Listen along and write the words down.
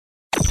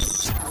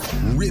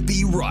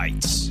Rippy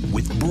Writes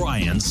with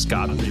Brian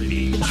Scott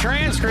Rippey.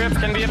 Transcripts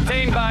can be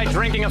obtained by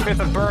drinking a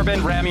fifth of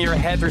bourbon, ramming your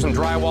head through some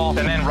drywall, and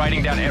then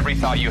writing down every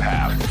thought you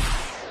have.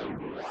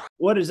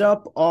 What is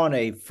up on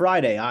a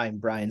Friday? I'm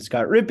Brian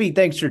Scott Rippey.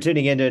 Thanks for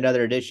tuning in to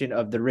another edition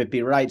of the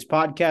Rippy Writes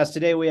podcast.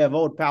 Today we have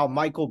old pal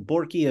Michael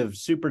Borky of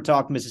Super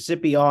Talk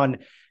Mississippi on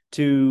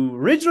to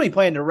originally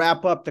plan to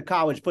wrap up the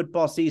college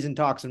football season,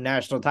 talk some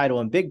national title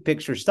and big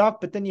picture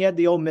stuff, but then you had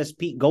the Ole Miss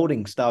Pete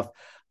Golding stuff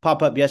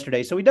pop up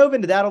yesterday. So we dove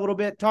into that a little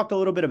bit, talked a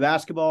little bit of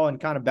basketball, and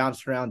kind of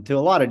bounced around to a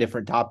lot of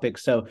different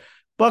topics. So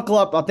buckle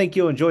up. I think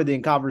you'll enjoy the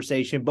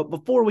conversation. But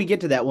before we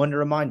get to that, I wanted to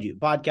remind you, the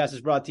podcast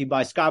is brought to you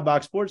by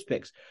Skybox Sports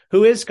Picks.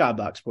 Who is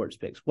Skybox Sports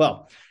Picks?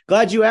 Well,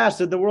 glad you asked.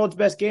 They're the world's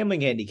best gambling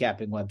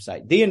handicapping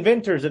website, the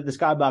inventors of the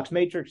Skybox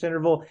Matrix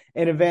interval,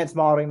 an advanced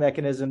modeling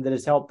mechanism that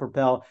has helped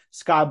propel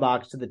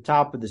Skybox to the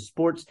top of the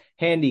sports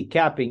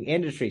handicapping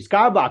industry.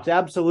 Skybox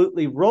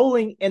absolutely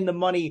rolling in the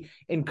money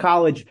in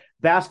college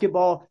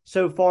basketball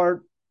so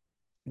far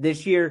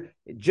this year.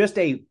 Just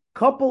a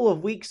couple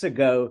of weeks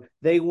ago,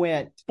 they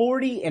went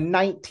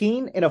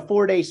 40-19 in a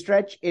 4-day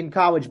stretch in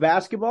college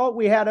basketball.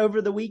 We had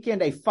over the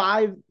weekend a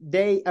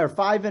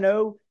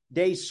 5-0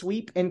 day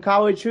sweep in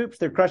college hoops.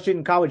 They're crushing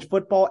in college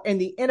football and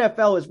the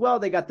NFL as well.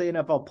 They got the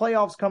NFL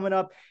playoffs coming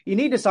up. You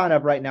need to sign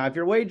up right now. If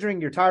you're wagering,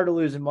 you're tired of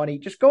losing money,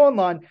 just go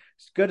online,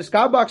 go to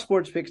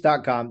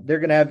skyboxsportspicks.com. They're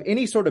going to have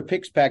any sort of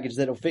picks package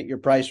that'll fit your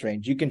price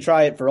range. You can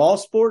try it for all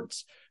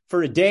sports,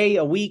 for a day,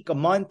 a week, a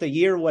month, a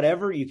year,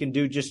 whatever. You can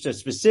do just a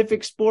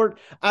specific sport.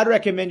 I'd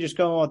recommend just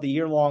going with the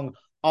year-long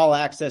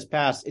all-access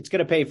pass. It's going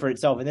to pay for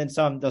itself. And then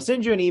some. They'll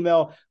send you an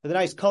email with a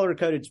nice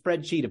color-coded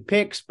spreadsheet of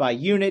picks by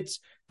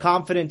units,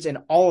 confidence, and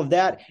all of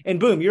that. And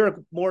boom,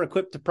 you're more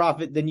equipped to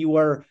profit than you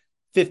were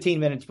 15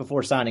 minutes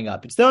before signing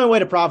up. It's the only way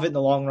to profit in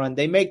the long run.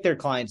 They make their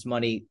clients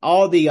money.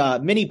 All the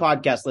mini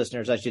podcast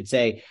listeners, I should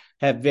say,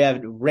 have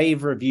had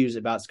rave reviews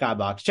about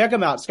Skybox. Check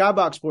them out,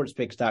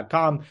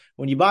 skyboxsportspicks.com.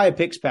 When you buy a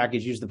picks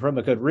package, use the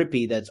promo code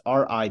RIPPEE, that's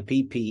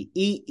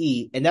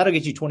RIPPEE, and that'll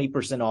get you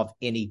 20% off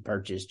any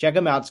purchase. Check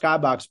them out,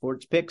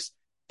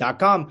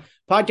 skyboxsportspicks.com.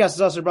 Podcast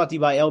is also brought to you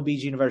by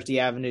LB's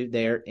University Avenue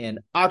there in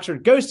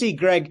Oxford. Go see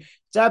Greg.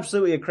 It's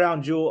absolutely a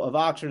crown jewel of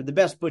Oxford, the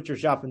best butcher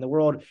shop in the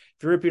world. If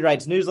you're Rippy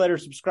Writes newsletter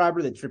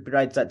subscriber, that's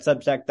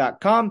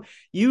rippywrites.substack.com.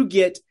 You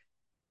get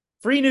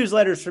free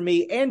newsletters from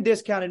me and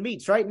discounted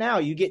meats. Right now,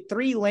 you get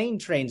 3 Lane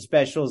Train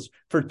specials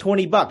for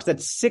 $20.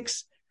 That's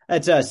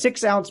a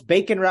 6-ounce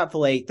bacon wrap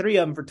filet, 3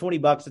 of them for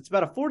 $20. It's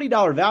about a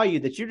 $40 value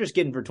that you're just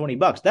getting for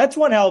 $20. That's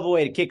one hell of a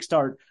way to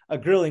kickstart a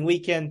grilling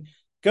weekend.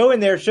 Go in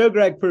there, show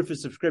Greg proof of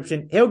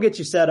subscription. He'll get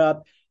you set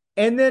up,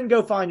 and then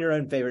go find your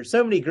own favorite.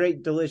 So many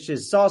great,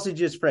 delicious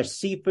sausages, fresh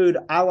seafood.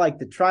 I like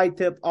the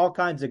tri-tip, all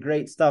kinds of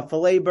great stuff,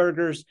 filet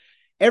burgers.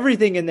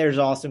 Everything in there is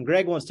awesome.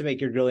 Greg wants to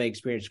make your grilling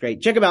experience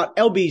great. Check him out,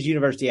 LB's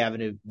University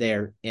Avenue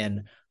there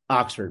in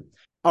Oxford.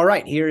 All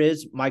right, here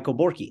is Michael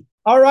Borky.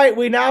 All right,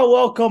 we now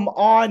welcome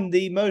on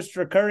the most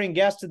recurring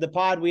guest of the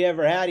pod we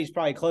ever had. He's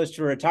probably close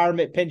to a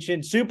retirement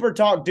pension. Super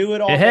Talk, do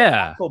it all.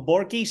 Yeah. Michael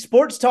Borky.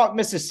 Sports Talk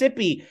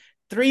Mississippi,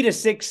 3 to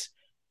 6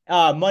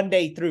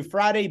 Monday through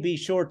Friday. Be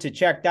sure to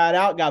check that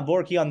out. Got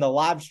Borky on the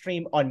live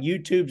stream on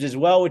YouTube as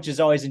well, which is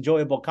always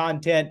enjoyable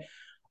content.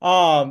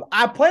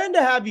 I plan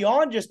to have you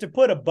on just to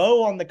put a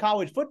bow on the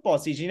college football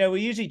season. You know,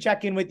 we usually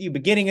check in with you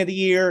beginning of the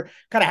year,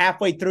 kind of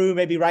halfway through,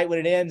 maybe right when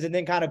it ends, and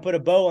then kind of put a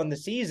bow on the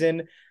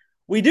season.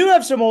 We do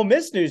have some Ole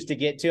Miss news to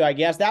get to, I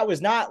guess. That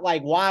was not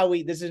like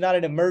this is not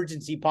an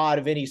emergency pod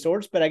of any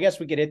sorts, but I guess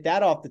we could hit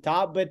that off the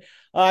top. But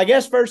I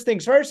guess first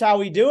things first, how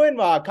we doing?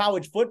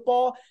 College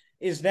football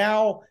is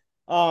now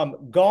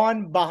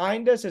gone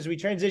behind us as we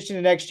transition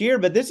to next year.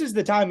 But this is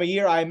the time of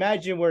year, I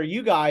imagine, where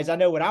you guys, I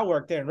know when I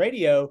worked there in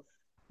radio,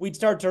 we'd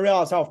start to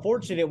realize how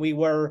fortunate we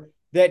were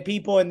that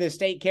people in this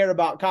state care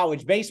about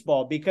college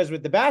baseball, because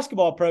with the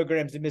basketball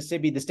programs in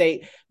Mississippi,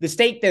 the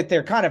state that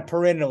they're kind of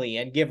perennially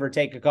in, give or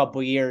take a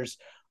couple years,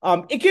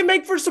 it can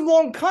make for some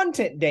long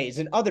content days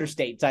in other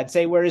states, I'd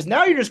say, whereas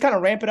now you're just kind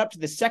of ramping up to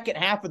the second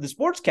half of the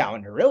sports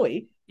calendar,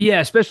 really.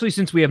 Yeah, especially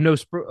since we have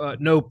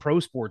no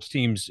pro sports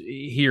teams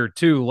here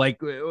too.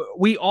 Like,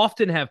 we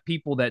often have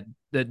people that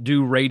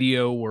do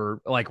radio, or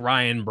like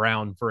Ryan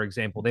Brown, for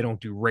example. They don't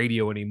do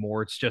radio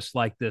anymore. It's just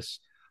like this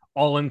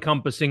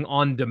all-encompassing,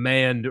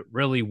 on-demand,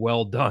 really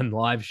well-done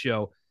live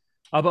show.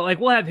 But like,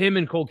 we'll have him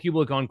and Cole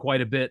Kubelik on quite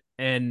a bit.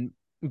 And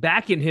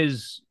back in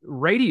his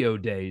radio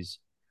days,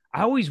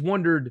 I always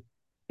wondered,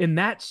 in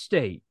that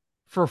state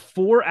for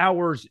 4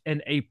 hours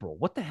in April,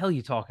 what the hell are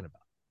you talking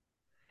about?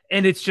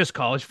 And it's just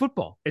college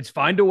football. It's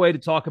find a way to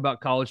talk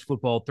about college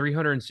football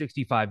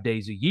 365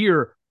 days a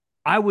year.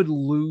 I would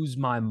lose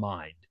my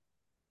mind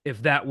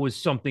if that was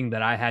something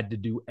that I had to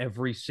do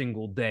every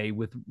single day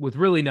with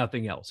really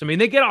nothing else. I mean,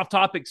 they get off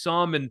topic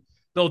some, and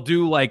they'll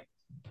do like,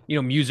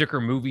 music or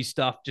movie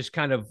stuff, just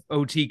kind of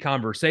OT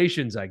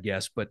conversations, I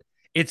guess, but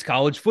it's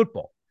college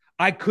football.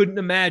 I couldn't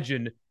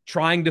imagine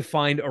trying to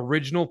find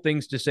original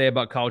things to say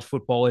about college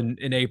football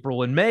in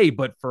April and May,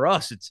 but for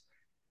us,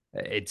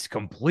 it's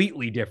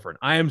completely different.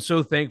 I am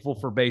so thankful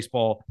for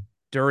baseball.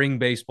 during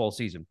baseball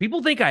season.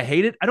 People think I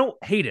hate it. I don't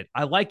hate it.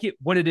 I like it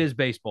when it is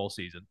baseball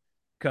season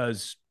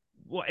because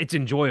it's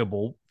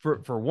enjoyable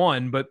for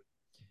one, but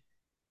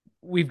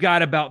we've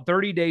got about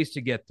 30 days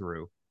to get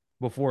through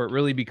before it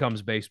really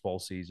becomes baseball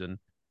season.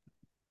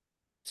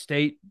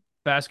 State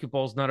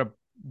basketball is not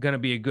going to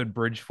be a good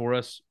bridge for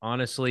us,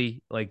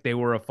 honestly. Like, they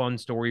were a fun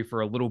story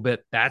for a little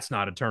bit. That's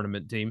not a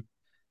tournament team.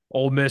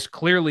 Ole Miss,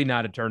 clearly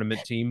not a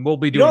tournament team. We'll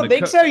be doing. You don't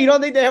think so? You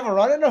don't think they have a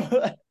run in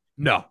them?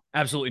 No,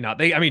 absolutely not.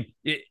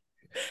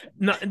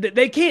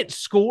 They can't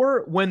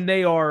score when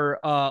they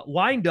are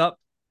lined up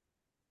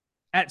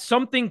at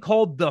something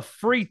called the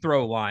free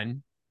throw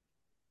line,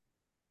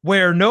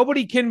 where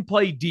nobody can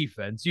play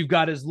defense. You've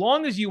got as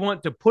long as you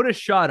want to put a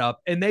shot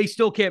up, and they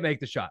still can't make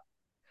the shot.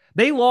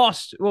 They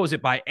lost,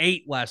 by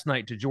 8 last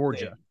night to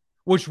Georgia,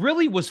 which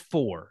really was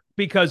 4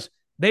 because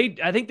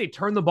I think they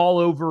turned the ball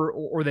over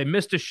or they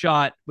missed a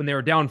shot when they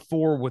were down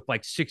 4 with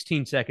like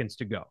 16 seconds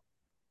to go.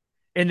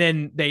 And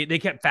then they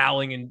kept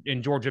fouling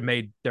and Georgia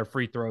made their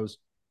free throws.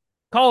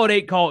 Call it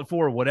 8, call it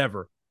 4,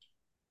 whatever.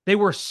 They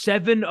were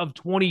 7 of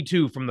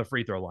 22 from the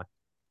free throw line.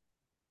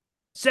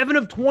 7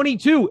 of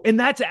 22, and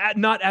that's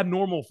not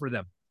abnormal for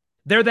them.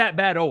 They're that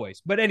bad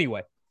always. But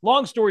anyway,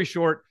 long story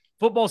short,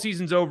 football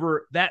season's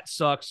over. That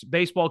sucks.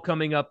 Baseball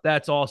coming up.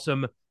 That's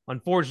awesome.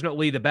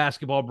 Unfortunately, the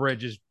basketball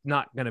bridge is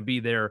not going to be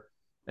there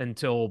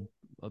until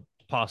a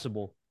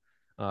possible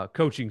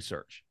coaching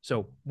search.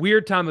 So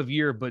weird time of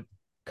year, but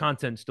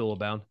content still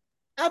abound.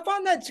 I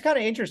find that's kind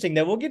of interesting,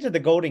 though. We'll get to the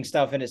Golding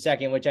stuff in a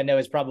second, which I know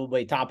is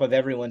probably top of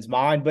everyone's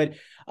mind. But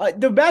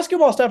the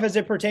basketball stuff, as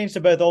it pertains to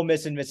both Ole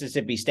Miss and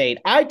Mississippi State,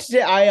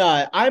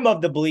 I'm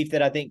of the belief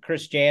that I think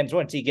Chris Jans,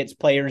 once he gets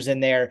players in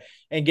there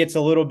and gets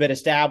a little bit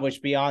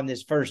established beyond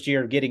this first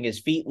year of getting his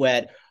feet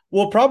wet,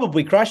 will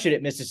probably crush it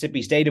at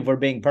Mississippi State, if we're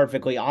being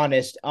perfectly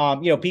honest.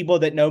 People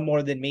that know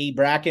more than me,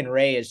 Bracken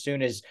Ray, as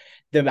soon as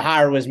the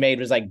hire was made,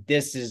 was like,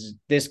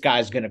 this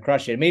guy's going to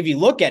crush it. I mean, if you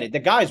look at it, the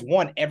guy's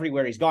won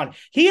everywhere he's gone.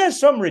 He has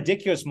some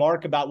ridiculous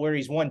mark about where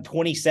he's won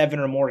 27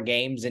 or more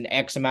games in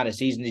X amount of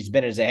seasons he's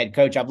been as a head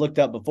coach. I've looked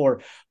up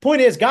before.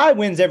 Point is, guy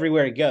wins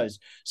everywhere he goes.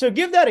 So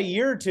give that a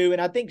year or two,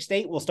 and I think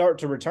State will start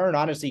to return,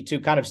 honestly, to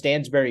kind of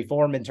Stansbury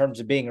form in terms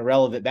of being a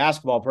relevant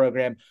basketball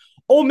program.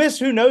 Ole Miss,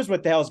 who knows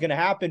what the hell is going to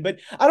happen, but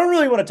I don't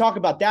really want to talk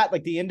about that,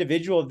 like the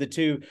individual of the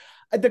two.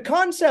 The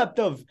concept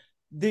of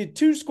the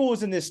two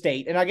schools in this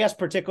state, and I guess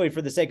particularly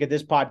for the sake of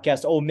this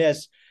podcast, Ole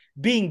Miss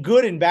being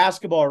good in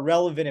basketball or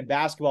relevant in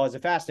basketball is a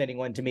fascinating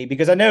one to me,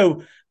 because I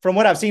know from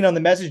what I've seen on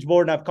the message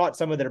board, and I've caught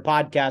some of their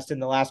podcasts in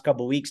the last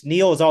couple of weeks,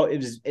 Neil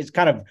is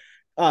kind of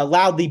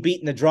loudly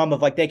beating the drum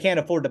of like, they can't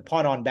afford to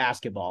punt on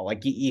basketball.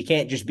 Like you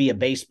can't just be a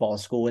baseball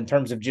school in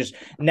terms of just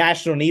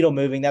national needle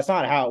moving. That's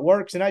not how it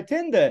works. And I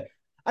tend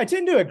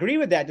to agree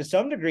with that to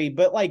some degree,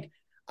 but like,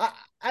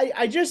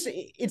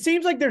 it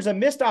seems like there's a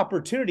missed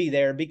opportunity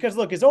there, because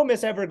look, is Ole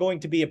Miss ever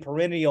going to be a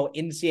perennial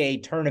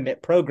NCAA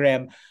tournament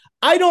program?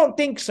 I don't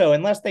think so,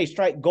 unless they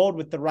strike gold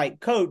with the right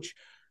coach.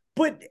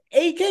 But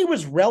AK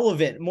was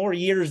relevant more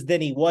years than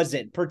he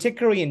wasn't,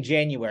 particularly in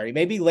January.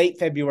 Maybe late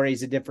February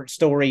is a different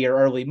story, or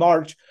early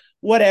March,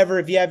 whatever.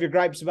 If you have your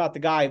gripes about the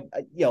guy,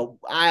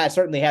 I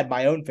certainly had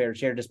my own fair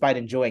share despite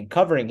enjoying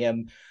covering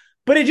him.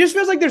 But it just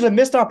feels like there's a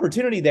missed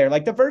opportunity there.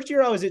 Like the first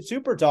year I was at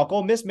Super Talk,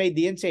 Ole Miss made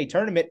the NCAA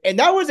tournament, and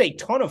that was a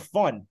ton of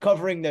fun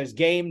covering those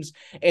games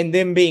and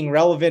them being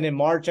relevant in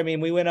March. I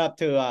mean, we went up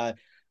to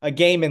a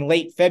game in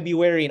late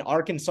February in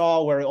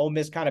Arkansas where Ole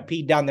Miss kind of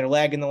peed down their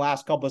leg in the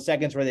last couple of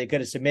seconds where they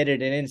could have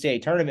submitted an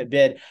NCAA tournament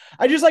bid.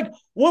 I just like,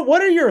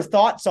 what are your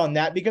thoughts on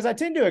that? Because I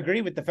tend to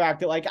agree with the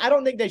fact that, like, I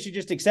don't think they should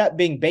just accept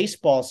being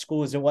baseball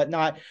schools and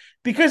whatnot,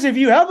 because if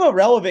you have a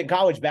relevant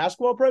college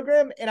basketball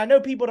program, and I know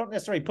people don't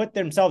necessarily put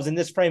themselves in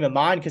this frame of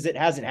mind because it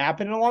hasn't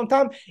happened in a long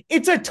time,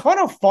 it's a ton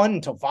of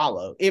fun to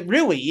follow. It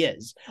really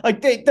is.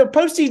 Like the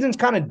postseason's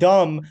kind of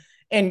dumb,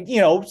 and,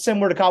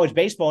 similar to college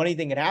baseball,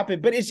 anything can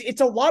happen. But it's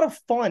a lot of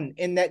fun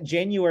in that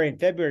January and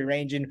February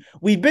range, and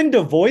we've been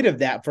devoid of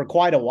that for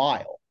quite a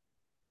while.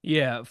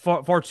 Yeah,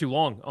 far too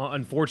long,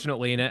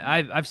 unfortunately. And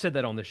I've said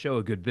that on the show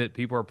a good bit.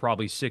 People are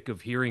probably sick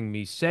of hearing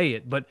me say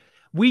it. But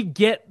we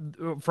get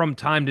from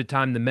time to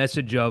time the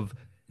message of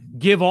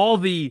give all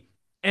the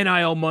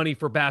NIL money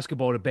for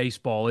basketball to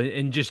baseball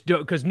and just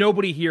because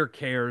nobody here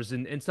cares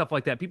and stuff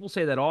like that. People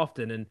say that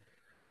often. And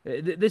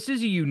this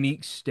is a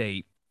unique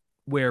state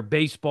where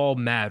baseball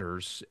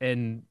matters,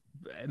 and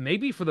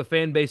maybe for the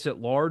fan base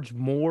at large,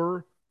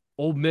 more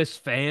Ole Miss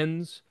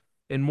fans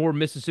and more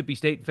Mississippi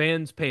State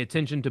fans pay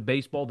attention to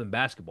baseball than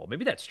basketball.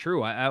 Maybe that's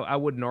true. I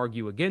wouldn't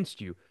argue against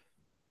you.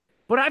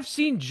 But I've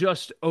seen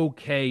just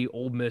okay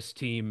Ole Miss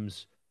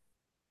teams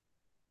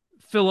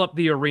fill up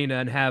the arena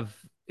and have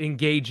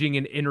engaging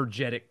and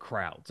energetic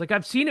crowds. Like,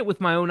 I've seen it with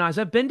my own eyes.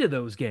 I've been to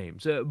those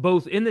games,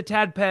 both in the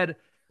Tad Pad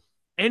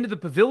and the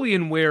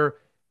Pavilion, where,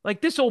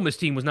 like, this Ole Miss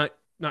team was not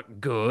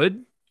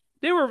good.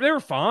 They were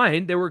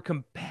fine. They were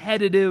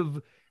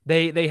competitive.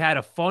 They had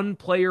a fun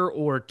player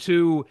or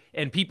two,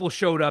 and people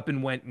showed up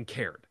and went and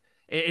cared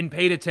and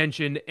paid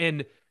attention.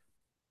 And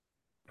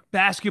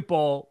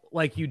basketball,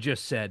 like you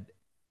just said,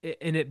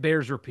 and it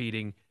bears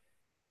repeating,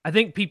 I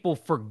think people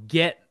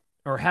forget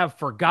or have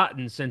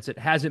forgotten, since it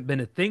hasn't been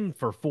a thing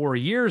for 4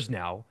 years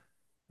now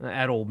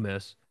at Ole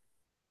Miss.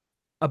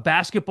 A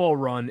basketball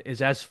run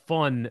is as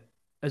fun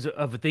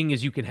of a thing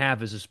as you can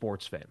have as a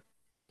sports fan,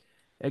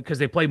 because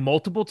they play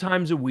multiple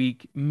times a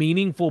week.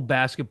 Meaningful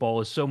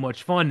basketball is so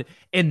much fun,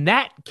 and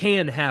that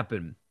can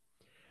happen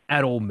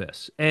at Ole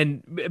Miss.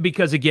 And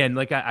because, again,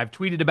 like I've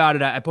tweeted about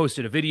it, I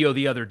posted a video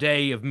the other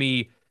day of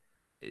me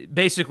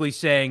basically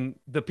saying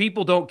the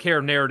people don't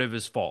care narrative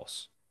is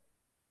false.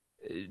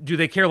 Do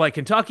they care like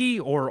Kentucky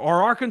or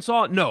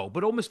Arkansas? No,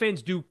 but Ole Miss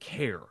fans do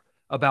care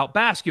about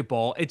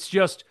basketball. It's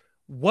just,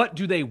 what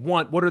do they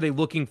want? What are they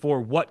looking for?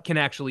 What can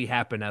actually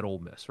happen at Ole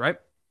Miss, right?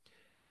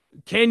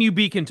 Can you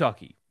be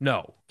Kentucky?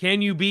 No.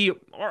 Can you be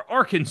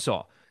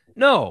Arkansas?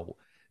 No.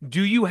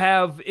 Do you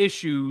have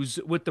issues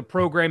with the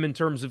program in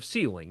terms of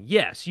ceiling?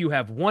 Yes, you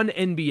have one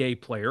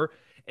NBA player,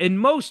 and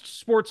most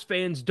sports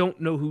fans don't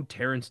know who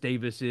Terrence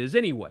Davis is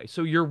anyway.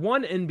 So your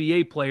one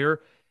NBA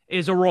player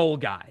is a role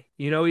guy.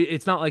 You know,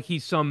 it's not like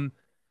he's not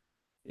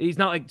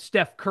like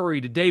Steph Curry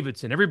to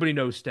Davidson. Everybody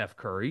knows Steph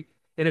Curry.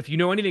 And if you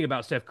know anything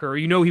about Steph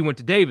Curry, you know he went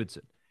to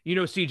Davidson. You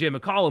know CJ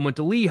McCollum went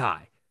to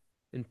Lehigh,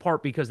 in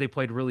part because they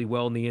played really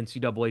well in the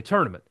NCAA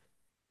tournament.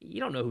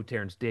 You don't know who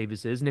Terrence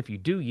Davis is, and if you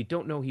do, you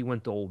don't know he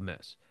went to Ole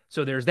Miss.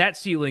 So there's that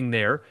ceiling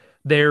there.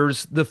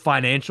 There's the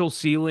financial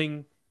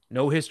ceiling,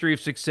 no history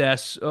of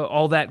success,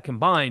 all that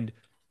combined.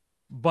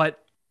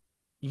 But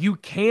you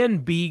can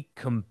be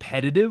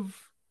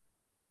competitive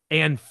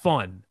and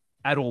fun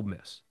at Ole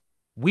Miss.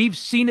 We've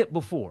seen it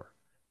before.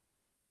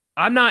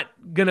 I'm not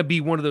going to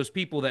be one of those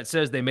people that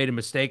says they made a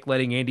mistake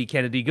letting Andy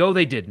Kennedy go.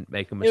 They didn't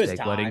make a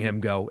mistake letting him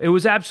go. It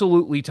was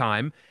absolutely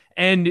time.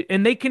 And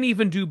they can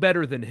even do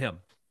better than him.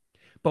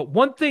 But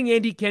one thing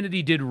Andy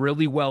Kennedy did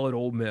really well at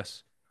Ole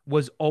Miss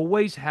was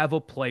always have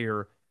a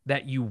player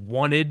that you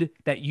wanted,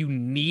 that you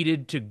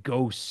needed to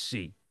go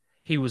see.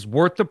 He was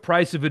worth the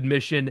price of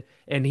admission,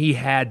 and he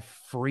had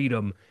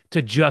freedom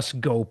to just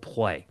go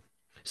play.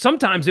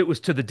 Sometimes it was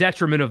to the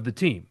detriment of the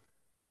team.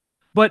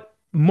 But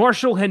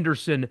Marshall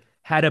Henderson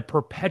had a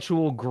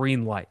perpetual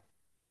green light.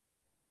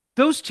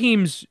 Those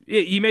teams,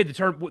 he made the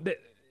turn.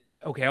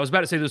 Okay, I was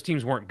about to say those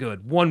teams weren't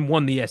good. One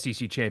won the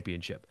SEC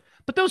championship.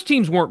 But those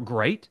teams weren't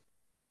great,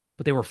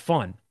 but they were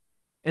fun.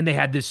 And they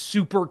had this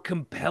super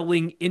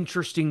compelling,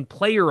 interesting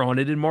player on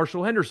it in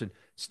Marshall Henderson.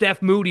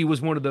 Steph Moody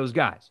was one of those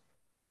guys.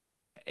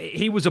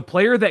 He was a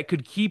player that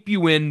could keep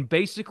you in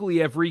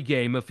basically every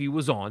game if he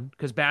was on,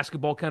 because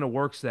basketball kind of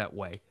works that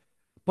way.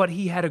 But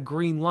he had a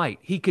green light.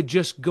 He could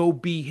just go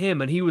be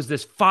him. And he was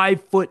this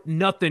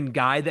 5'0"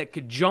 guy that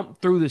could jump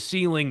through the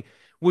ceiling,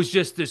 was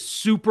just this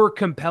super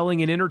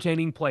compelling and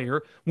entertaining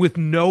player with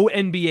no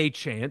NBA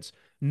chance,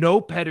 no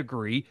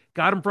pedigree,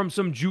 got him from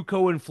some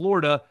JUCO in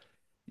Florida,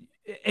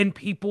 and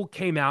people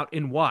came out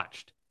and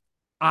watched.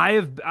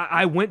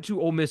 I went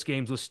to Ole Miss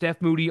games with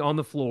Steph Moody on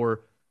the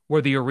floor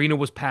where the arena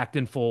was packed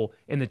and full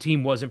and the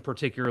team wasn't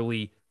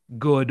particularly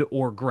good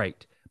or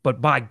great.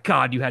 But by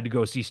God, you had to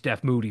go see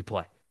Steph Moody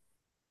play.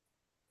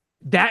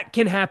 That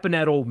can happen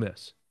at Ole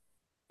Miss.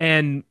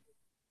 And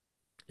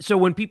so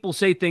when people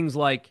say things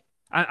like,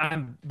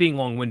 I'm being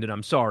long-winded,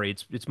 I'm sorry,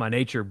 it's my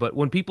nature, but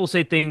when people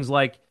say things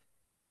like,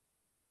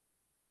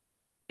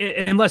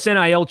 unless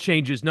NIL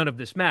changes, none of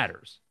this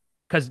matters,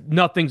 because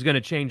nothing's going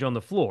to change on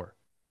the floor.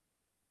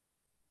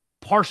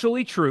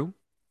 Partially true,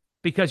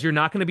 because you're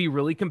not going to be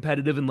really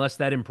competitive unless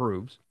that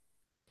improves.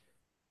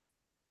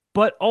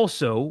 But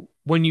also,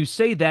 when you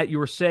say that,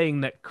 you're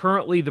saying that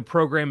currently the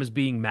program is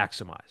being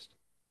maximized,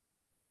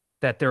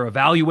 that they're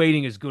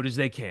evaluating as good as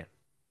they can.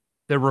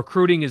 They're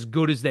recruiting as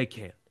good as they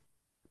can.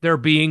 They're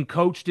being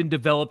coached and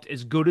developed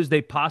as good as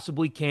they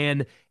possibly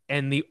can,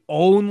 and the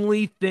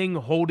only thing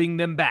holding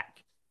them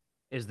back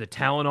is the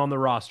talent on the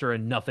roster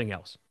and nothing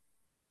else.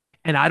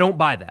 And I don't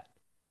buy that.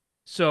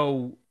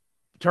 So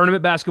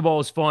tournament basketball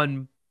is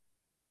fun.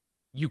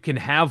 You can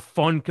have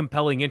fun,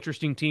 compelling,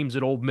 interesting teams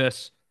at Ole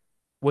Miss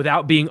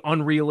without being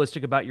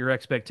unrealistic about your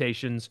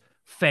expectations.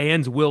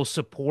 Fans will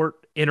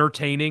support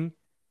entertaining.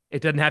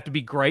 It doesn't have to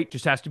be great,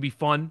 just has to be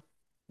fun.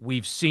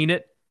 We've seen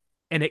it,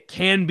 and it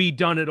can be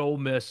done at Ole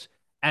Miss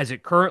as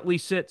it currently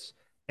sits,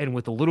 and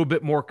with a little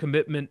bit more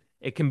commitment,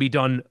 it can be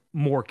done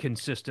more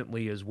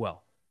consistently as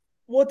well.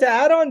 Well, to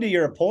add on to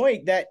your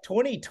point, that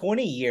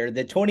 2020 year,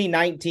 the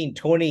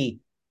 2019-20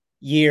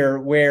 year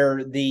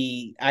where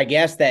I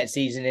guess that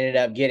season ended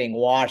up getting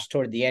washed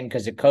toward the end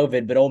because of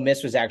COVID, but Ole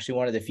Miss was actually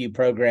one of the few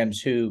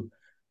programs who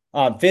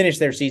finished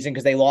their season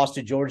because they lost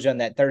to Georgia on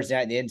that Thursday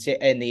night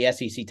in the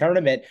SEC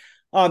tournament.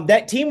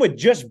 That team with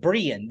just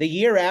Brean, the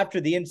year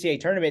after the NCAA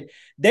tournament,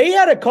 they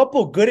had a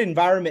couple good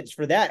environments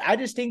for that. I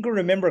distinctly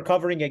remember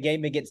covering a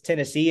game against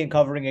Tennessee and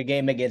covering a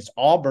game against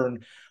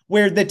Auburn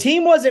where the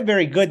team wasn't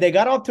very good. They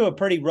got off to a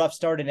pretty rough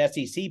start in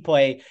SEC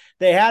play.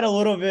 They had a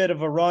little bit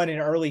of a run in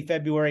early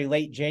February,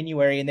 late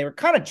January, and they were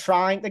kind of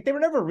trying. Like, they were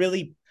never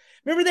really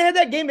remember they had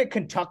that game at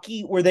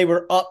Kentucky where they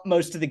were up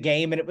most of the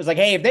game, and it was like,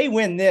 hey, if they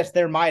win this,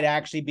 there might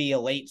actually be a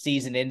late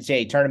season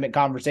NCAA tournament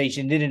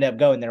conversation. It ended up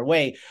going their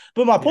way.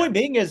 But my point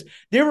being is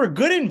there were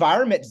good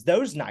environments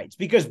those nights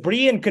because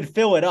Brian could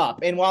fill it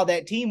up. And while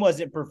that team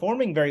wasn't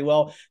performing very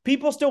well,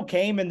 people still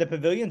came, and the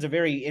pavilion's a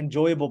very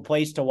enjoyable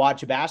place to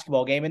watch a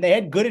basketball game, and they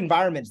had good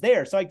environments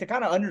there. So like to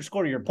kind of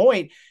underscore your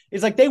point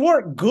is like they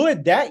weren't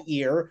good that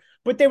year,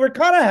 but they were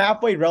kind of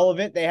halfway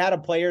relevant. They had a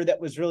player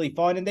that was really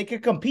fun, and they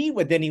could compete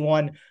with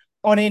anyone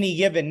on any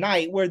given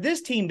night, where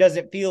this team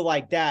doesn't feel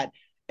like that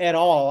at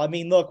all. I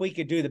mean, look, we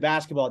could do the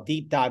basketball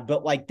deep dive,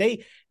 but like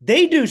they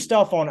do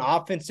stuff on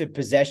offensive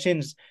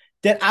possessions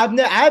that I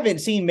haven't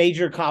seen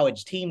major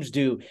college teams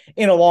do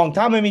in a long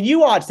time. I mean, you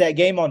watch that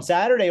game on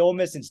Saturday, Ole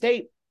Miss and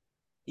State.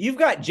 You've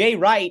got Jay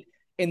Wright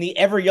and the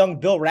ever young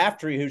Bill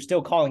Raftery, who's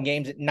still calling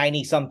games at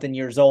 90-something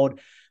years old.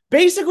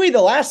 Basically,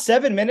 the last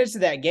 7 minutes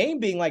of that game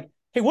being like,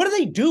 hey, what are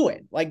they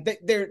doing? Like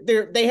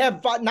they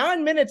have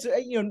 9 minutes,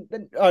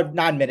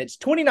 9 minutes,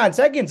 29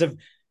 seconds of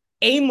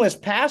aimless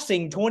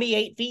passing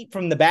 28 feet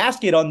from the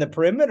basket on the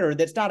perimeter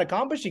that's not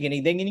accomplishing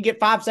anything. And you get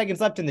 5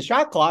 seconds left in the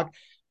shot clock,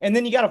 and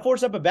then you got to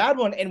force up a bad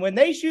one. And when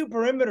they shoot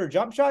perimeter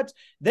jump shots,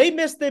 they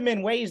miss them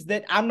in ways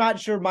that I'm not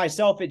sure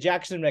myself at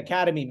Jackson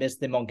Academy missed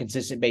them on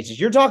consistent basis.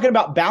 You're talking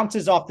about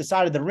bounces off the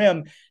side of the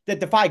rim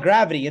that defy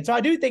gravity. And so I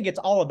do think it's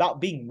all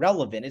about being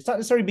relevant. It's not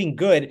necessarily being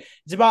good.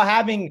 It's about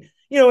having,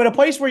 in a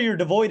place where you're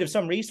devoid of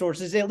some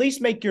resources, at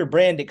least make your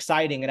brand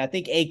exciting. And I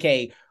think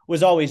AK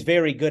was always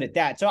very good at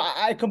that. So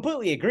I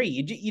completely agree.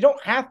 You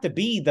don't have to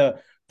be the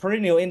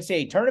perennial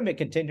NCAA tournament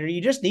contender. You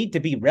just need to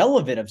be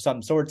relevant of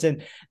some sorts.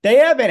 And they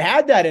haven't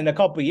had that in a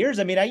couple of years.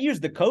 I mean, I use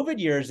the COVID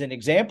year as an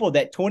example.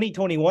 That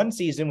 2021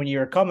 season, when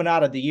you're coming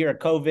out of the year of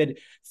COVID,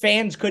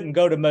 fans couldn't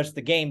go to most of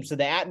the games. So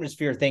the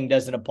atmosphere thing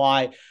doesn't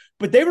apply.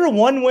 But they were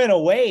one win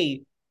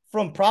away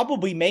from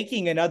probably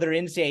making another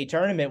NCAA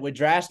tournament, would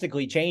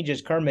drastically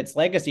changes Kermit's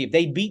legacy. If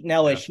they'd beaten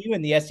LSU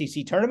in the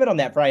SEC tournament on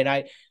that Friday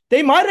night,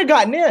 they might have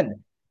gotten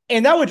in.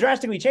 And that would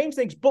drastically change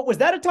things. But was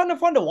that a ton of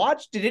fun to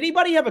watch? Did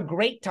anybody have a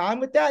great time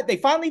with that? They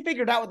finally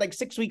figured out with like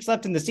 6 weeks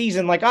left in the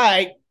season, like, all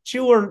right,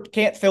 Schuler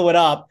can't fill it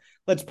up.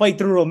 Let's play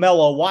through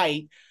LaMelo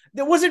White.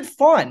 That wasn't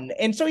fun.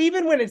 And so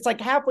even when it's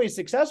like halfway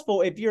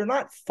successful, if you're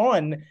not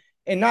fun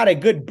and not a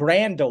good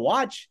brand to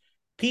watch,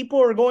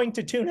 people are going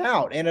to tune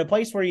out. In a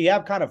place where you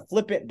have kind of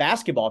flippant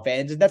basketball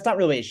fans, and that's not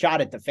really a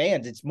shot at the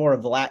fans. It's more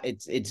of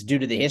it's due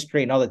to the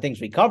history and all the things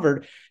we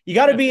covered. You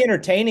got to be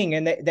entertaining,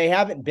 and they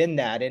haven't been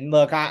that. And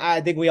look,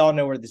 I think we all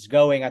know where this is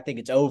going. I think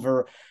it's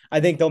over.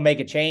 I think they'll make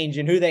a change,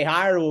 and who they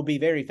hire will be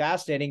very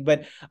fascinating.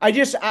 But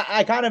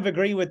I kind of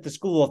agree with the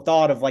school of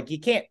thought of like,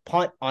 you can't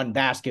punt on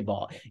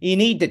basketball. You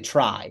need to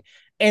try.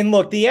 And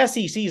look, the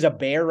SEC is a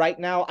bear right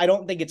now. I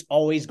don't think it's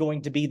always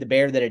going to be the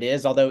bear that it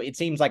is, although it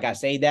seems like I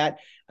say that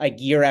like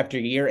year after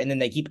year, and then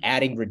they keep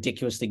adding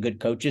ridiculously good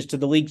coaches to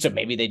the league. So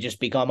maybe they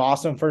just become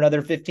awesome for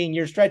another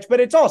 15-year stretch,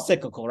 but it's all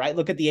cyclical, right?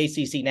 Look at the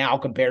ACC now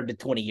compared to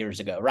 20 years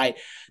ago, right?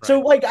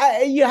 So like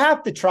you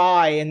have to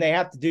try, and they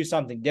have to do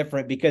something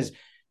different, because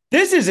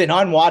this is an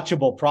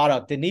unwatchable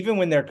product. And even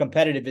when they're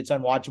competitive, it's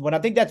unwatchable. And I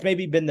think that's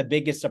maybe been the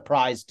biggest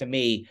surprise to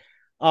me.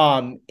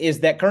 Is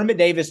that Kermit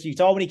Davis, you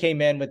saw when he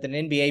came in with an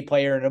NBA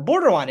player and a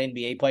borderline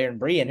NBA player in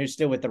Brian, who's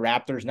still with the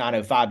Raptors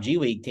 905 G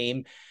League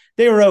team.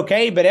 They were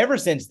okay, but ever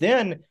since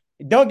then,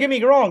 don't get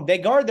me wrong, they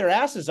guard their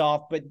asses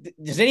off. But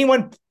is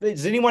anyone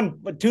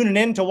tuning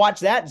in to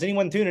watch that? Is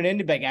anyone tuning in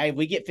to be like, hey, if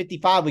we get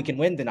 55, we can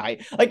win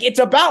tonight? Like, it's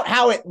about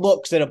how it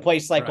looks at a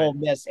place like Ole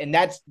Miss, and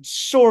that's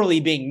sorely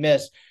being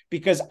missed,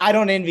 because I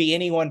don't envy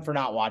anyone for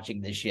not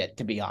watching this shit,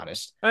 to be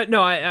honest.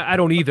 No, I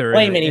don't either.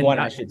 Blame anyone,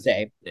 I should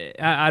say.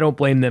 I don't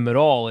blame them at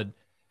all. And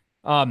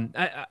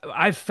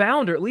I've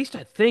found, or at least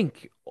I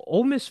think,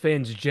 Ole Miss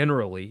fans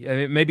generally, I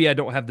mean, maybe I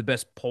don't have the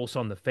best pulse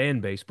on the fan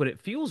base, but it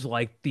feels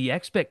like the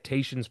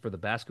expectations for the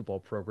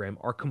basketball program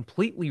are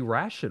completely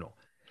rational.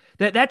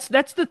 That's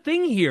the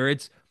thing here.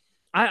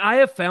 I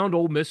have found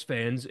Ole Miss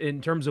fans,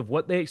 in terms of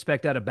what they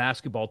expect out of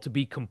basketball, to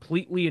be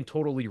completely and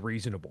totally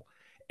reasonable.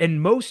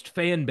 And most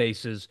fan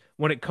bases,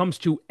 when it comes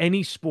to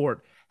any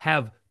sport,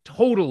 have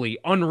totally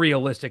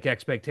unrealistic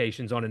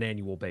expectations on an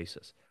annual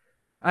basis.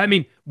 I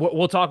mean,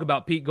 we'll talk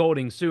about Pete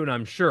Golding soon,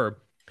 I'm sure.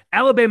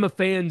 Alabama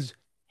fans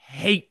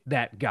hate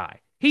that guy.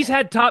 He's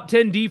had top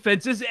 10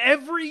 defenses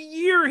every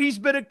year he's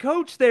been a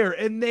coach there,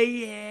 and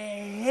they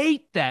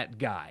hate that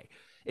guy.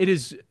 It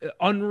is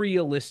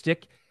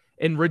unrealistic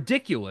and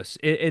ridiculous,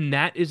 and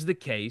that is the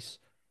case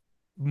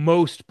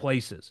most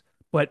places.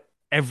 But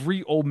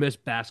every Ole Miss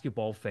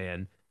basketball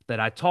fan that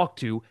I talk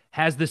to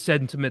has the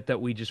sentiment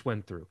that we just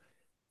went through.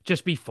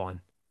 Just be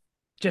fun.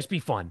 Just be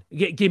fun.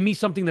 Give me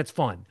something that's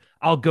fun.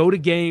 I'll go to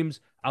games.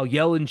 I'll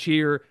yell and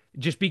cheer.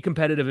 Just be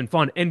competitive and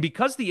fun. And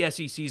because the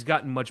SEC's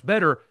gotten much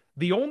better,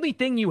 the only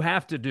thing you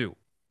have to do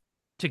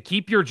to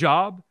keep your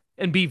job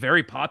and be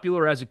very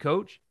popular as a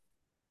coach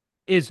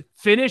is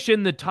finish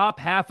in the top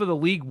half of the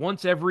league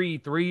once every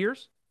 3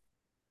 years.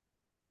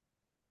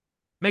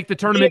 Make the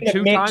tournament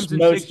two times in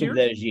 6 years. Most of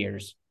those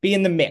years. Be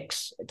in the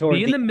mix.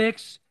 Be in the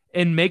mix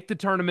and make the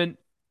tournament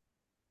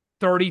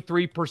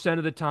 33%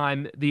 of the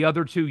time. The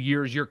other 2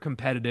 years, you're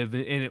competitive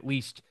and at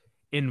least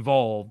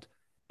involved.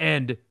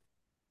 And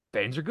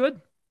fans are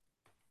good.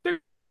 They're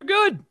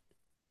good.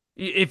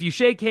 If you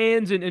shake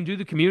hands and do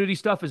the community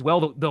stuff as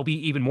well, they'll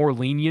be even more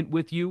lenient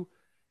with you.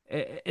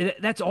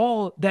 That's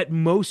all that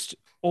most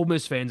Ole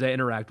Miss fans I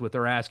interact with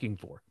are asking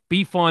for.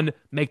 Be fun,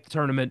 make the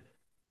tournament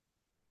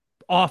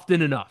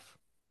often enough.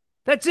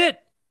 That's it.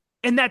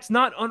 And that's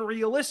not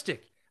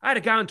unrealistic. I had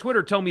a guy on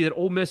Twitter tell me that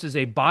Ole Miss is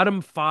a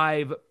bottom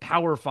 5,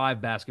 Power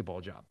 5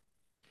 basketball job.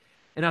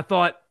 And I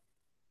thought,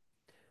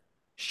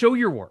 show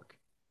your work.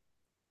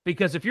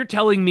 Because if you're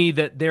telling me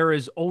that there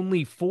is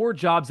only 4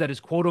 jobs that is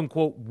quote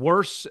unquote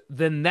worse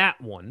than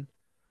that one,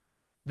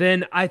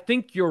 then I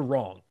think you're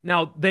wrong.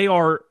 Now, they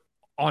are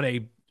on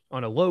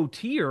a low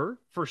tier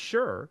for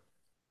sure,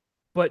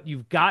 but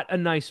you've got a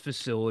nice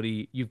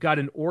facility. You've got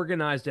an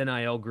organized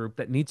NIL group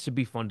that needs to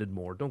be funded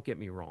more. Don't get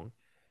me wrong.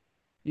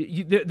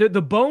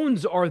 The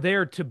bones are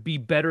there to be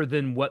better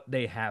than what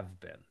they have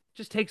been. It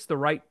just takes the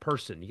right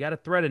person. You got to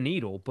thread a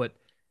needle, but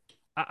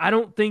I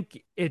don't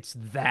think it's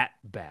that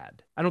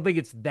bad. I don't think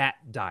it's that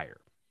dire.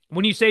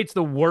 When you say it's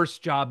the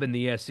worst job in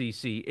the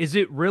SEC, is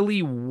it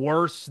really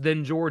worse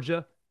than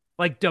Georgia?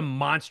 Like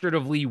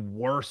demonstratively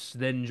worse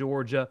than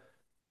Georgia?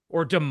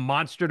 Or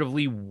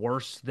demonstratively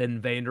worse than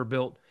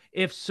Vanderbilt?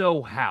 If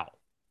so, how?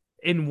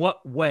 In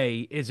what way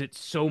is it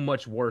so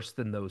much worse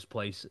than those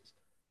places?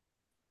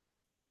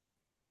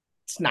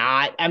 It's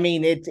not. I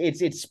mean,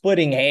 it's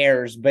splitting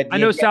hairs, but I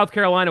know South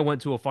Carolina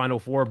went to a Final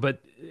Four,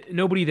 but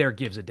nobody there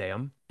gives a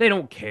damn. They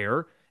don't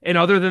care. And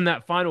other than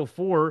that Final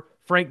Four,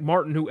 Frank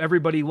Martin, who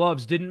everybody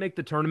loves, didn't make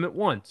the tournament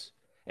once.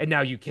 And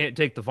now you can't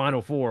take the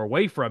Final Four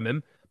away from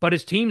him, but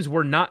his teams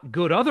were not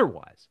good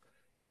otherwise.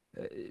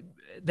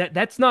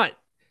 That's not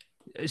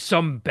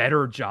some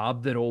better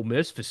job than Ole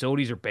Miss.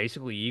 Facilities are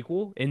basically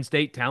equal.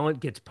 In-state talent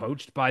gets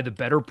poached by the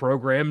better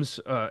programs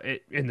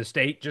in the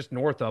state just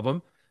north of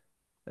them.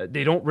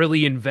 They don't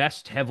really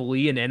invest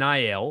heavily in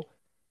NIL.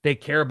 They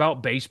care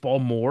about baseball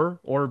more,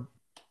 or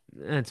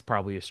it's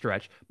probably a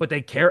stretch, but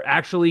they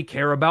actually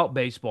care about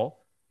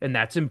baseball, and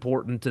that's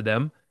important to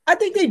them. I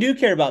think they do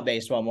care about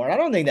baseball more. I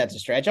don't think that's a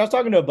stretch. I was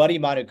talking to a buddy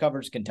of mine who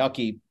covers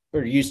Kentucky,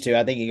 or used to.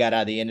 I think he got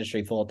out of the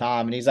industry full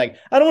time, and he's like,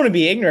 I don't want to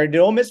be ignorant. Do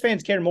Ole Miss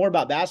fans care more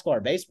about basketball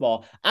or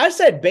baseball? I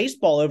said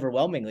baseball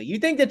overwhelmingly. You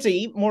think that's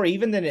more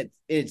even than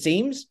it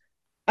seems?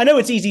 I know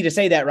it's easy to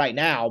say that right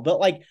now, but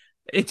like,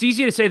 it's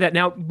easy to say that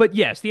now, but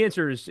yes, the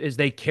answer is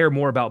they care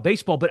more about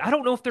baseball, but I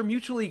don't know if they're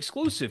mutually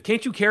exclusive.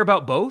 Can't you care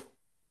about both?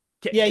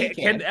 Yeah, you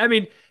can. I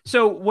mean,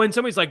 so when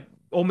somebody's like,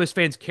 Ole Miss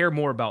fans care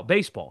more about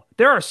baseball,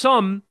 there are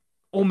some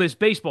Ole Miss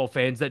baseball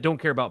fans that don't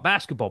care about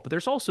basketball, but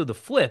there's also the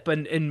flip,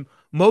 and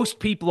most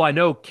people I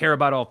know care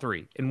about all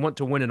three and want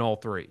to win in all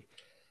three.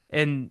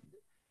 And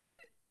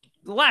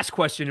the last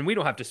question, and we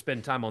don't have to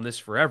spend time on this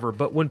forever,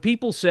 but when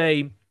people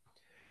say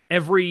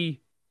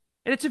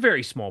and it's a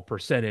very small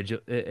percentage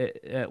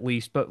at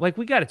least, but like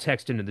we got a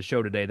text into the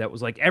show today that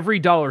was like every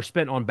dollar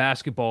spent on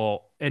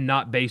basketball and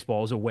not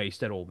baseball is a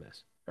waste at Ole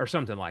Miss or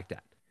something like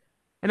that.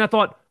 And I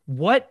thought,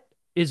 what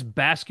is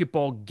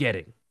basketball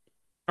getting?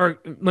 Or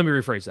let me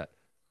rephrase that.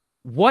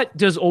 What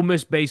does Ole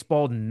Miss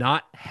baseball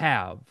not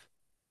have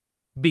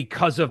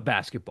because of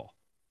basketball?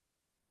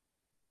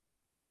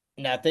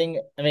 Nothing.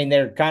 I mean,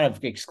 they're kind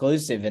of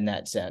exclusive in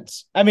that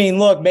sense. I mean,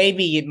 look,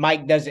 maybe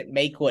Mike doesn't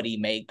make what he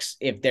makes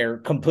if they're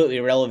completely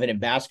irrelevant in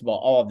basketball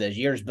all of those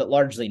years, but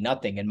largely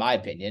nothing, in my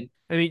opinion.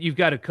 I mean, you've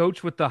got a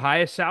coach with the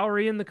highest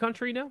salary in the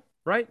country now,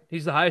 right?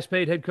 He's the highest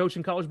paid head coach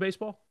in college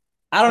baseball.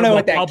 I don't know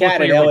what that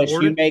cat at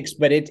LSU makes,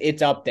 but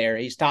it's up there.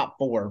 He's top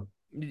 4.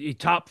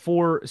 Top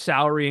 4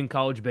 salary in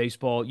college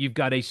baseball. You've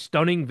got a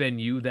stunning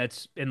venue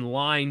that's in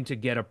line to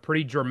get a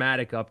pretty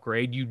dramatic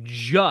upgrade. You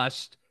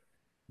just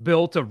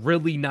built a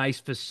really nice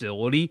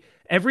facility.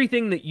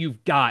 Everything that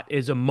you've got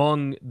is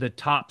among the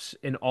tops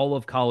in all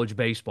of college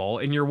baseball,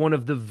 and you're one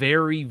of the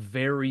very,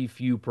 very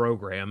few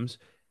programs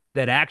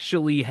that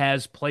actually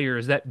has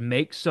players that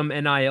make some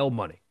NIL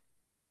money.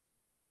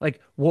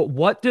 Like,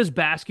 what does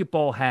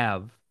basketball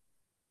have,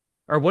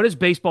 or what does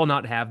baseball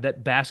not have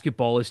that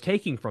basketball is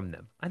taking from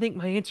them? I think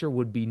my answer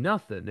would be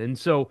nothing. And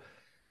so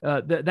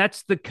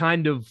that's the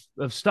kind of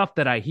stuff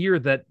that I hear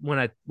that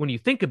when you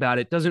think about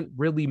it, doesn't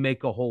really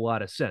make a whole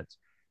lot of sense.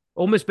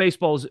 Ole Miss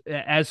baseball is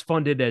as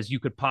funded as you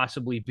could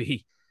possibly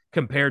be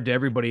compared to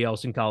everybody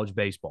else in college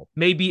baseball.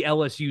 Maybe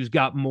LSU's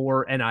got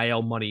more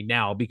NIL money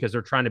now because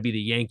they're trying to be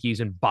the Yankees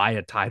and buy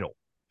a title.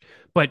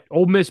 But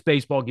Ole Miss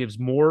baseball gives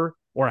more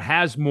or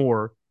has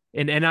more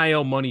in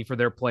NIL money for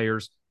their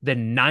players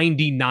than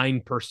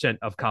 99%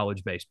 of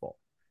college baseball.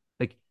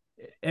 Like,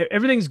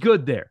 everything's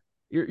good there.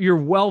 You're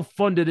well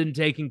funded and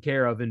taken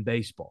care of in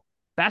baseball.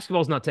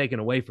 Basketball's not taken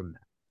away from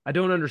that. I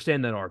don't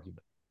understand that argument.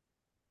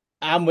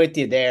 I'm with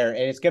you there,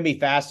 and it's going to be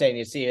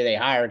fascinating to see who they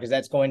hire because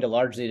that's going to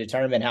largely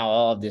determine how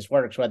all of this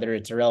works, whether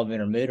it's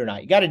irrelevant or moot or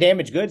not. You got a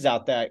damaged goods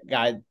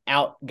guy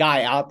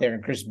out there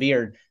in Chris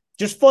Beard.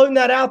 Just floating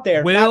that out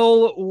there.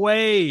 Will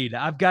Wade.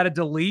 I've got to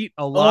delete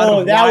a lot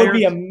of that wires. would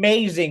be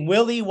amazing.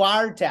 Willie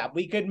Wiretap.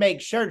 We could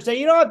make shirts. So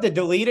you don't have to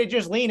delete it.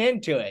 Just lean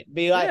into it.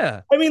 Be like,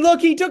 yeah. I mean, look,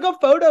 he took a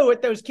photo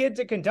with those kids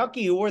at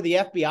Kentucky who wore the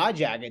FBI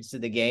jackets to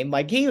the game.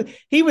 Like he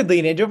would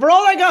lean into it. For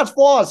all that guy's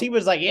flaws, he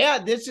was like, yeah,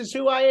 this is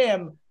who I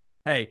am.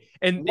 Hey,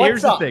 and What's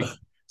here's up? the thing.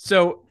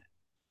 So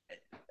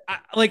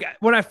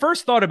when I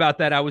first thought about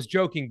that, I was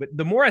joking, but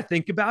the more I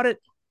think about it,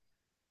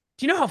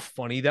 do you know how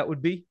funny that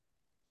would be?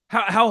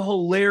 How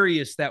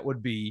hilarious that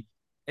would be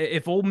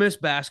if Ole Miss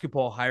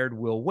basketball hired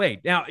Will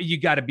Wade. Now, you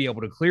got to be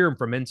able to clear him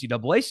from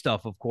NCAA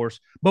stuff, of course,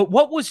 but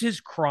what was his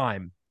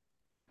crime?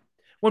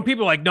 When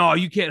people are like, no,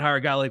 you can't hire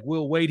a guy like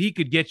Will Wade,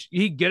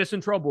 he'd get us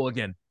in trouble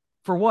again.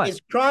 For what?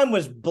 His crime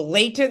was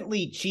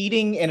blatantly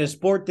cheating in a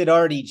sport that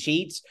already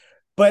cheats,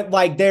 but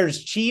like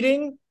there's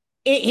cheating.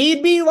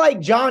 He'd be like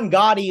John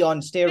Gotti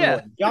on steroids.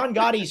 Yeah. John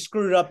Gotti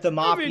screwed up the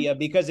mafia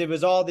because it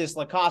was all this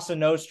La Casa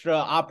Nostra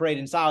operate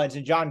in silence.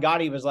 And John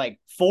Gotti was like,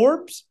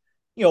 Forbes,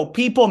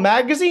 People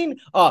magazine.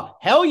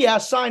 Hell yeah,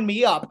 sign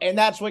me up. And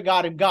that's what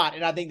got him got.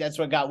 And I think that's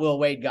what got Will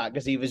Wade got,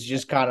 because he was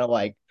just kind of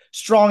like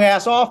strong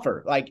ass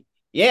offer. Like,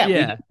 yeah. We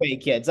can pay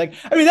kids. Like,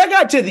 I mean, that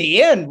guy to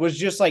the end was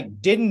just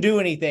like, didn't do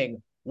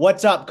anything.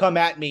 What's up? Come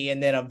at me.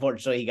 And then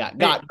unfortunately he got.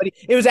 But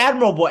it was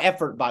admirable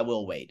effort by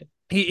Will Wade.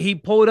 He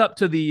pulled up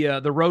to the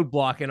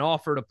roadblock and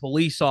offered a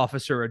police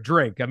officer a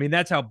drink. I mean,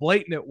 that's how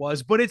blatant it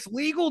was, but it's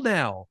legal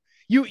now.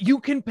 You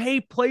can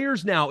pay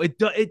players now.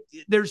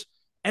 There's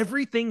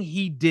everything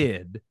he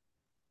did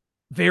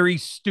very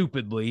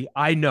stupidly.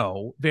 I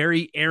know,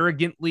 very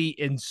arrogantly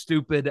and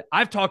stupid.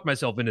 I've talked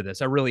myself into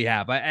this. I really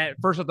have. At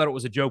first I thought it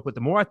was a joke, but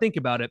the more I think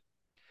about it,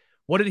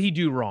 what did he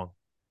do wrong?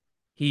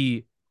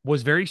 He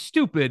was very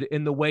stupid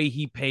in the way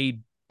he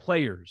paid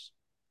players.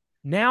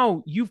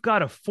 Now you've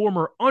got a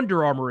former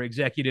Under Armour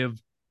executive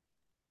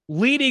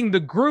leading the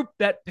group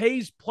that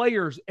pays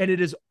players, and it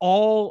is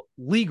all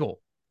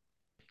legal.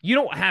 You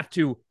don't have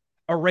to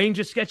arrange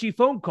a sketchy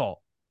phone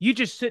call. You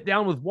just sit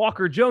down with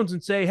Walker Jones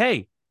and say,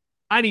 hey,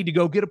 I need to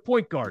go get a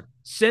point guard.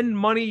 Send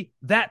money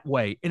that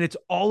way, and it's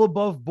all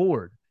above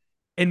board.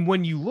 And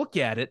when you look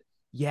at it,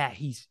 yeah,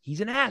 he's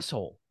an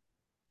asshole.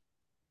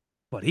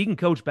 But he can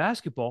coach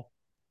basketball.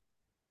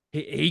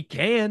 He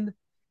can.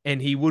 And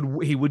he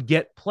would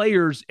get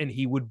players, and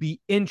he would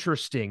be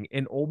interesting.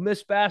 And Ole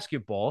Miss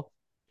basketball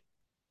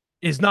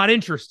is not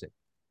interesting.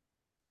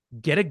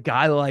 Get a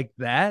guy like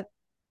that,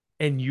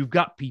 and you've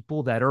got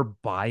people that are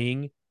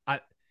buying.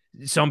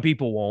 Some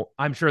people won't.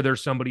 I'm sure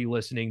there's somebody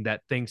listening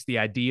that thinks the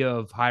idea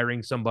of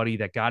hiring somebody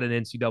that got in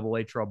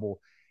NCAA trouble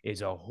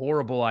is a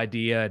horrible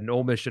idea, and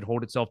Ole Miss should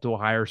hold itself to a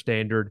higher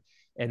standard.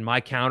 And my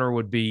counter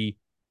would be,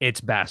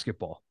 it's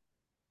basketball.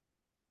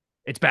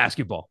 It's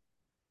basketball.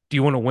 Do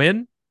you want to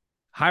win?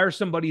 Hire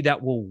somebody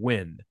that will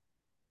win.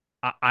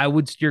 I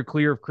would steer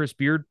clear of Chris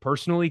Beard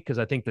personally, because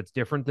I think that's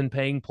different than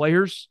paying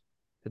players.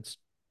 It's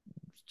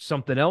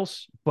something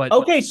else. But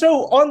okay,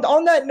 so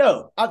on that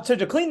note, so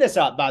to clean this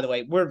up, by the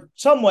way, we're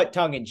somewhat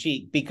tongue in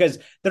cheek, because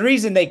the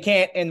reason they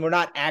can't, and we're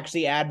not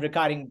actually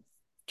advocating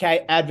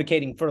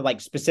for like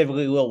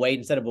specifically Will Wade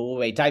instead of a Will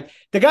Wade type,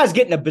 the guy's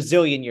getting a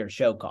bazillion-year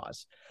show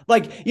cause.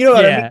 Like, you know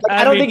what I mean? Like,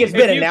 I don't think it's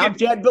been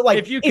announced yet, but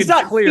like, it's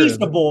not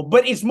feasible,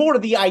 but it's more to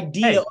the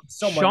idea of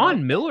someone.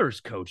 Sean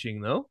Miller's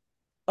coaching, though.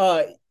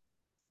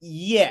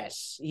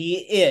 Yes, he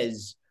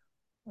is.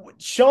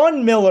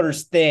 Sean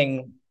Miller's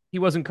thing. He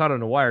wasn't caught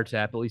on a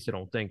wiretap, at least I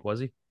don't think, was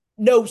he?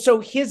 No,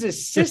 so his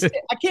assistant,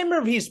 I can't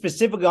remember if he's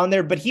specifically on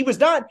there, but he was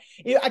not,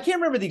 I can't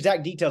remember the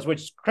exact details,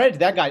 which credit to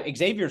that guy.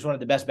 Xavier is one of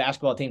the best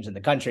basketball teams in the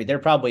country. They're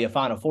probably a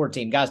Final Four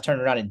team. Guys turn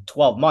around in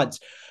 12 months.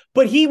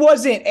 But he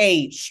wasn't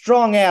a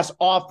strong-ass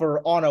offer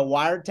on a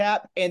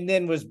wiretap and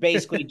then was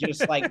basically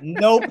just like,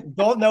 nope,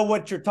 don't know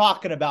what you're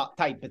talking about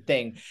type of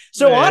thing.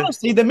 So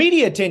honestly, the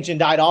media attention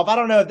died off. I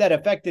don't know if that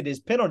affected his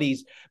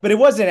penalties, but it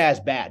wasn't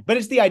as bad. But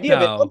it's the idea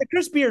of it. On the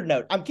Chris Beard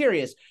note, I'm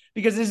curious,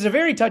 because this is a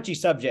very touchy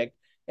subject,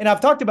 and I've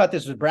talked about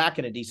this with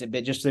Bracken a decent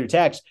bit just through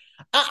text.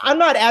 I'm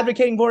not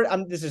advocating for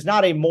it. This is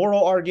not a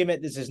moral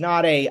argument. This is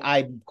not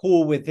I'm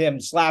cool with him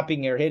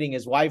slapping or hitting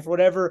his wife or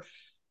whatever.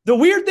 The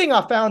weird thing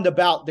I found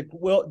about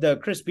the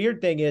Chris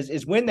Beard thing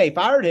is when they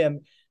fired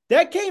him,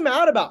 that came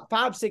out about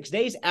 5-6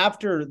 days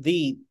after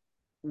the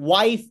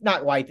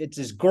it's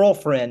his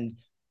girlfriend,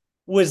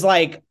 was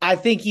like, I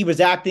think he was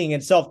acting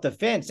in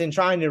self-defense and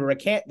trying to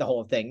recant the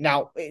whole thing.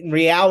 Now, in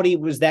reality,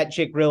 was that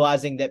chick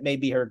realizing that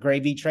maybe her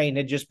gravy train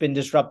had just been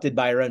disrupted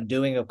by her own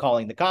doing of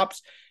calling the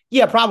cops?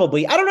 Yeah,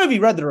 probably. I don't know if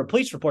you read the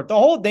police report. The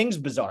whole thing's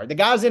bizarre. The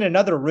guy's in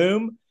another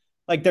room.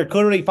 Like, they're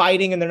clearly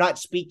fighting and they're not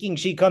speaking.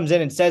 She comes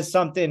in and says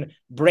something,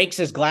 breaks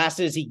his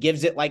glasses. He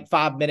gives it like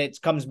 5 minutes,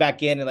 comes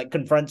back in and like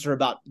confronts her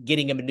about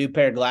getting him a new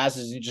pair of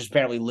glasses, and just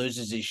apparently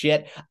loses his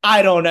shit.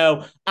 I don't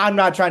know. I'm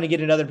not trying to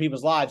get in other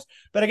people's lives.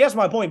 But I guess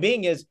my point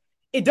being is,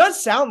 it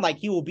does sound like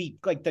he will be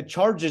like, the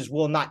charges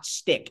will not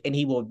stick and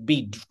he will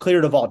be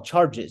cleared of all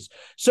charges.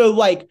 So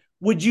like,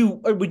 would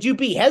you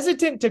be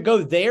hesitant to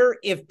go there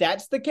if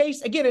that's the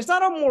case? Again, it's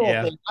not a moral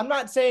thing. I'm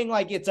not saying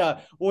like it's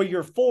or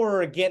you're for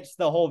or against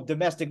the whole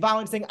domestic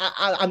violence thing.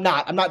 I'm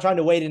not trying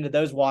to wade into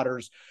those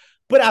waters,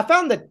 but I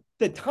found that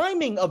the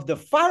timing of the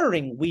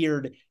firing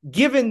weird,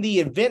 given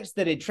the events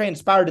that had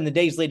transpired in the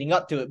days leading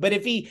up to it. But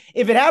if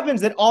it happens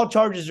that all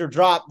charges are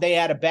dropped, they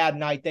had a bad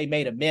night, they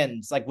made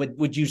amends. Like,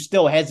 would you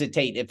still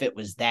hesitate if it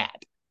was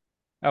that?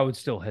 I would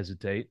still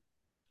hesitate.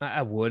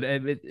 I would.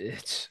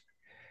 It's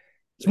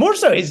more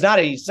so he's not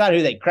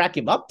who they crack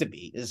him up to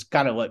be. Is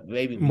kind of what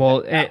maybe.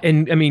 Well,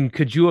 and I mean,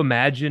 could you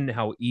imagine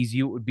how easy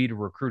it would be to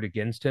recruit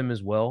against him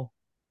as well?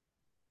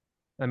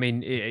 I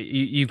mean,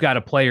 you've got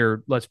a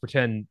player. Let's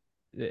pretend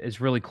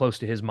is really close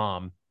to his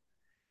mom,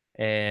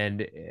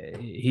 and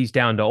he's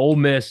down to Ole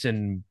Miss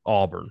and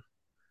Auburn.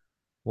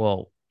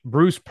 Well,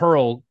 Bruce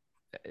Pearl,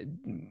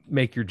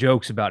 make your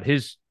jokes about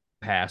his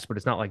past, but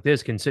it's not like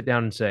this. Can sit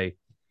down and say,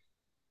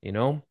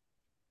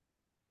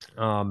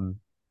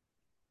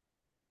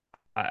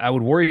 I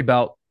would worry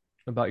about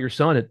your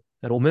son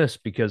at Ole Miss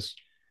because,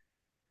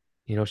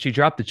 she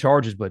dropped the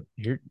charges, but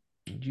did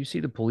you see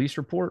the police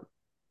report?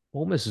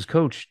 Ole Miss's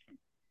coach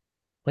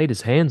laid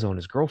his hands on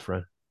his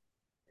girlfriend.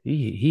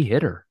 He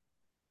hit her.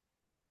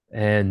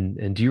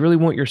 And do you really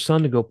want your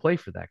son to go play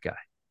for that guy?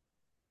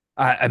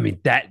 I mean,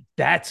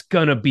 that's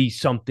going to be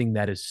something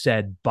that is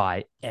said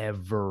by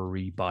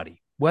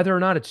everybody, whether or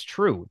not it's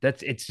true.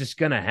 It's just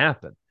going to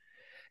happen.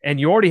 And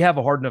you already have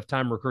a hard enough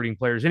time recruiting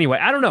players anyway.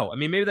 I don't know. I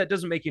mean, maybe that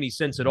doesn't make any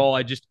sense at all.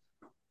 I just,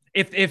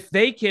 if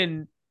they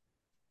can,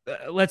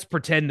 let's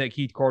pretend that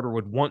Keith Carter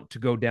would want to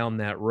go down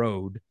that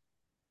road,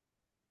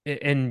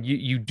 and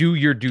you do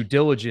your due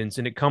diligence,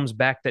 and it comes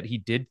back that he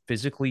did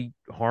physically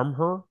harm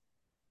her.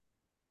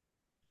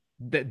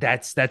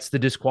 That's the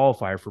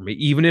disqualifier for me.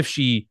 Even if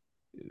she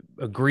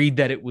agreed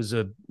that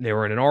they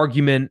were in an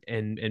argument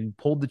and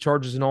pulled the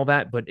charges and all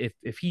that, but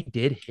if he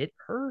did hit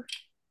her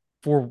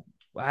for,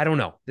 I don't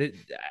know,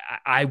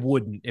 I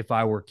wouldn't if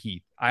I were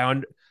Keith.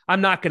 I'm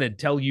not going to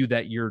tell you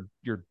that you're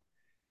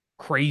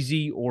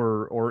crazy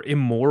or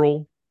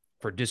immoral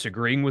for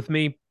disagreeing with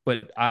me,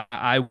 but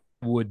I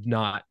would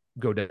not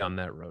go down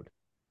that road.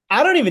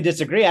 I don't even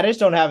disagree. I just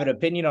don't have an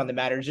opinion on the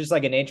matter. It's just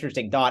like an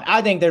interesting thought.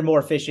 I think they're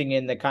more fishing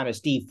in the kind of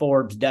Steve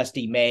Forbes,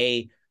 Dusty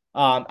May.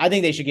 I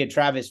think they should get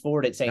Travis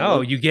Ford at St.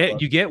 Louis. You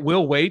get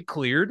Will Wade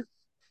cleared.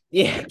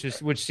 Yeah.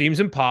 Which seems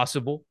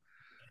impossible.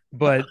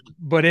 But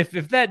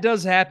if that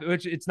does happen,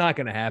 which it's not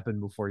going to happen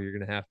before you're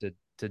going to have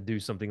to do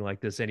something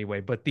like this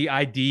anyway. But the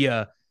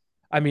idea,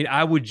 I mean,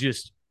 I would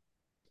just,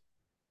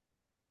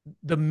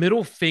 the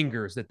middle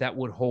fingers that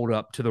would hold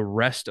up to the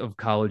rest of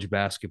college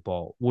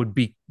basketball would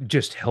be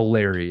just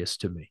hilarious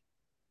to me.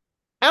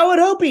 I would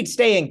hope he'd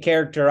stay in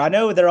character. I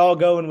know they're all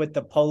going with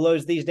the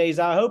polos these days.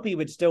 I hope he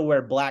would still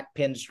wear black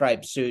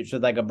pinstripe suits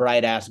with like a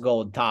bright ass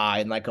gold tie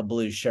and like a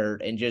blue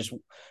shirt and just,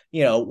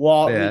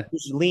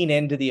 just lean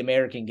into the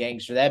American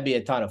gangster. That'd be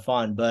a ton of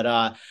fun. But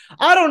I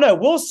don't know.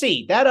 We'll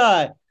see.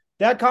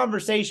 That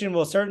conversation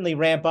will certainly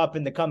ramp up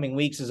in the coming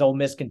weeks as Ole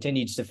Miss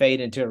continues to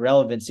fade into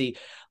irrelevancy.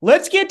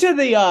 Let's get to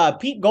the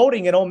Pete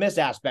Golding and Ole Miss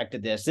aspect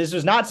of this. This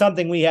was not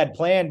something we had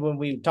planned when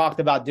we talked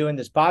about doing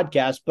this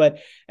podcast, but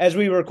as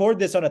we record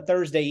this on a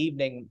Thursday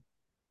evening,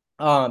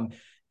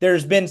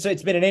 it's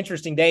been an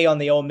interesting day on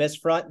the Ole Miss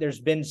front. There's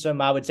been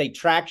some, I would say,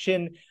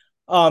 traction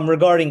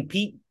regarding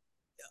Pete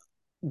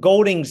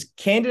Golding's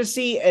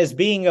candidacy as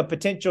being a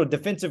potential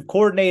defensive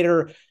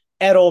coordinator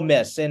at Ole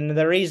Miss. And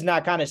the reason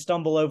I kind of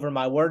stumble over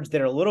my words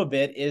there a little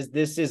bit is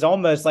this is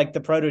almost like the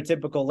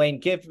prototypical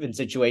Lane Kiffin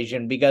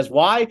situation, because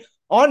why?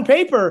 On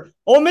paper,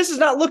 Ole Miss is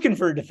not looking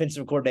for a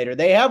defensive coordinator.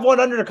 They have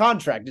one under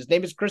contract. His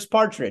name is Chris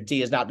Partridge.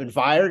 He has not been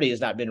fired. He has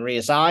not been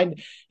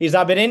reassigned. He's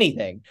not been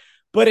anything.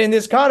 But in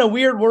this kind of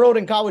weird world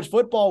in college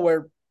football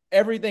where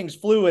everything's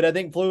fluid, I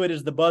think fluid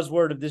is the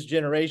buzzword of this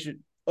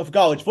generation of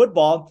college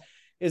football,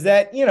 is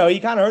that, you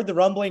kind of heard the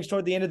rumblings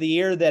toward the end of the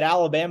year that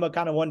Alabama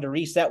kind of wanted to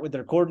reset with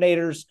their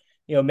coordinators,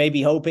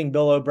 maybe hoping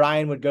Bill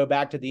O'Brien would go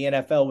back to the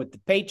NFL with the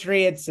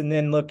Patriots. And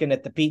then looking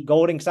at the Pete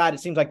Golding side, it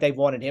seems like they've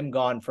wanted him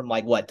gone from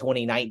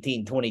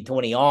 2019,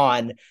 2020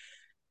 on.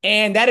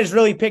 And that has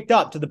really picked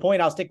up to the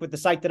point, I'll stick with the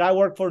site that I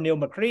work for, Neil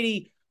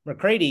McCready,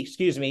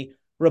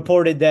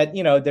 reported that,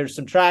 there's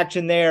some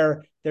traction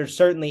there. There's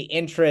certainly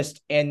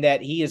interest, and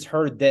that he has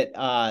heard that,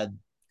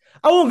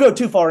 I won't go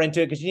too far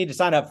into it because you need to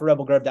sign up for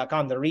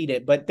rebelgrove.com to read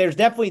it, but there's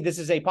definitely, this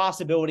is a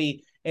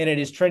possibility, and it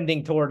is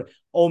trending toward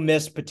Ole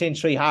Miss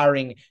potentially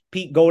hiring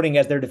Pete Golding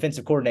as their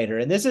defensive coordinator.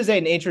 And this is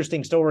an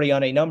interesting story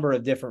on a number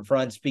of different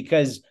fronts,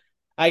 because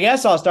I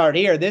guess I'll start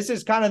here. This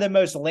is kind of the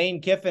most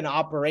Lane Kiffin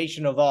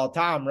operation of all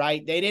time,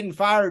 right? They didn't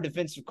fire a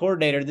defensive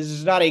coordinator. This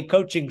is not a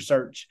coaching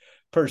search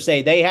per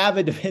se. They have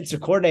a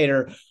defensive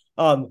coordinator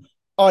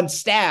on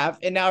staff,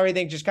 and now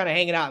everything's just kind of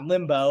hanging out in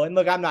limbo. And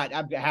look, I'm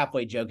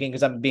halfway joking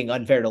because I'm being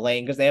unfair to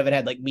Lane because they haven't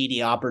had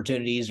media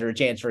opportunities or a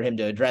chance for him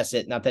to address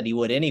it. Not that he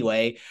would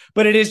anyway,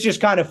 but it is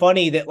just kind of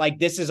funny that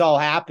this has all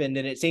happened,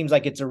 and it seems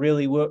like it's a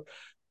really,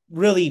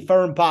 really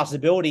firm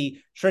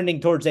possibility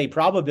trending towards a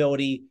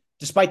probability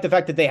despite the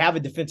fact that they have a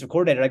defensive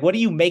coordinator. Like, what do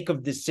you make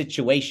of this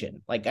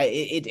situation? Like,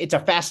 it's a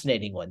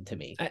fascinating one to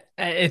me.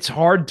 It's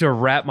hard to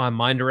wrap my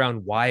mind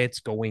around why it's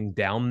going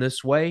down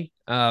this way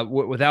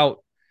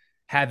without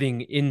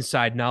having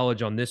inside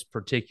knowledge on this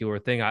particular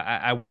thing.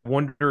 I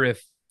wonder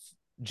if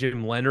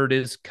Jim Leonhard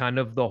is kind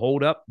of the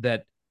holdup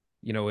that,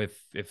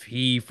 if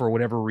he, for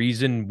whatever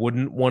reason,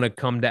 wouldn't want to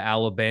come to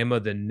Alabama,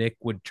 then Nick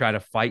would try to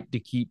fight to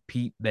keep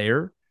Pete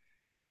there.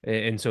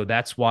 And so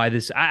that's why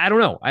I don't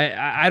know.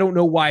 I don't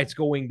know why it's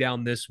going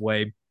down this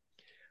way,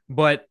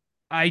 but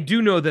I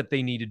do know that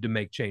they needed to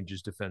make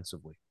changes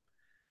defensively,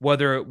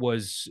 whether it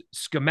was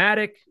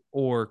schematic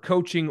or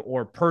coaching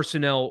or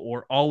personnel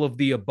or all of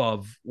the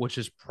above, which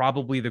is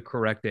probably the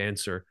correct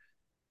answer.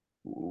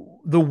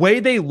 The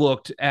way they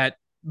looked at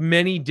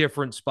many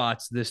different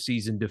spots this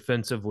season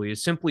defensively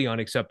is simply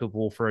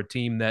unacceptable for a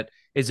team that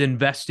is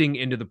investing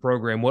into the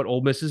program what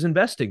Ole Miss is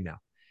investing now.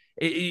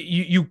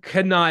 You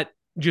cannot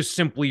just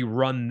simply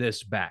run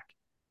this back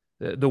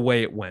the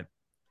way it went.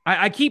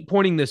 I keep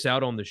pointing this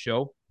out on the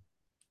show.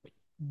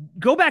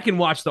 Go back and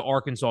watch the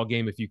Arkansas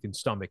game if you can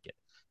stomach it.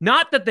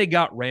 Not that they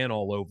got ran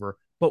all over,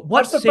 but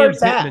what Sam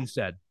Pittman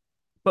said.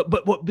 But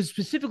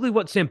specifically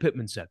what Sam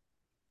Pittman said.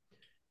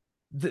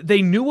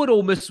 They knew what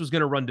Ole Miss was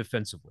going to run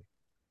defensively.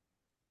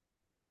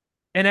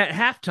 And at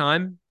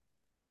halftime,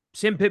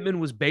 Sam Pittman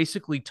was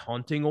basically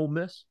taunting Ole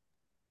Miss.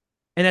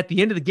 And at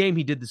the end of the game,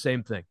 he did the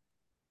same thing.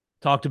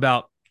 Talked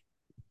about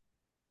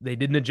they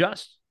didn't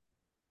adjust.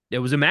 It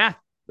was a math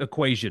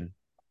equation.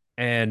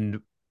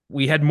 And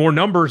we had more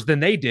numbers than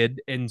they did.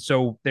 And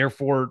so,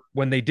 therefore,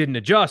 when they didn't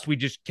adjust, we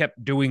just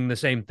kept doing the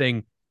same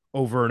thing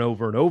over and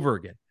over and over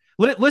again.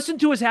 Listen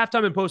to his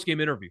halftime and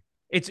postgame interview.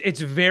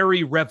 It's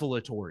very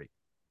revelatory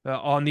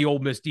on the Ole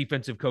Miss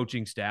defensive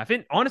coaching staff.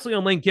 And honestly,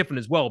 on Lane Kiffin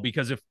as well,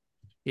 because if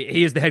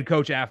he is the head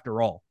coach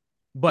after all.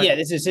 But yeah,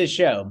 this is his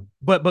show.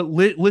 But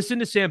listen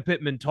to Sam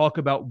Pittman talk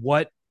about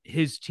what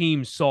his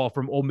team saw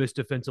from Ole Miss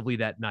defensively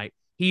that night.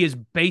 He is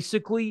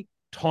basically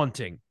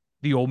taunting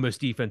the Ole Miss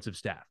defensive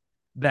staff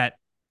that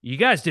you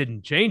guys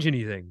didn't change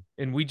anything,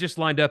 and we just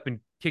lined up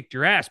and kicked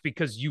your ass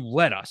because you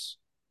let us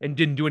and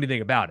didn't do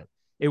anything about it.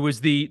 It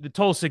was the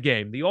Tulsa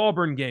game, the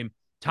Auburn game,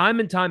 time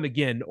and time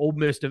again, Ole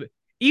Miss,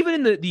 even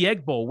in the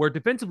Egg Bowl, where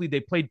defensively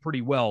they played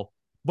pretty well,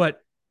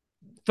 but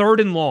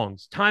third and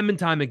longs, time and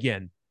time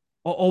again,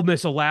 Ole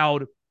Miss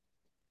allowed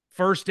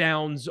first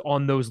downs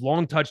on those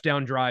long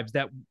touchdown drives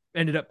that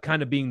ended up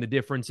kind of being the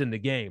difference in the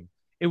game.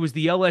 It was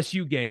the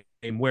LSU game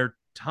where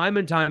time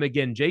and time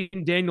again,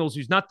 Jaden Daniels,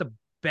 who's not the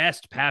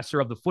best passer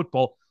of the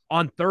football,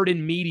 on third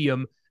and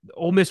medium,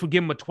 Ole Miss would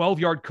give him a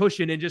 12-yard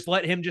cushion and just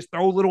let him just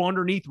throw little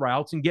underneath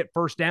routes and get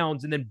first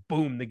downs, and then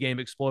boom, the game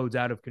explodes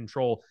out of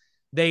control.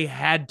 They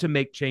had to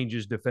make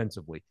changes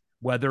defensively,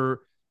 whether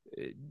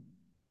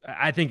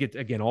I think it's,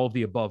 again, all of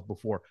the above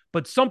before,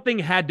 but something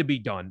had to be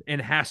done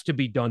and has to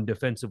be done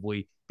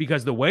defensively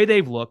because the way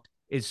they've looked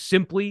is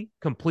simply,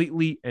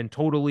 completely, and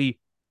totally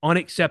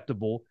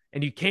unacceptable,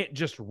 and you can't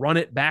just run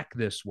it back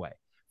this way.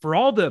 For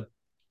all the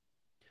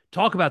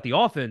talk about the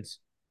offense,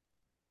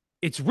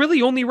 it's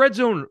really only red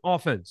zone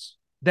offense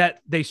that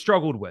they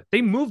struggled with.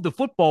 They moved the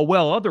football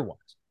well otherwise.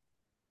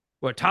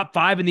 What, top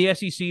 5 in the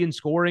SEC in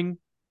scoring?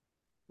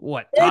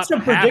 What, top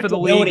half of the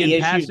league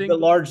in passing? But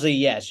largely,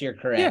 yes, you're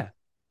correct. Yeah.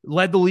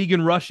 Led the league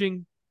in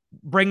rushing,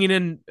 bringing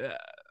in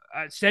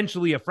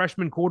essentially a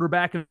freshman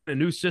quarterback in a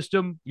new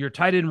system. Your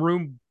tight end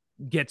room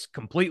gets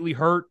completely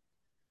hurt.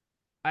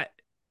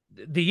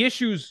 The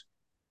issues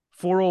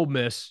for Ole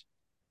Miss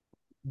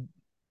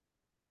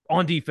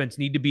on defense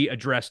need to be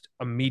addressed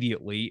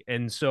immediately.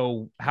 And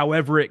so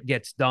however it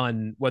gets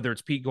done, whether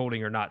it's Pete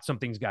Golding or not,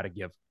 something's got to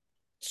give.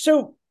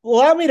 So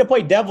allow me to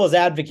play devil's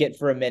advocate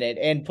for a minute.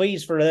 And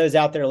please, for those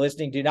out there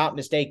listening, do not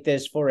mistake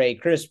this for a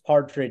Chris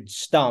Partridge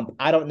stump.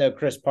 I don't know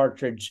Chris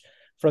Partridge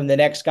from the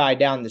next guy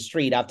down the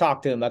street. I've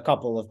talked to him a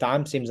couple of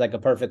times. Seems like a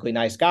perfectly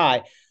nice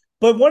guy.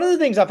 But one of the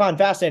things I find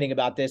fascinating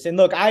about this, and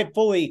look,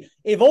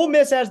 if Ole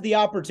Miss has the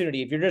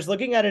opportunity, if you're just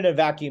looking at it in a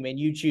vacuum and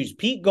you choose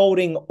Pete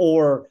Golding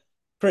or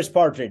Chris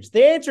Partridge,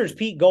 the answer is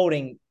Pete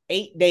Golding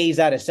 8 days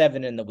out of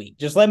 7 in the week.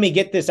 Just let me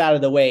get this out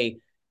of the way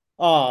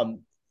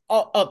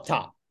up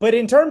top. But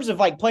in terms of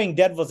like playing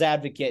devil's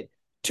advocate,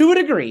 to a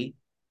degree,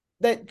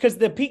 that because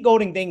the Pete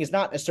Golding thing is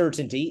not a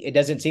certainty. It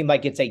doesn't seem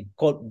like it's a,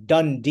 quote,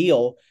 done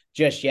deal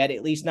just yet,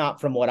 at least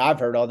not from what I've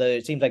heard, although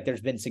it seems like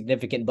there's been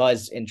significant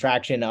buzz and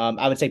traction,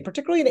 I would say,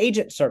 particularly in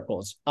agent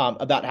circles,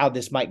 about how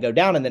this might go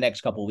down in the next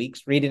couple of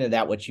weeks. Read into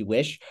that what you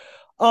wish.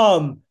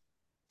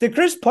 The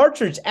Chris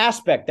Partridge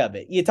aspect of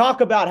it, you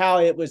talk about how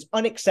it was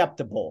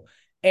unacceptable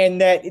and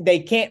that they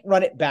can't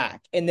run it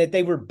back and that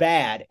they were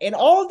bad. And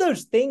all of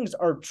those things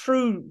are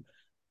true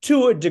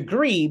to a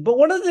degree. But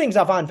one of the things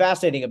I find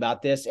fascinating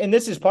about this, and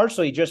this is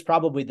partially just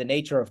probably the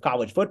nature of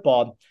college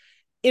football,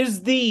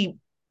 is the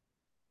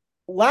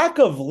lack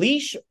of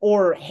leash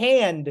or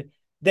hand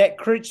that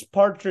Chris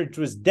Partridge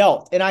was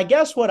dealt. And I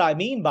guess what I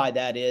mean by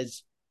that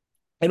is,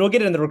 and we'll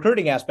get into the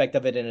recruiting aspect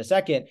of it in a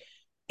second,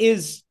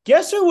 is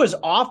guess who was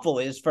awful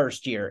his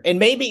first year? And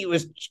maybe it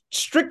was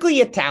strictly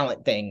a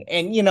talent thing.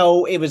 And,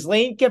 it was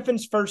Lane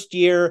Kiffin's first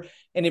year,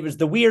 and it was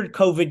the weird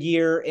COVID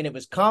year, and it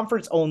was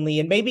conference only.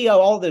 And maybe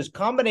all those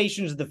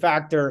combinations of the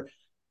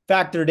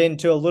factored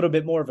into a little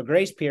bit more of a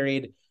grace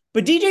period.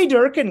 But DJ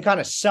Durkin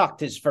kind of sucked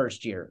his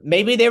first year.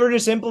 Maybe they were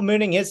just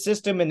implementing his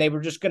system and they were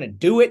just going to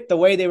do it the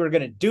way they were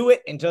going to do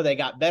it until they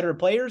got better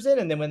players in.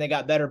 And then when they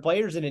got better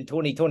players in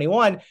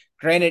 2021,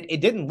 granted,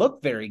 it didn't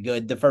look very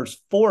good the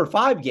first 4 or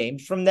 5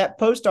 games from that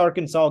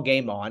post-Arkansas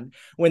game on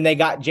when they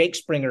got Jake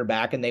Springer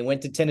back and they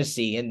went to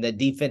Tennessee and the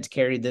defense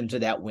carried them to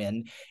that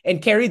win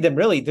and carried them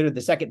really through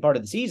the second part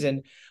of the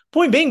season.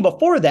 Point being,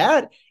 before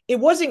that, it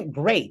wasn't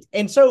great.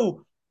 And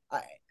so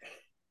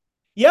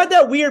you had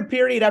that weird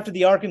period after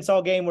the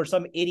Arkansas game where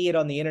some idiot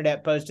on the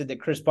internet posted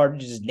that Chris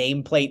Partridge's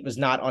nameplate was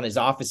not on his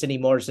office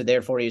anymore, so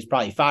therefore he was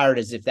probably fired,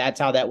 as if that's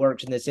how that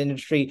works in this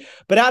industry.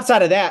 But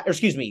outside of that,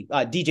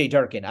 DJ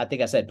Durkin, I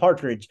think I said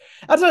Partridge.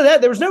 Outside of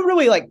that, there was no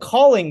really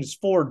callings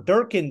for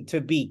Durkin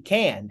to be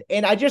canned.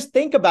 And I just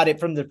think about it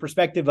from the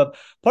perspective of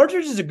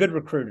Partridge is a good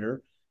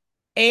recruiter.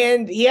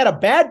 And he had a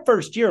bad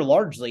first year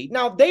largely.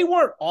 Now, they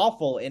weren't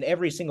awful in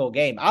every single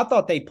game. I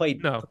thought they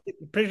played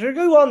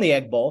particularly well in the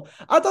Egg Bowl.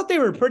 I thought they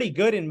were pretty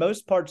good in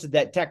most parts of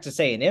that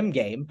Texas A&M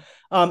game.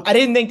 I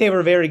didn't think they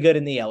were very good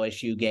in the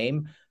LSU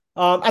game.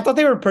 I thought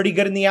they were pretty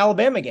good in the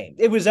Alabama game.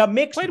 It was a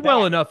mixed Played bag.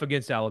 well enough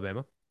against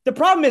Alabama. The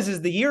problem is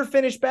the year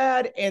finished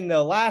bad, and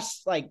the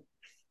last,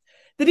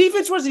 the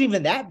defense wasn't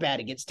even that bad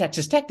against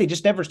Texas Tech. They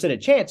just never stood a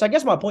chance. So I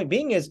guess my point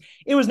being is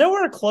it was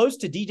nowhere close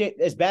to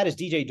as bad as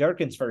DJ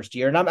Durkin's first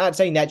year. And I'm not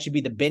saying that should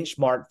be the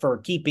benchmark for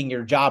keeping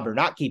your job or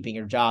not keeping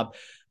your job,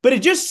 but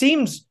it just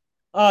seems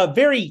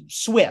very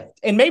swift.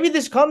 And maybe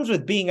this comes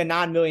with being a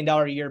 $9 million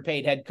a year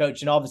paid head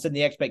coach, and all of a sudden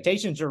the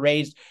expectations are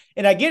raised.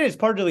 And I get it's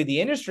partly the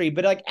industry,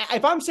 but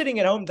if I'm sitting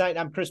at home tonight and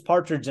I'm Chris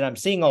Partridge and I'm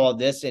seeing all of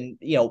this, and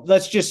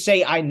let's just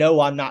say I know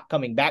I'm not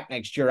coming back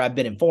next year. I've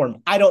been informed.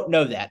 I don't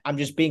know that. I'm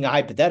just being a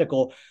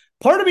hypothetical.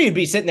 Part of me would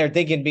be sitting there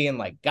thinking, being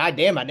like, God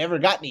damn, I never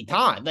got any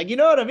time. You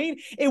know what I mean?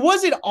 It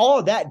wasn't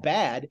all that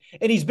bad.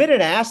 And he's been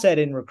an asset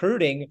in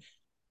recruiting.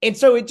 And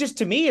so it just,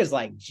 to me, is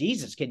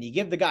Jesus, can you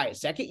give the guy a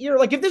second year?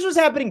 If this was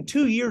happening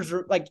 2 years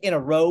in a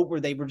row where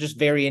they were just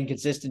very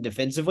inconsistent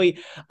defensively,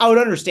 I would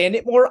understand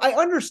it more. I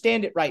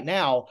understand it right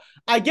now.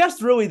 I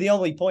guess really the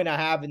only point I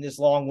have in this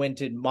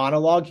long-winded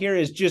monologue here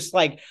is just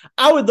I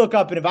would look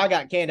up, and if I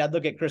got canned, I'd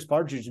look at Chris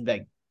Partridge and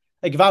be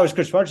if I was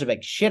Chris Partridge, I'd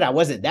be shit, I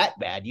wasn't that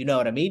bad. You know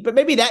what I mean? But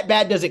maybe that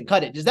bad doesn't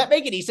cut it. Does that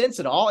make any sense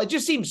at all? It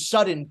just seems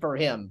sudden for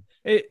him.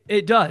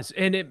 It does.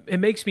 And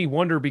it makes me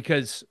wonder,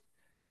 because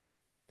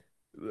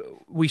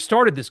we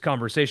started this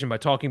conversation by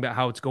talking about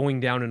how it's going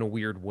down in a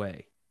weird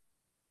way.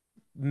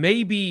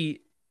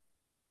 Maybe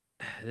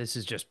this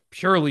is just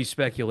purely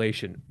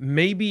speculation.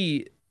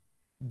 Maybe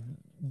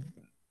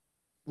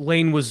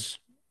Lane was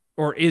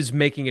or is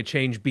making a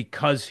change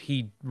because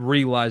he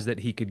realized that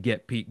he could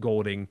get Pete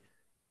Golding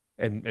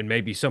and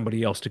maybe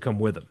somebody else to come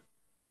with him.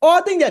 Oh,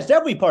 I think that's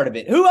definitely part of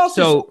it. Who else?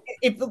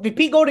 If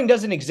Pete Golding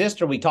doesn't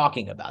exist, are we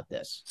talking about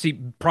this?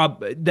 See,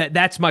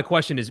 that's my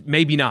question, is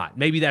maybe not.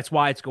 Maybe that's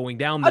why it's going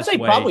down this way. I'd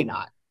say probably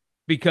not.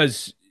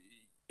 Because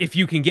if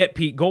you can get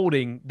Pete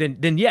Golding,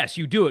 then yes,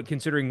 you do it,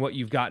 considering what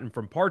you've gotten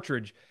from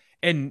Partridge.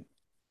 And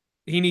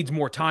he needs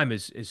more time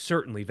is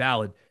certainly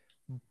valid.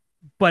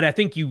 But I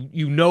think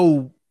you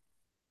know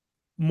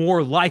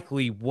more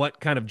likely what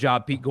kind of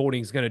job Pete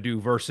Golding is going to do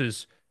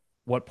versus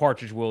what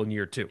Partridge will in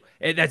year 2.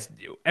 And that's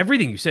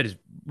everything you said is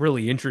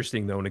really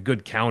interesting, though, and a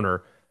good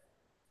counter.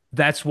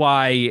 That's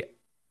why,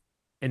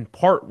 in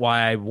part, why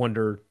I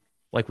wonder,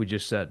 like we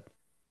just said,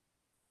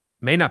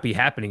 may not be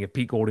happening if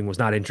Pete Golding was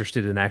not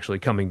interested in actually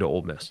coming to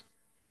Ole Miss.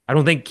 I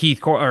don't think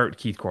Keith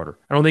Carter.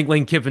 I don't think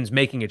Lane Kiffin's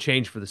making a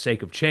change for the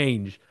sake of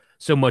change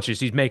so much as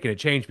he's making a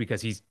change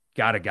because he's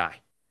got a guy.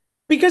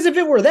 Because if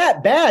it were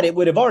that bad, it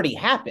would have already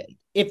happened.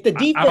 If the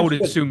defense I would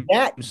was assume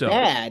that so.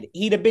 bad,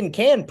 he'd have been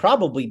canned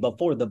probably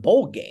before the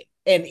bowl game.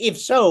 And if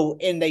so,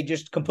 and they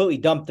just completely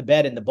dumped the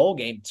bed in the bowl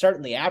game,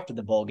 certainly after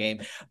the bowl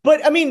game.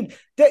 But I mean,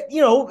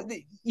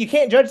 you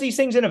can't judge these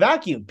things in a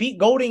vacuum. Pete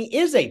Golding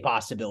is a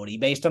possibility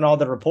based on all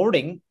the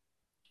reporting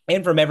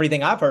and from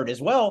everything I've heard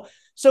as well.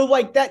 So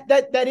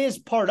that is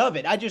part of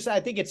it. I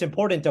think it's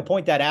important to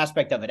point that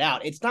aspect of it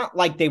out. It's not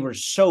like they were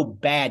so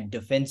bad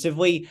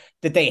defensively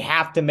that they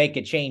have to make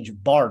a change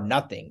bar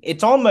nothing.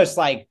 It's almost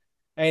like,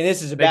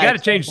 this is a bad. They got to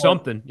change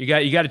something. You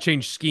got to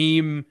change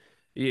scheme.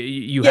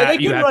 You have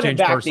to change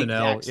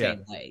personnel.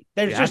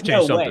 There's just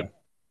no way.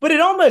 But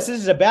this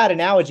is a bad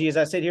analogy as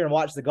I sit here and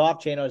watch the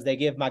Golf Channel as they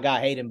give my guy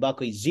Hayden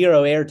Buckley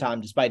 0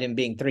 airtime despite him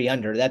being 3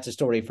 under. That's a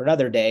story for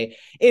another day.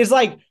 It's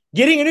like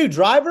getting a new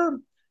driver.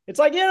 It's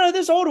like,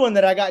 this old one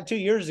that I got 2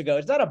 years ago,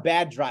 it's not a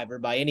bad driver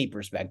by any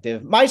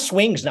perspective. My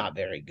swing's not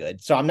very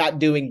good, so I'm not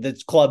doing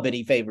this club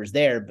any favors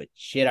there, but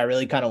shit, I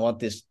really kind of want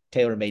this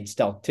TaylorMade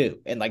Stealth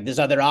 2. And this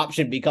other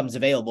option becomes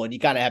available and you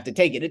kind of have to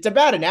take it. It's a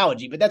bad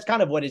analogy, but that's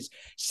kind of what is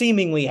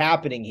seemingly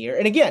happening here.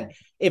 And again,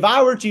 if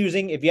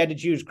you had to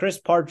choose Chris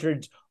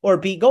Partridge or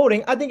Pete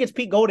Golding, I think it's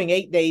Pete Golding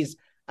 8 days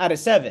out of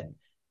 7.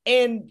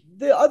 And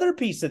the other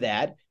piece of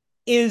that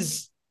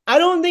is I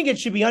don't think it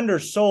should be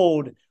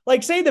undersold.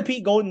 Like, say the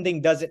Pete Golding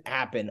thing doesn't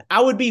happen.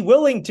 I would be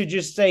willing to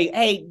just say,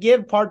 hey,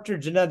 give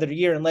Partridge another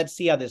year and let's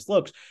see how this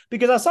looks.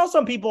 Because I saw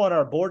some people on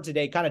our board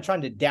today kind of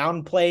trying to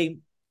downplay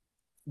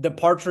the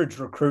Partridge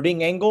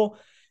recruiting angle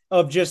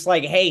of just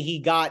like, hey, he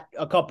got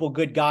a couple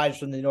good guys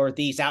from the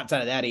Northeast.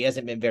 Outside of that, he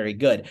hasn't been very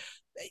good.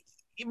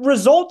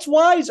 Results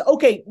wise,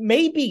 okay,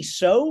 maybe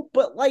so,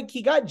 but like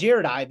he got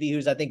Jared Ivey,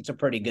 who's I think is a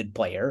pretty good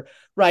player,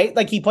 right?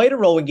 Like he played a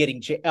role in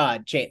getting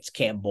Chance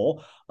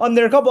Campbell.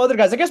 There are a couple other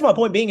guys. I guess my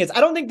point being is I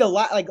don't think the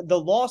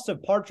loss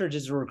of Partridge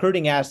as a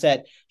recruiting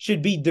asset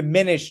should be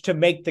diminished to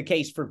make the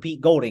case for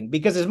Pete Golding,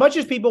 because as much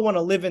as people want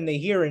to live in the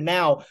here and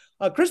now,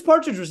 Chris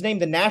Partridge was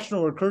named the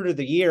National Recruiter of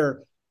the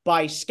Year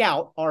by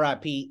Scout,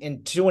 RIP,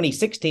 in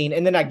 2016,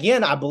 and then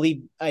again, I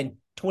believe in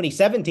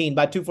 2017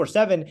 by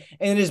 247, and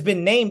it has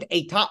been named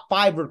a top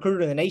 5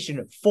 recruiter in the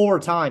nation 4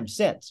 times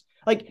since.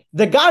 Like,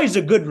 the guy's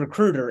a good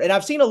recruiter, and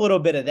I've seen a little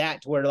bit of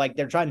that where like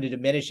they're trying to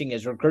diminishing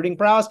his recruiting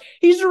prowess.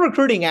 He's a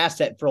recruiting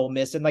asset for Ole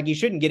Miss, and like you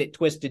shouldn't get it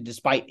twisted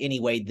despite any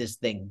way this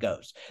thing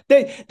goes.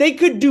 They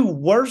could do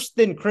worse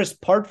than Chris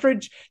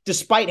Partridge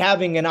despite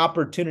having an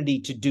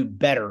opportunity to do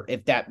better,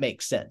 if that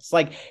makes sense.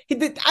 Like,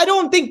 I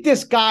don't think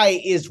this guy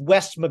is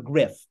Wes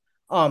McGriff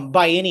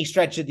by any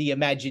stretch of the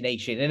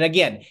imagination. And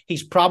again,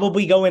 he's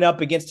probably going up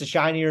against a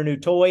shinier new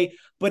toy.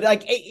 But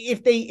like,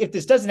 if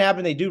this doesn't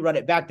happen, they do run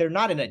it back. They're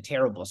not in a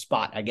terrible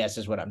spot, I guess,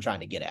 is what I'm trying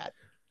to get at.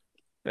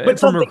 But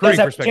something does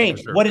have to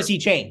change. Sure. What does he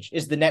change?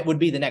 Would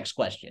be the next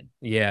question.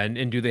 Yeah,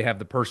 and do they have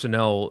the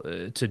personnel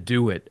to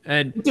do it?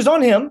 And which is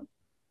on him.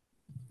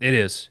 It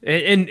is,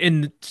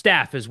 and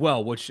staff as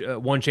well. Which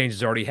one change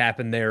has already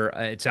happened there.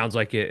 It sounds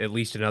like at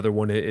least another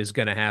one is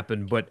going to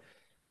happen, but.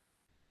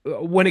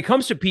 When it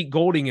comes to Pete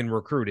Golding and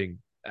recruiting,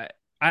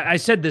 I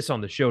said this on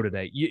the show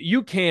today.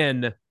 You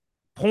can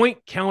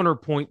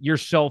counterpoint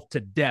yourself to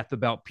death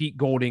about Pete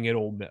Golding at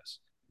Ole Miss.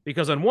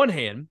 Because on one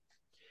hand,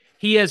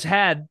 he has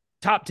had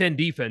top 10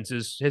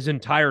 defenses his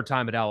entire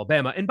time at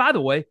Alabama. And by the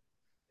way,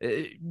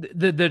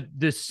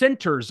 the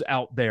centers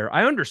out there,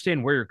 I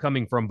understand where you're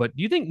coming from, but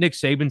do you think Nick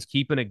Saban's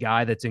keeping a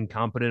guy that's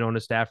incompetent on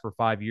his staff for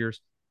 5 years?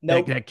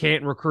 Nope. That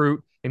can't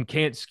recruit and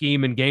can't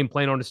scheme and game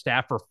plan on his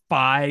staff for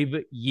 5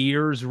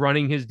 years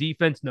running his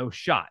defense? No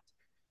shot.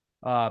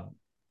 But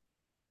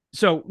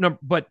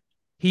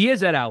he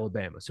is at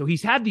Alabama. So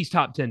he's had these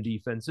top 10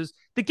 defenses.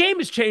 The game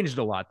has changed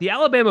a lot. The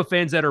Alabama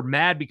fans that are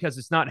mad because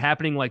it's not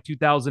happening like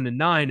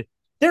 2009.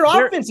 Their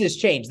offense has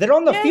changed. They're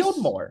on the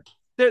field more.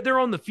 They're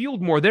on the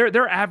field more.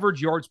 Their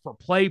average yards per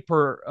play,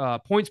 per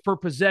points per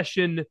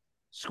possession,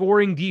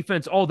 scoring,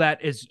 defense, all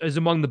that is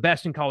among the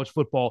best in college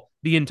football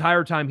the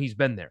entire time he's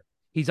been there.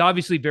 He's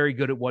obviously very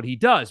good at what he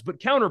does,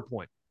 but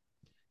counterpoint,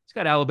 he's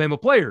got Alabama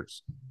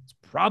players. It's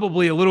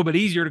probably a little bit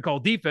easier to call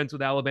defense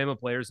with Alabama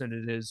players than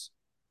it is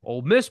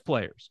Ole Miss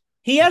players.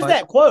 He has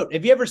that quote.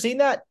 Have you ever seen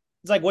that?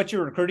 It's like, what's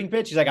your recruiting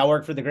pitch? He's like, I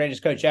work for the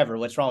greatest coach ever.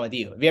 What's wrong with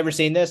you? Have you ever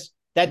seen this?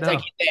 That's like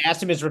they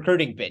asked him his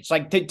recruiting pitch.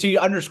 Like to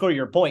underscore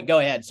your point. Go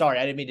ahead. Sorry,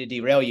 I didn't mean to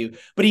derail you.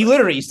 But he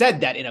literally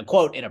said that in a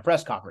quote in a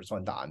press conference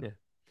one time. Yeah.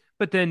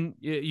 But then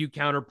you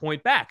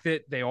counterpoint back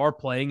that they are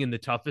playing in the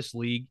toughest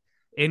league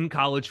in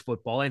college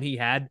football. And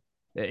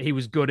he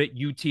was good at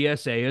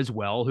UTSA as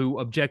well, who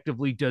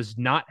objectively does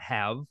not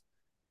have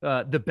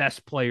the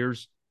best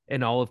players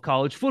in all of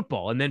college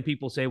football. And then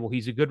people say, well,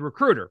 he's a good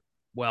recruiter.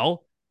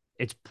 Well,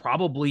 it's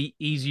probably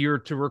easier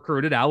to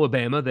recruit at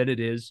Alabama than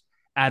it is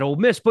at Ole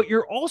Miss, but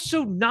you're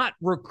also not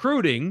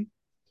recruiting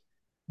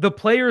the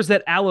players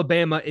that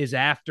Alabama is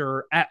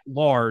after at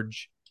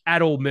large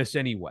at Ole Miss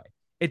anyway.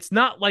 It's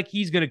not like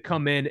he's going to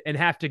come in and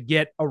have to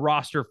get a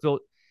roster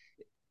filled.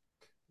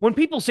 When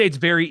people say it's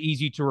very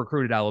easy to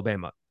recruit at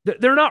Alabama,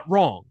 they're not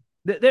wrong.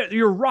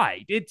 You're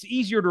right. It's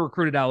easier to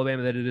recruit at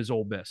Alabama than it is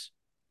Ole Miss.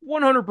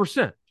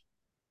 100%.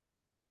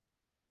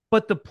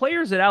 But the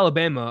players at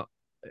Alabama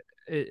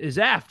is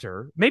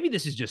after, maybe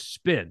this is just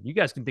spin. You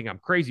guys can think I'm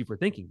crazy for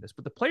thinking this,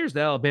 but the players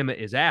that Alabama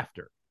is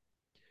after,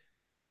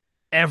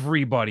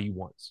 everybody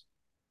wants.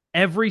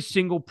 Every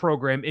single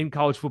program in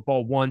college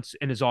football wants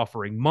and is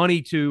offering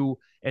money to,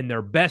 and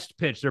their best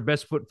pitch, their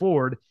best foot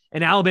forward,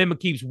 and Alabama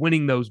keeps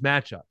winning those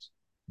matchups.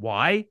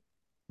 Why?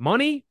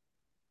 Money?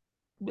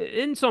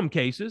 In some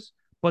cases,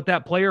 but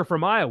that player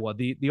from Iowa,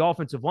 the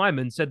offensive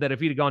lineman, said that if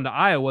he'd have gone to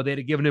Iowa, they'd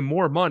have given him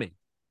more money,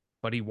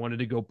 but he wanted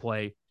to go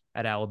play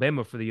at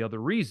Alabama for the other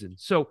reason.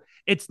 So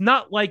it's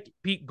not like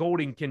Pete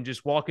Golding can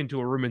just walk into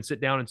a room and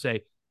sit down and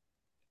say,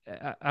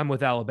 I'm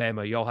with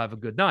Alabama. Y'all have a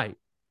good night.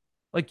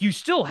 Like, you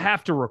still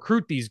have to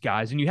recruit these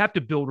guys and you have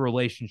to build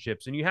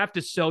relationships and you have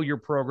to sell your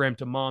program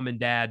to mom and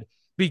dad,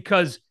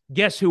 because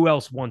guess who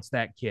else wants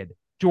that kid?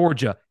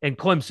 Georgia and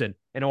Clemson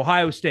and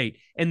Ohio State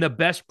and the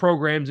best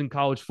programs in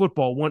college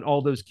football want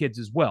all those kids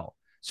as well.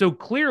 So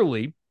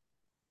clearly,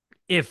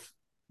 if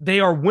they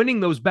are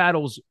winning those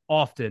battles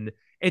often,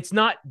 it's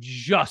not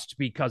just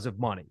because of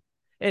money.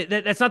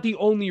 That's not the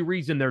only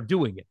reason they're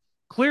doing it.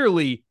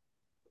 Clearly,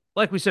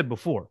 like we said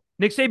before,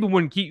 Nick Saban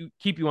wouldn't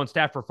keep you on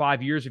staff for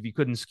 5 years if you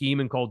couldn't scheme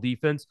and call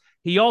defense.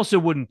 He also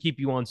wouldn't keep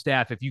you on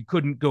staff if you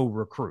couldn't go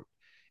recruit.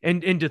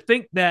 And to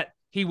think that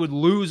he would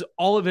lose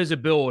all of his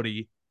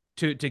ability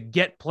to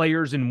get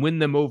players and win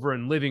them over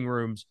in living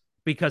rooms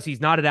because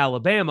he's not at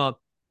Alabama,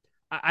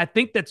 I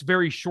think that's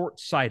very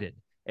short-sighted.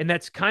 And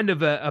that's kind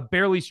of a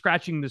barely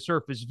scratching the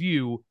surface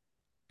view,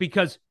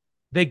 because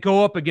they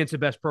go up against the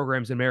best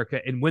programs in America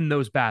and win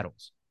those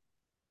battles.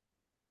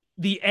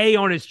 The A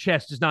on his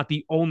chest is not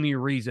the only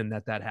reason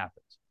that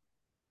happens.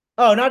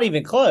 Oh, not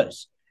even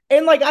close.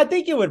 And like, I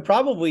think it would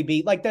probably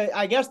be like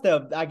I guess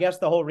the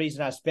whole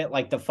reason I spent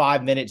like the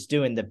 5 minutes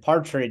doing the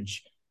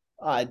Partridge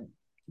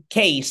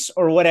case,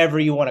 or whatever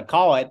you want to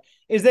call it,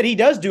 is that he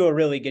does do a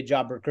really good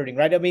job recruiting,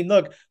 right? I mean,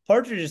 look,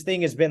 Partridge's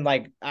thing has been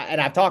like,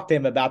 and I've talked to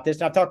him about this,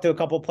 and I've talked to a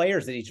couple of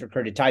players that he's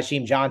recruited,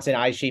 Tysheem Johnson,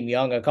 Isheem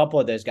Young, a couple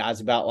of those guys,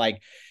 about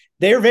like,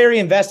 they're very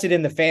invested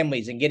in the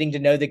families and getting to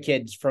know the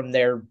kids, from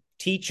their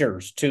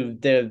teachers to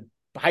the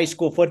high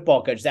school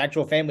football coach, the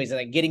actual families, and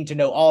like getting to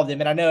know all of them.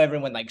 And I know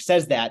everyone like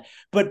says that,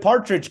 but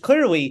Partridge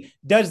clearly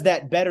does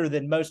that better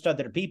than most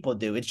other people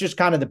do. It's just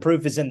kind of the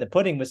proof is in the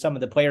pudding with some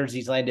of the players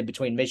he's landed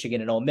between Michigan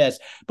and Ole Miss.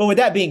 But with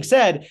that being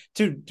said,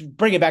 to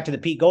bring it back to the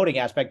Pete Golding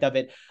aspect of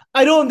it,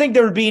 I don't think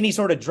there would be any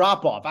sort of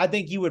drop off. I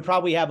think you would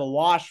probably have a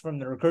wash from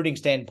the recruiting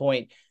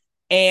standpoint,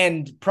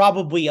 and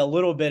probably a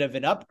little bit of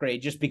an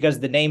upgrade, just because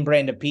the name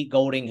brand of Pete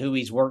Golding, who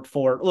he's worked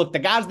for. Look, the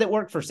guys that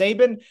work for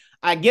Saban,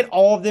 I get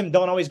all of them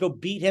don't always go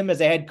beat him as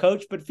a head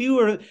coach, but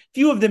few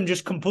of them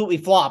just completely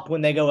flop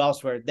when they go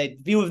elsewhere.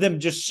 Few of them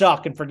just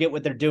suck and forget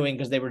what they're doing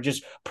because they were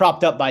just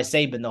propped up by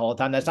Saban the whole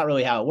time. That's not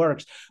really how it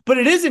works. But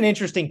it is an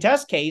interesting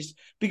test case,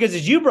 because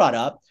as you brought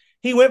up,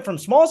 he went from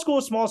small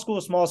school,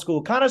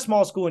 kind of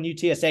small school in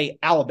UTSA,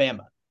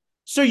 Alabama.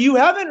 So you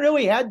haven't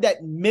really had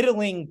that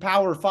middling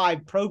Power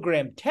 5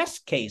 program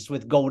test case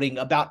with Golding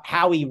about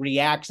how he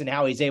reacts and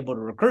how he's able to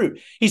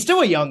recruit. He's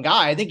still a young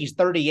guy. I think he's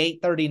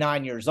 38,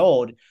 39 years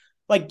old.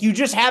 Like, you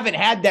just haven't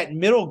had that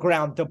middle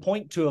ground to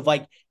point to of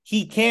like,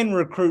 he can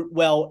recruit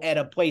well at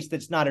a place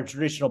that's not a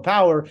traditional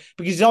power,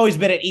 because he's always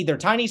been at either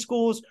tiny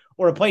schools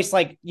or a place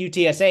like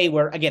UTSA,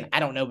 where, again, I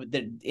don't know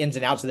the ins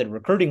and outs of the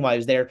recruiting while he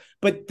was there,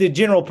 but the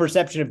general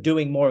perception of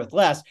doing more with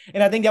less.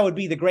 And I think that would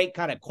be the great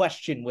kind of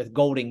question with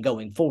Golding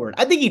going forward.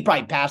 I think he'd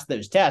probably pass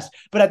those tests,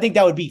 but I think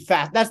that would be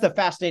fast. That's the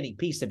fascinating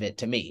piece of it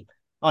to me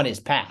on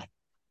his path.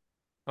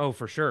 Oh,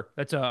 for sure.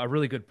 That's a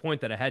really good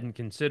point that I hadn't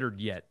considered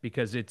yet,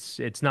 because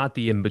it's not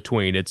the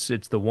in-between. It's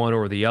the one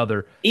or the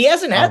other. He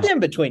hasn't had the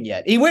in-between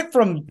yet. He went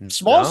from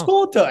small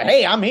school to,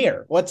 hey, I'm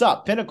here. What's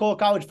up? Pinnacle of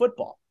college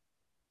football.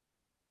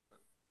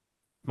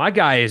 My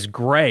guy is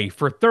gray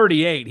for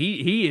 38.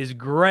 He is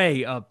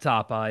gray up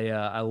top.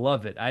 I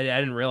love it. I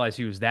didn't realize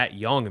he was that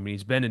young. I mean,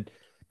 he's been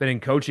in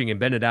coaching and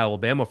been at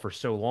Alabama for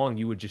so long.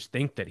 You would just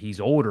think that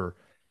he's older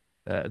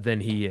than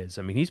he is.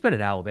 I mean, he's been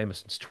at Alabama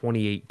since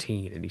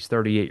 2018, and he's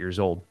 38 years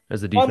old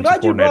as the defensive coordinator.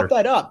 I'm glad you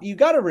brought that up. You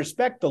got to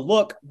respect the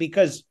look,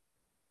 because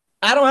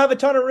I don't have a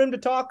ton of room to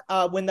talk.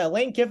 When the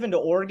Lane Kiffin to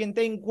Oregon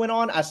thing went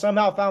on, I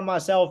somehow found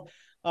myself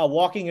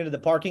walking into the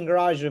parking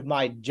garage of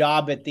my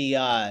job at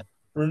the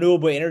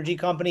renewable energy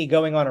company,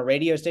 going on a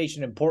radio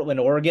station in Portland,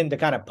 Oregon, to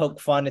kind of poke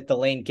fun at the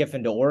Lane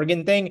Kiffin to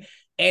Oregon thing.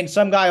 And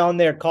some guy on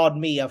there called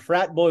me a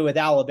frat boy with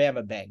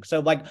Alabama bang. So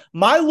like,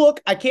 my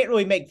look, I can't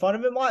really make fun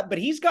of him a lot, but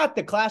he's got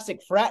the classic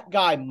frat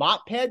guy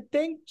mop head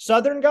thing,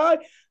 Southern guy,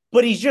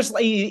 but he's just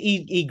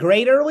he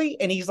grayed early,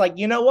 and he's like,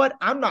 you know what?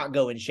 I'm not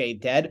going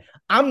shaved head.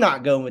 I'm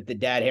not going with the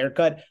dad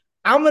haircut.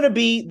 I'm going to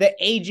be the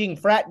aging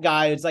frat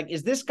guy. It's like,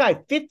 is this guy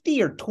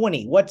 50 or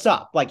 20? What's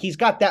up? Like, he's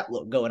got that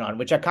look going on,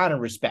 which I kind of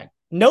respect.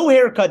 No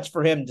haircuts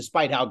for him,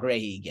 despite how gray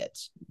he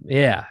gets.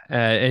 Yeah,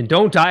 and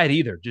don't dye it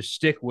either. Just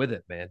stick with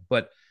it, man.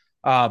 But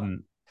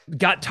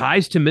got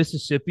ties to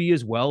Mississippi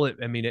as well.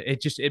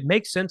 It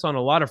makes sense on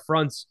a lot of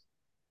fronts.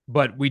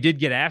 But we did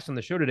get asked on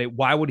the show today,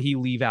 why would he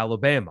leave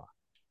Alabama?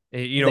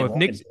 You know,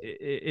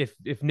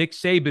 if Nick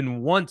Saban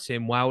wants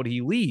him, why would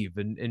he leave?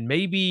 And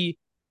maybe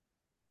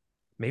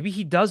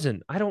he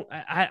doesn't. I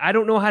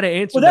don't know how to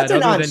answer that. Well, that's a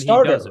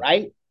non-starter,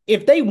 right?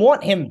 If they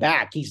want him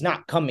back, he's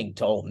not coming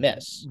to Ole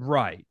Miss,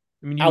 right?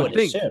 I mean, I would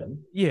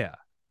assume. Yeah.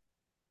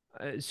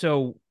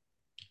 So,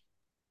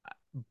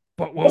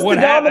 but what's the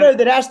domino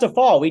that has to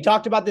fall? We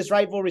talked about this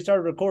right before we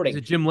started recording. Is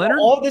it Jim Leonhard?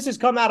 All this has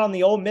come out on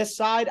the Ole Miss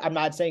side. I'm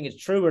not saying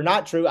it's true or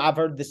not true. I've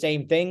heard the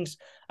same things.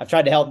 I've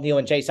tried to help Neil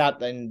and Chase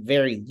out in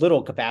very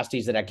little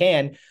capacities that I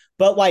can.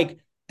 But like,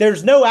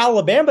 there's no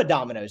Alabama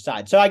domino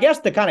side. So I guess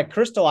to kind of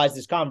crystallize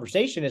this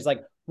conversation is like,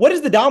 what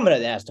is the domino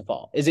that has to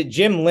fall? Is it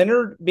Jim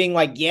Leonhard being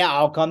like, yeah,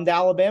 I'll come to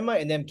Alabama,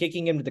 and then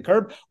kicking him to the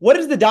curb? What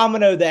is the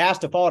domino that has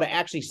to fall to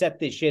actually set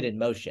this shit in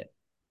motion?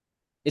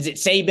 Is it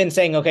Saban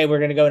saying, okay, we're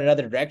going to go in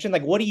another direction?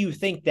 Like, what do you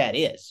think that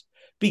is?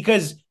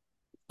 Because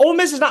Ole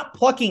Miss is not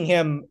plucking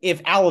him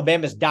if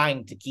Alabama's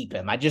dying to keep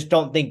him. I just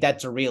don't think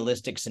that's a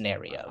realistic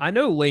scenario. I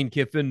know Lane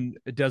Kiffin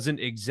doesn't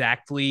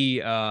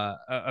exactly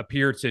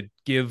appear to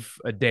give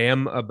a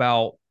damn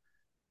about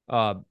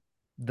the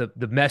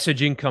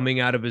messaging coming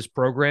out of his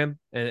program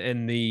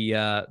and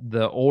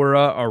the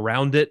aura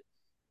around it.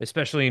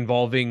 especially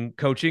involving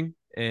coaching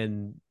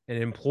and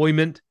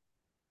employment.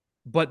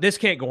 But this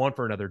can't go on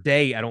for another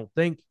day, I don't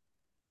think.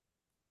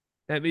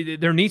 I mean,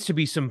 there needs to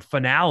be some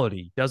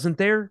finality, doesn't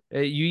there?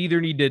 You either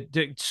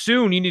need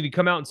soon, you need to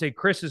come out and say,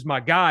 Chris is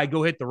my guy,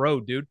 go hit the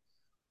road, dude.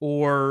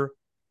 Or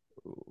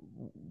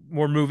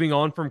we're moving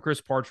on from Chris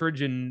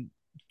Partridge and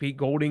Pete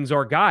Golding's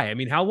our guy. I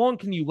mean, how long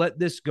can you let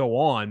this go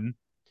on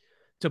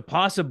to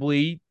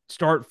possibly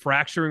start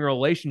fracturing a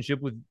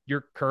relationship with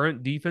your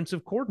current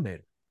defensive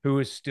coordinator, who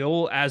is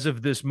still, as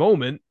of this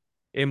moment,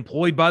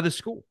 employed by the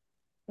school?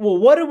 Well,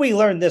 what did we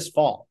learn this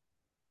fall?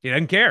 He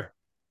doesn't care.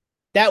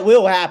 That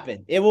will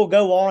happen. It will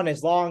go on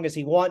as long as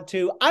he wants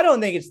to. I don't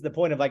think it's to the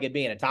point of like it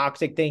being a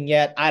toxic thing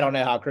yet. I don't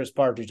know how Chris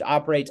Partridge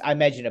operates. I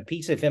imagine a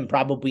piece of him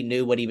probably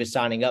knew what he was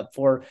signing up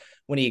for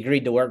when he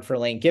agreed to work for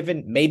Lane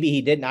Kiffin. Maybe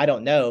he didn't. I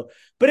don't know.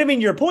 But I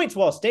mean, your point's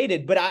well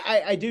stated, but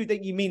I do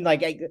think you mean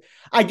like,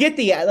 I get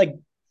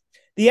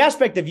the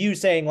aspect of you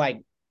saying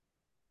like,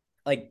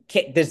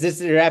 does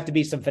there have to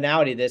be some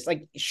finality to this?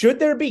 Like, should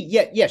there be?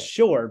 Yeah, yes,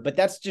 sure. But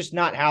that's just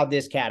not how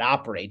this cat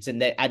operates.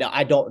 And that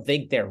I don't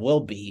think there will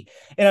be.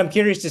 And I'm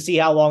curious to see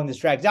how long this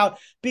drags out,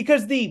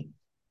 because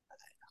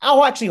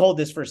I'll actually hold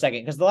this for a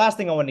second, because the last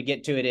thing I wanted to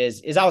get to it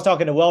is I was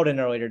talking to Weldon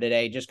earlier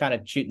today, just kind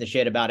of shooting the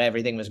shit about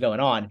everything was going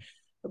on.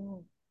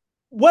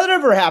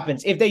 Whatever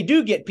happens, if they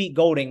do get Pete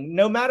Golding,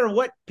 no matter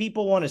what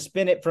people want to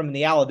spin it from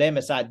the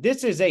Alabama side,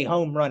 this is a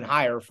home run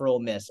hire for Ole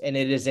Miss, and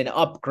it is an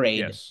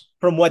upgrade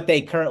from what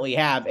they currently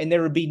have, and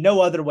there would be no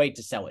other way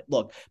to sell it.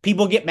 Look,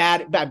 people get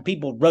mad.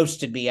 People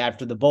roasted me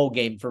after the bowl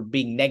game for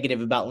being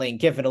negative about Lane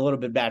Kiffin a little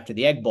bit after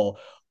the Egg Bowl.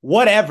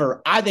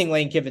 Whatever. I think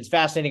Lane Kiffin's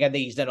fascinating. I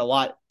think he's done a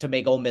lot to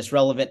make Ole Miss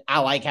relevant. I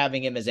like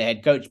having him as a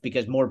head coach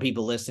because more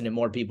people listen and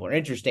more people are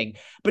interesting.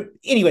 But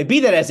anyway,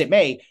 be that as it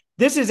may,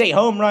 this is a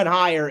home run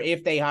hire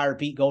if they hire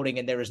Pete Golding,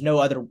 and there is no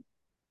other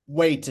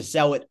way to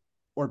sell it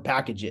or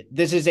package it.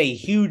 This is a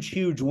huge,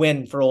 huge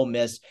win for Ole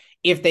Miss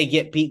if they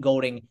get Pete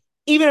Golding.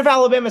 Even if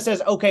Alabama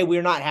says, okay,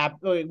 we're not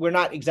happy, we're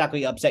not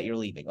exactly upset you're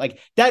leaving. Like,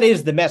 that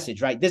is the message,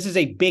 right? This is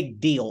a big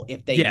deal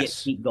if they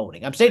get Pete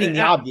Golding. I'm stating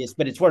the obvious,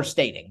 but it's worth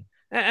stating.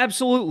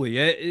 Absolutely.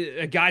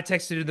 A guy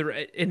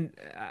texted and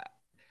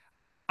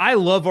I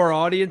love our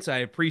audience. I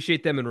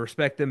appreciate them and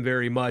respect them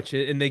very much,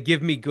 and they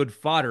give me good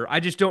fodder. I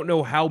just don't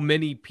know how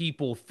many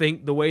people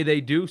think the way they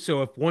do.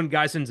 So if one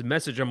guy sends a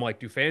message, I'm like,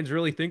 do fans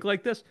really think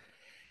like this?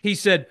 He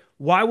said,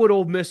 why would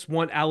Ole Miss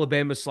want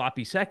Alabama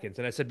sloppy seconds?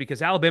 And I said,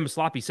 because Alabama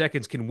sloppy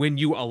seconds can win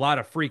you a lot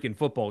of freaking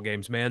football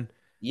games, man.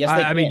 Yes,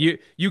 they can. I mean,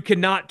 you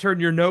cannot turn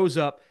your nose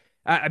up.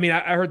 I mean,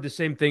 I heard the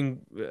same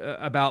thing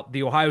about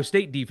the Ohio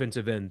State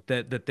defensive end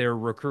that they're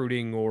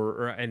recruiting,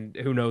 and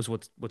who knows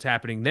what's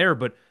happening there.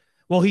 But,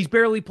 well, he's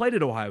barely played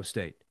at Ohio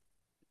State.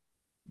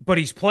 But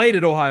he's played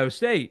at Ohio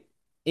State.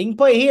 He can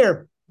play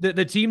here.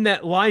 The team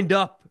that lined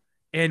up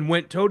and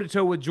went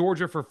toe-to-toe with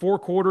Georgia for 4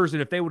 quarters,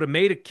 and if they would have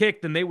made a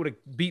kick, then they would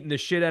have beaten the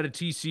shit out of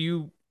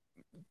TCU,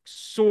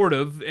 sort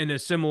of, in a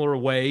similar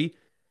way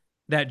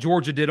that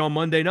Georgia did on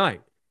Monday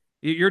night.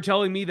 You're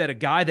telling me that a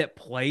guy that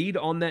played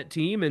on that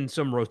team in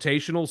some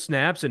rotational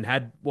snaps and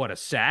had, a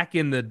sack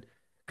in the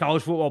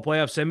college football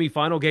playoff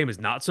semifinal game is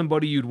not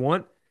somebody you'd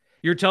want?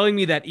 You're telling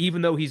me that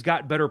even though he's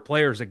got better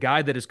players, a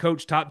guy that has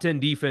coached top 10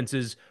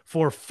 defenses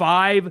for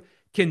 5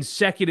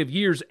 consecutive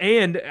years,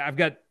 and I've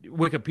got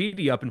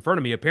Wikipedia up in front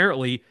of me,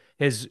 apparently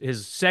his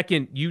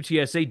second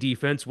UTSA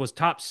defense was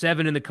top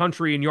 7 in the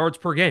country in yards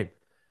per game.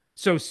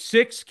 So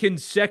 6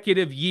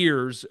 consecutive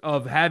years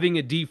of having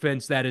a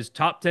defense that is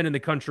top 10 in the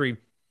country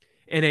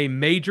in a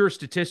major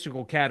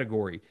statistical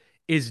category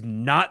is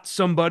not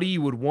somebody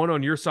you would want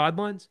on your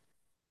sidelines?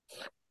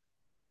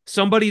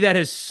 Somebody that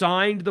has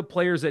signed the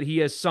players that he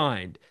has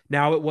signed.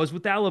 Now, it was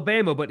with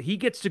Alabama, but he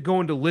gets to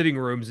go into living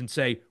rooms and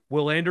say,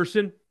 Will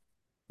Anderson,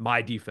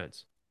 my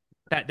defense.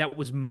 That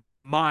was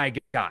my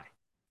guy.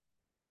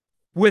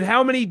 With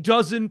how many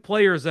dozen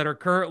players that are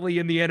currently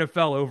in the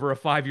NFL over a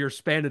 5-year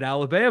span at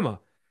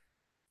Alabama?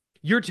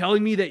 You're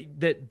telling me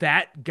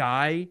that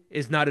guy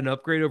is not an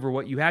upgrade over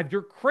what you have?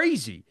 You're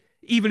crazy.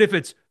 Even if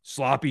it's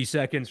sloppy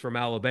seconds from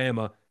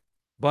Alabama.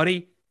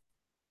 Buddy,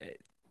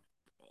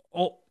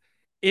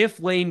 if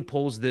Lane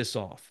pulls this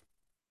off,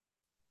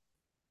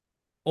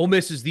 Ole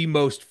Miss is the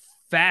most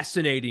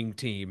fascinating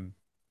team,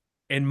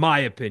 in my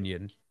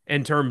opinion,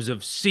 in terms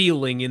of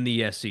ceiling in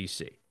the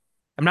SEC.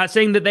 I'm not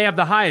saying that they have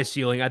the highest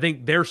ceiling. I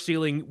think their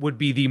ceiling would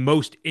be the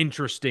most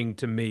interesting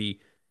to me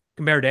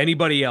compared to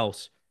anybody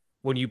else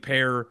when you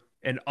pair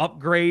an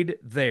upgrade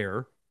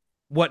there,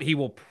 what he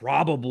will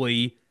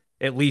probably,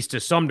 at least to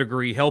some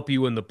degree, help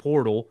you in the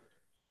portal,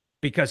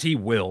 because he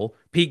will.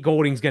 Pete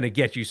Golding's going to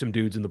get you some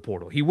dudes in the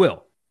portal. He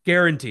will.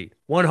 Guaranteed.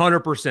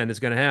 100% is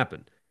going to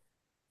happen.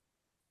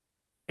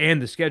 And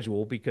the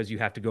schedule, because you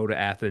have to go to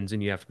Athens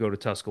and you have to go to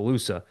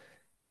Tuscaloosa.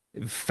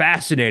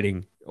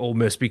 Fascinating Ole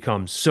Miss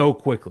becomes so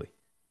quickly.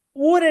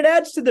 What it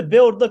adds to the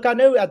build, look,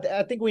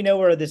 I think we know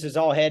where this is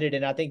all headed,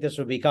 and I think this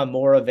will become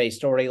more of a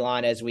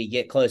storyline as we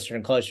get closer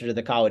and closer to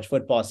the college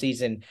football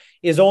season,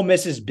 is Ole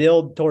Miss's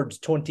build towards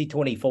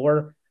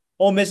 2024.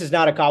 Ole Miss is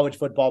not a college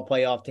football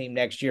playoff team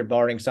next year,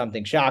 barring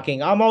something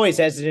shocking. I'm always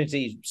hesitant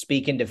to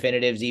speak in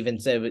definitives, even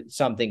so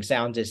something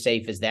sounds as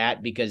safe as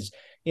that, because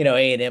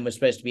A&M was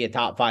supposed to be a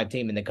top 5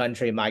 team in the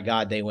country. My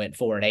God, they went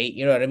 4-8.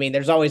 You know what I mean?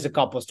 There's always a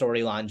couple of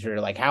storylines where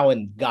you're like, how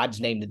in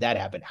God's name did that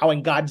happen? How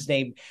in God's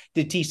name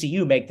did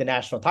TCU make the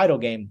national title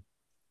game?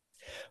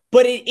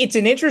 But it's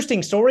an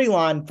interesting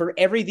storyline for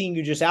everything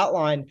you just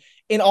outlined,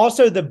 and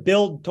also the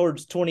build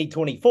towards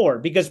 2024,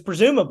 because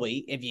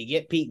presumably if you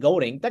get Pete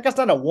Golding, that guy's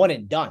not a one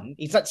and done.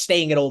 He's not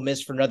staying at Ole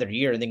Miss for another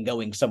year and then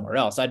going somewhere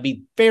else. I'd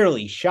be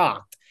fairly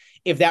shocked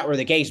if that were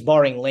the case,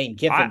 barring Lane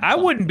Kiffin. I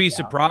wouldn't be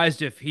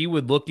surprised if he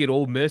would look at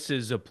Ole Miss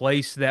as a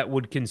place that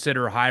would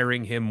consider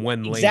hiring him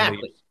when Lane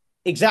leaves.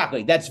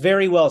 Exactly. That's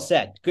very well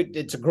said.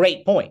 It's a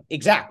great point.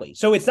 Exactly.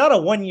 So it's not a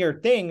one-year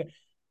thing.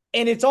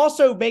 And it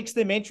also makes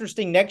them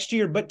interesting next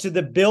year, but to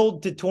the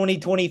build to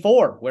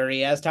 2024, where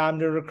he has time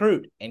to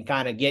recruit and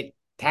kind of get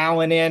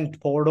talent in,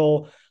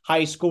 portal,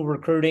 high school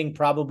recruiting,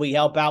 probably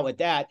help out with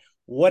that.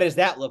 What does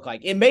that look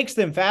like? It makes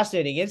them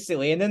fascinating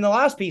instantly. And then the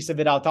last piece of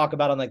it I'll talk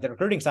about on like the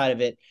recruiting side of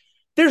it,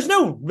 there's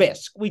no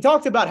risk. We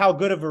talked about how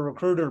good of a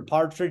recruiter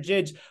Partridge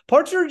is.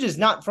 Partridge is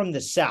not from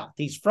the South.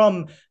 He's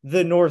from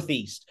the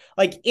Northeast.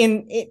 Like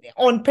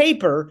on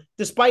paper,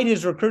 despite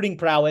his recruiting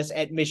prowess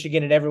at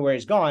Michigan and everywhere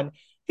he's gone,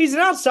 he's an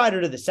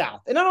outsider to the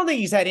South. And I don't think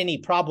he's had any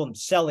problem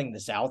selling the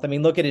South. I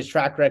mean, look at his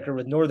track record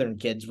with Northern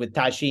kids, with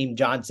Tasheem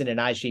Johnson and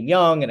Isheem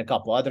Young and a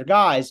couple other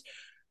guys.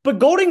 But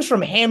Golding's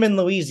from Hammond,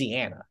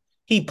 Louisiana.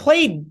 He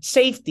played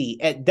safety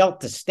at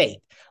Delta State.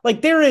 Like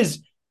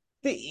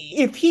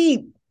if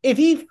he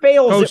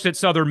fails, coached at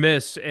Southern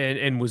Miss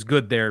and was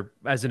good there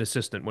as an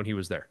assistant when he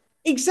was there.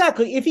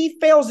 Exactly. If he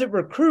fails at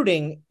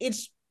recruiting,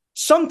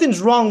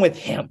 something's wrong with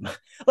him.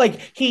 Like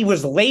he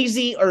was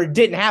lazy or it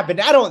didn't happen.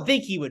 I don't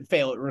think he would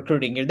fail at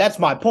recruiting here. That's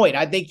my point.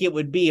 I think it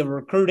would be a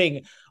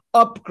recruiting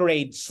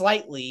upgrade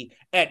slightly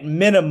at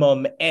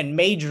minimum and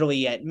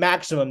majorly at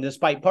maximum,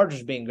 despite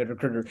Partridge being a good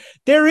recruiter.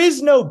 There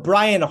is no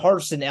Brian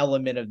Harsin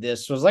element of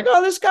this. It was like,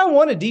 oh, this guy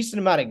won a decent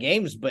amount of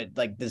games, but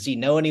like, does he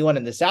know anyone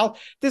in the South?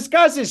 This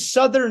guy's as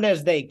Southern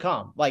as they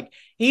come. Like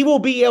he will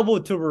be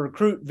able to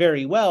recruit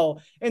very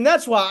well. And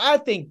that's why I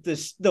think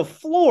the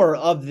floor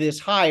of this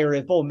hire,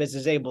 if Ole Miss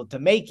is able to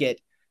make it,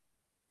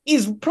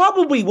 is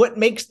probably what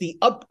makes the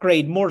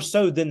upgrade more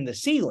so than the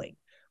ceiling,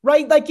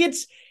 right? Like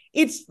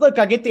look,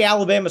 I get the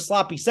Alabama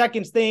sloppy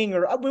seconds thing,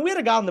 we had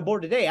a guy on the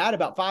board today. I had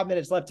about 5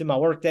 minutes left in my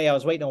workday. I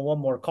was waiting on one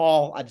more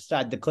call. I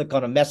decided to click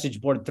on a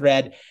message board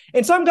thread,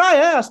 and some guy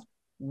asked,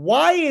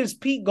 why is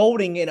Pete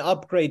Golding an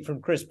upgrade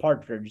from Chris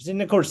Partridge?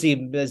 And of course,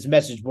 as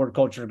message board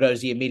culture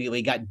goes, he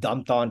immediately got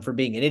dumped on for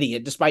being an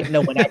idiot, despite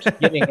no one actually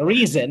giving a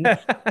reason.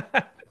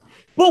 But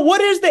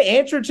what is the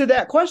answer to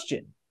that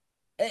question?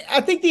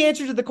 I think the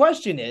answer to the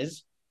question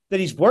is that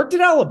he's worked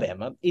at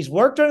Alabama. He's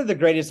worked under the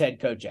greatest head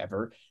coach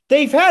ever.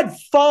 They've had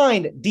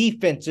fine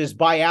defenses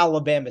by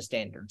Alabama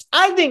standards.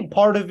 I think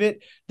part of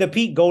it, the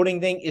Pete Golding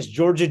thing, is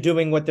Georgia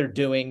doing what they're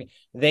doing.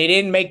 They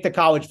didn't make the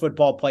college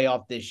football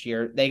playoff this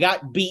year. They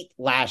got beat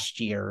last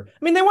year.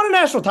 I mean, they won a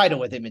national title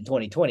with him in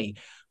 2020.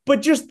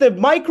 But just the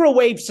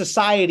microwave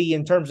society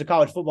in terms of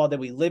college football that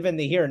we live in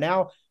the here and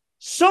now,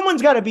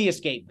 someone's got to be a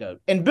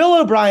scapegoat. And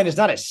Bill O'Brien is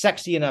not a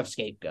sexy enough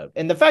scapegoat.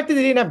 And the fact that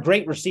they didn't have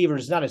great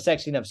receivers is not a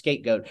sexy enough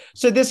scapegoat.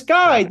 So this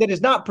guy that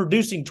is not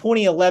producing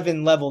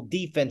 2011 level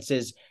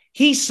defenses,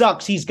 he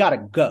sucks. He's got to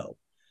go.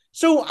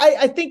 So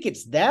I think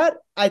it's that.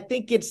 I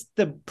think it's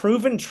the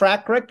proven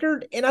track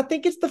record. And I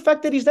think it's the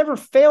fact that he's never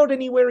failed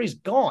anywhere he's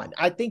gone,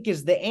 I think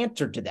is the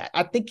answer to that.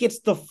 I think it's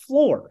the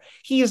floor.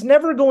 He is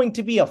never going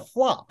to be a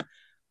flop.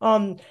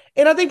 And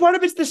I think part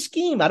of it's the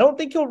scheme. I don't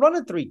think he'll run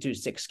a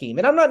 3-2-6 scheme.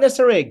 And I'm not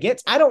necessarily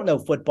against, I don't know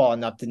football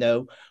enough to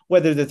know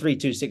whether the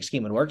 3-2-6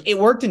 scheme would work. It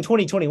worked in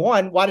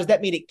 2021. Why does that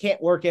mean it can't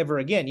work ever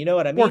again? You know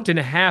what I mean? Worked in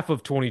half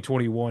of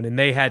 2021, and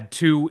they had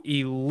 2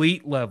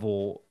 elite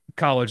level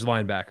college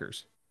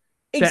linebackers.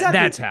 Exactly.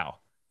 That's how.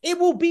 It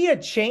will be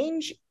a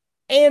change,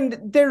 and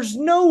there's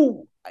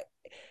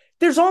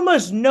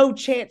almost no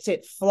chance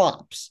it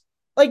flops.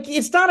 Like,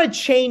 it's not a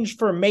change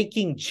for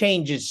making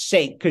changes'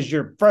 sake because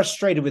you're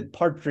frustrated with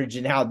Partridge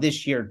and how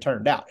this year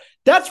turned out.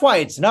 That's why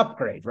it's an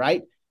upgrade,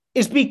 right?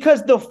 It's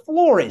because the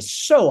floor is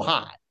so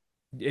high.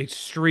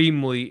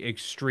 Extremely,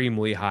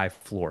 extremely high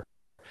floor.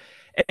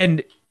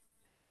 And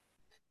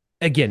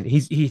again,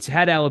 he's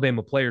had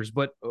Alabama players,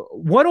 but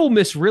what Ole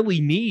Miss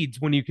really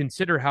needs when you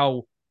consider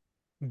how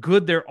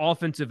good their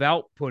offensive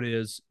output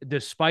is,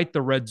 despite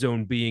the red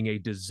zone being a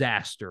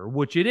disaster,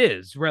 which it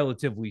is,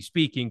 relatively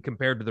speaking,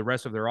 compared to the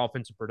rest of their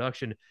offensive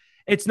production.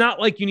 It's not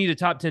like you need a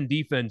top 10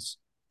 defense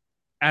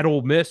at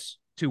Ole Miss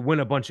to win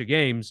a bunch of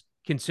games,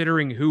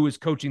 considering who is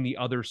coaching the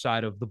other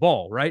side of the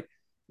ball, right?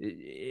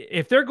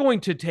 If they're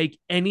going to take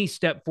any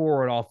step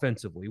forward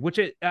offensively, which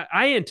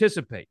I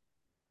anticipate,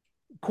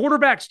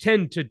 quarterbacks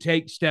tend to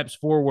take steps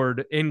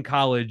forward in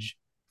college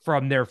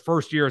from their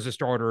first year as a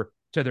starter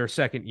to their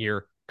second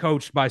year,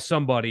 coached by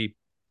somebody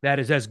that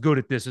is as good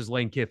at this as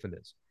Lane Kiffin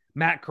is.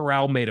 Matt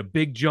Corral made a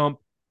big jump,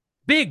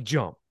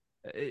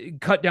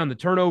 cut down the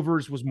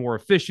turnovers, was more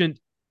efficient.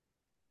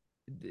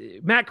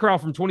 Matt Corral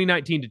from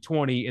 2019 to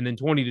 20 and then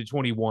 20 to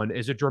 21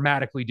 is a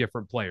dramatically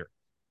different player.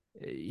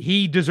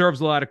 He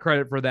deserves a lot of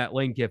credit for that.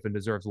 Lane Kiffin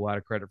deserves a lot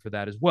of credit for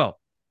that as well.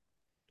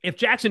 If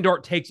Jackson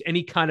Dart takes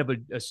any kind of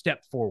a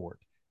step forward,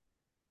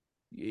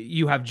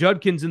 you have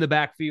Judkins in the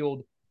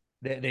backfield.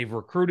 They've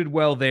recruited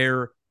well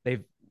there.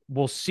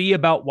 We'll see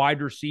about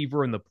wide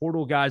receiver and the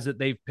portal guys that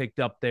they've picked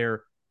up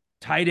there.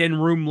 Tight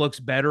end room looks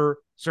better,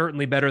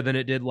 certainly better than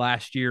it did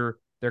last year.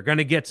 They're going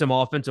to get some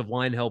offensive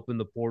line help in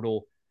the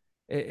portal.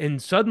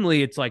 And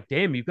suddenly it's like,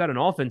 damn, you've got an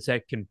offense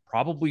that can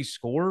probably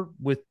score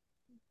with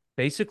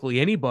basically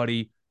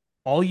anybody.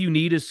 All you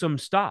need is some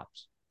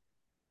stops.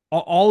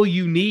 All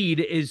you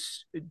need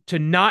is to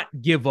not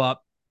give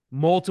up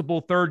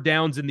multiple third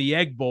downs in the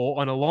Egg Bowl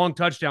on a long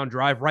touchdown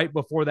drive right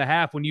before the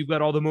half when you've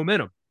got all the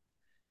momentum.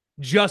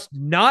 Just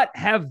not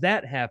have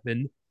that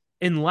happen.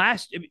 And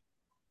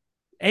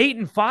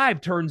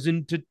 8-5 turns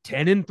into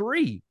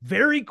 10-3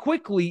 very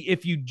quickly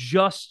if you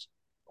just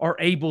are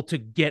able to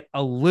get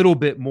a little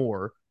bit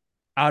more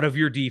out of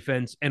your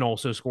defense and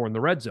also score in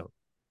the red zone.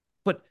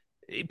 But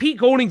Pete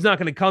Golding's not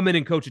going to come in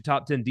and coach a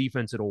top 10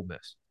 defense at Ole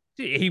Miss.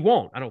 He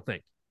won't, I don't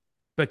think.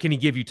 But can he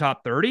give you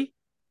top 30?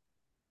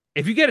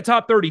 If you get a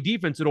top 30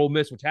 defense at Ole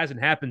Miss, which hasn't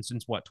happened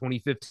since,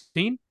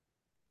 2015?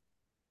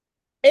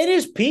 It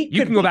is Pete.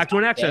 You can go back to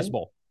an Access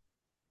Bowl.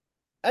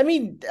 I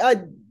mean,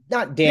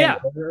 not Dan.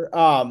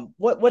 Yeah.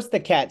 What's the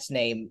cat's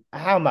name?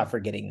 How am I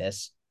forgetting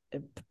this?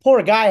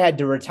 Poor guy had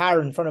to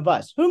retire in front of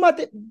us. Who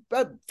am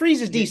I?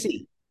 Freeze's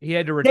DC. He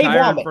had to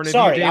retire in front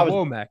of you, Dave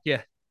Womack.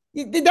 Yeah.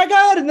 That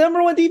guy had a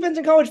number one defense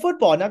in college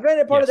football. Now,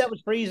 granted, part of that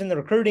was Freeze and the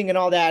recruiting and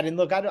all that. And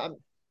look, I'm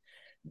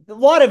a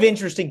lot of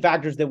interesting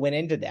factors that went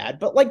into that.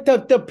 But like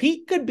the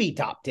Pete could be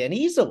top 10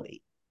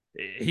 easily.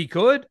 He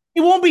could.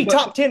 He won't be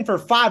top 10 for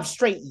 5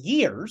 straight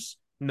years.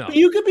 No. But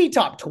you could be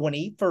top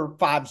 20 for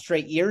 5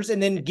 straight years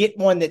and then get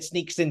one that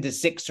sneaks into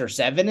 6 or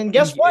 7. And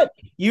guess what?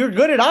 You're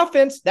good at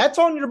offense. That's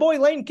on your boy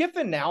Lane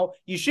Kiffin now.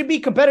 You should be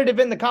competitive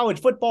in the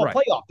college football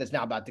playoff that's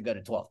now about to go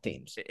to 12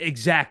 teams.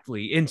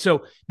 Exactly. And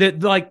so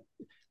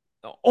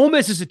Ole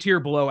Miss is a tier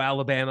below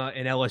Alabama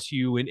and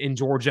LSU and in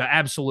Georgia.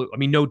 Absolutely. I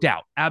mean, no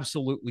doubt.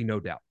 Absolutely no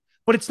doubt.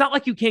 But it's not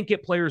like you can't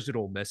get players at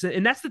Ole Miss.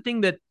 And that's the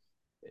thing that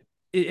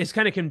is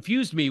kind of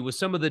confused me with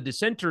some of the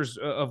dissenters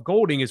of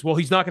Golding is, well,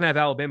 he's not going to have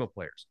Alabama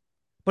players.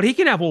 But he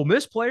can have Ole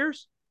Miss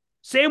players.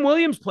 Sam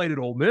Williams played at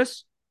Ole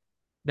Miss.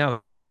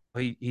 Now,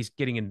 he's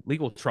getting in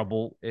legal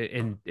trouble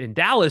in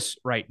Dallas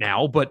right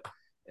now, but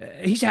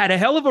he's had a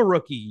hell of a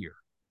rookie year.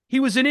 He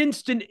was an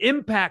instant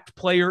impact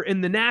player in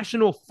the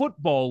National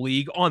Football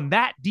League on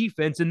that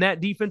defense and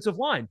that defensive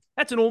line.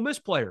 That's an Ole Miss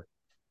player.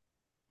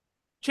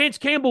 Chance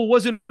Campbell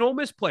wasn't an Ole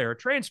Miss player, a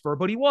transfer,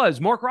 but he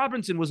was. Mark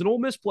Robinson was an Ole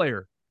Miss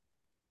player.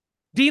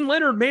 Dean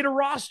Leonard made a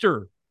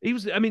roster.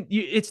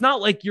 It's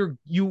not like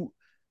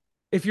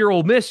if you're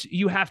Ole Miss,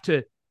 you have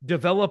to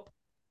develop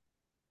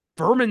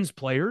Furman's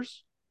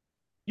players.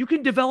 You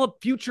can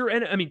develop future,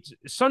 and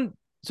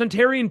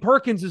Suntarian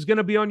Perkins is going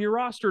to be on your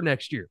roster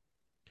next year.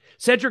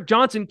 Cedric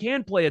Johnson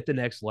can play at the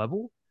next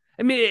level.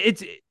 I mean,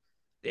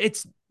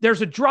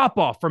 there's a drop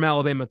off from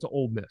Alabama to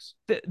Ole Miss.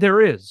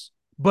 There is,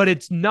 but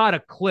it's not a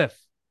cliff.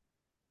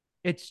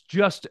 It's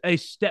just a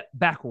step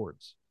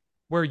backwards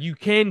where you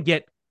can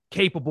get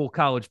capable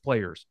college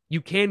players.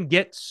 You can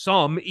get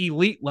some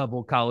elite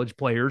level college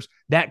players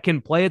that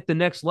can play at the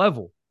next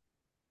level.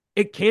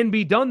 It can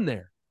be done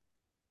there.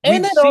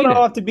 And they don't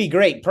all have to be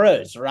great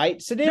pros, right?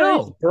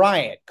 Sedarius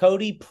Bryant,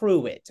 Cody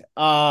Pruitt,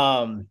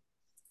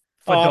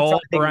 Fadal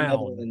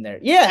Brown in there.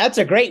 Yeah, that's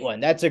a great one.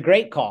 That's a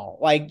great call.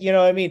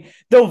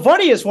 The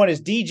funniest one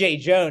is DJ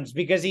Jones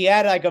because he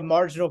had like a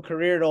marginal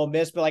career at Ole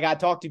Miss, but like I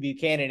talked to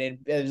Buchanan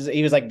and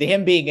he was like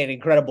him being an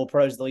incredible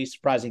pro is the least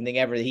surprising thing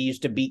ever. He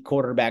used to beat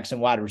quarterbacks and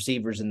wide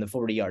receivers in the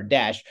 40-yard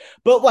dash,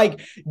 but like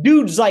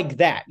dudes like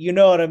that, you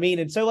know what I mean?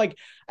 And so like,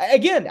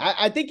 again,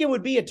 I think it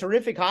would be a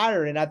terrific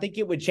hire and I think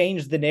it would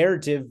change the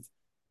narrative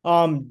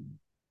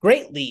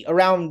greatly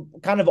around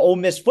kind of Ole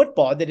Miss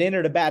football that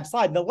entered a bad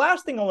slide. And the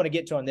last thing I want to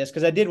get to on this,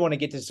 because I did want to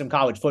get to some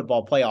college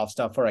football playoff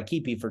stuff for I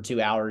keep you for 2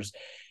 hours,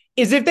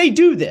 is if they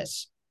do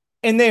this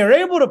and they are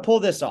able to pull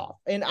this off.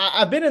 And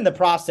I've been in the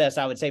process,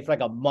 I would say, for like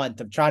a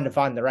month of trying to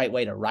find the right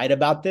way to write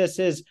about this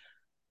is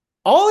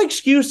all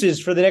excuses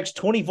for the next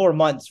 24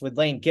 months with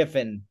Lane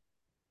Kiffin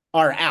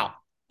are out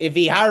if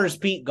he hires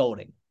Pete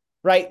Golding,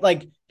 right?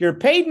 Like you're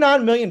paid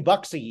 $9 million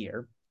a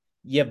year.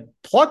 You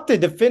plucked a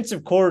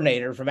defensive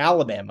coordinator from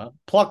Alabama.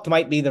 Plucked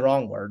might be the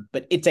wrong word,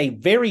 but it's a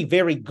very,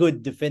 very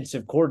good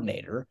defensive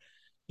coordinator.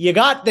 You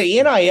got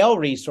the NIL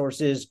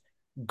resources.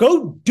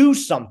 Go do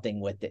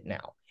something with it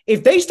now.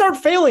 If they start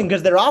failing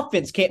because their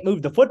offense can't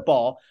move the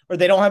football or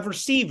they don't have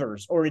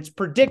receivers or it's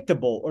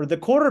predictable or the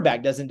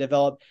quarterback doesn't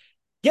develop,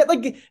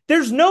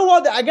 there's no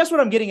other. I guess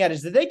what I'm getting at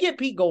is that they get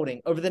Pete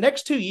Golding over the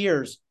next 2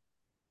 years.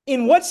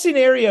 In what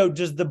scenario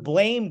does the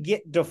blame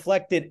get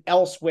deflected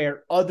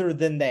elsewhere other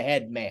than the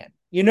head man?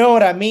 You know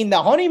what I mean?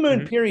 The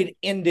honeymoon period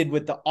ended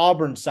with the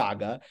Auburn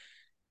saga,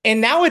 and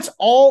now it's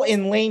all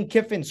in Lane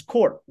Kiffin's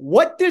court.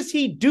 What does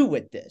he do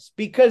with this?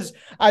 Because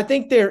I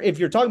think if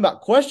you're talking about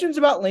questions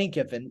about Lane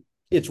Kiffin,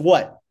 It's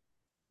what?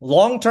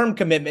 Long-term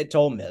commitment to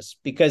Ole Miss,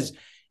 because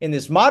in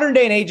this modern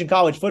day and age in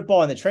college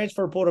football and the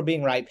transfer portal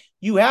being ripe,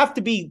 you have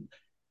to be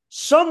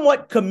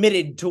somewhat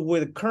committed to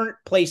the current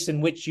place in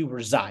which you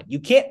reside. You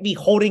can't be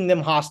holding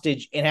them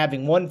hostage and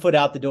having one foot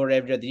out the door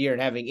every other year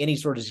and having any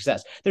sort of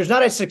success. There's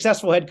not a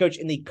successful head coach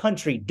in the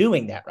country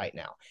doing that right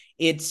now.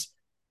 It's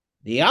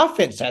the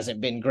offense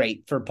hasn't been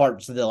great for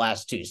parts of the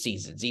last 2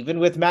 seasons, even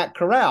with Matt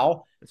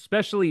Corral.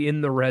 Especially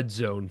in the red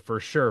zone, for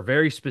sure.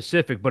 Very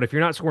specific. But if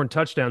you're not scoring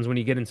touchdowns when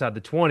you get inside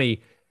the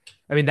 20,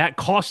 I mean, that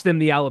cost them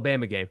the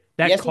Alabama game.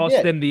 That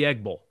cost them the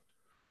Egg Bowl.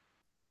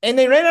 And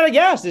they ran out of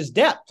gas. It's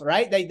depth,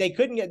 right? They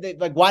couldn't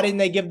get, why didn't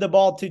they give the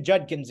ball to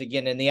Judkins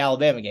again in the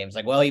Alabama game? It's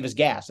like, well, he was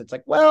gas. It's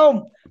like,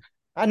 well,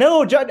 I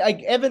know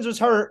Evans was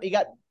hurt. He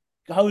got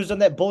hosed on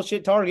that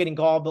bullshit targeting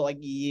call,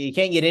 but you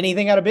can't get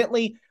anything out of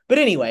Bentley. But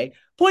anyway,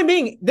 point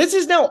being, this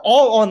is now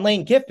all on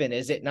Lane Kiffin,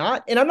 is it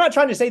not? And I'm not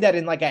trying to say that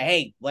in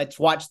hey, let's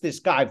watch this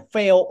guy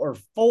fail or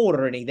fold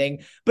or anything,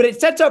 but it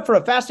sets up for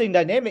a fascinating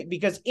dynamic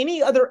because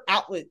any other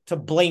outlet to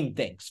blame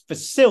things,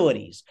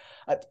 facilities,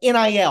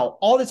 NIL,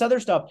 all this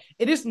other stuff,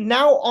 it is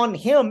now on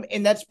him,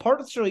 and that's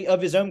partially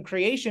of his own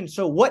creation.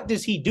 So what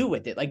does he do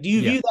with it? Do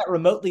you view that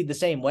remotely the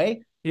same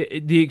way?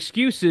 The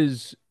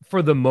excuses,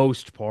 for the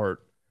most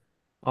part,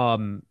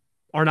 are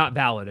not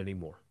valid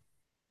anymore.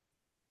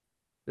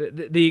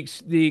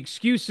 The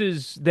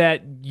excuses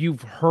that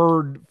you've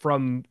heard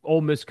from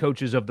Ole Miss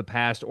coaches of the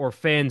past or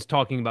fans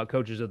talking about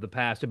coaches of the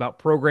past about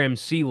program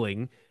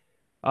ceiling,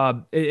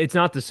 it's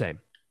not the same.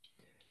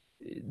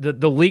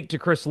 The leak to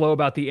Chris Lowe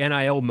about the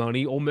NIL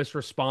money, Ole Miss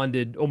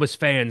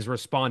fans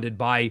responded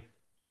by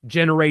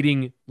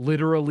generating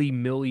literally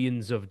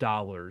millions of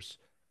dollars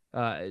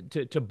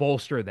to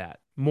bolster that.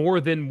 More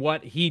than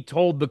what he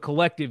told the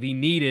collective he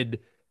needed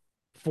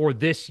for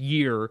this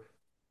year.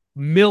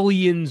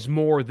 Millions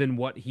more than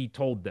what he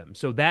told them.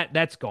 So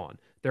that's gone.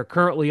 They're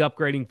currently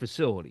upgrading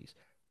facilities.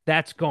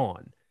 That's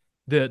gone.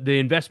 The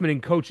investment in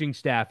coaching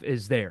staff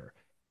is there.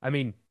 I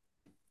mean,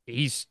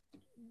 he's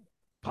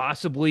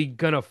possibly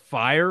going to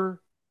fire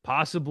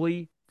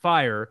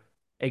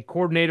a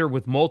coordinator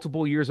with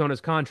multiple years on his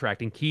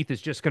contract, and Keith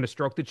is just going to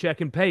stroke the check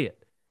and pay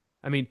it.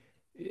 I mean,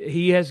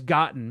 he has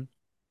gotten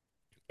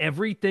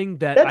everything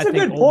that That's a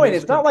good point.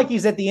 It's not like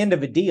he's at the end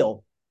of a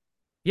deal.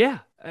 Yeah,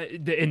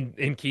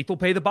 and Keith will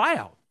pay the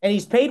buyout. And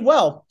he's paid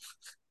well.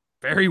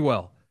 Very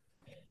well.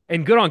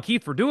 And good on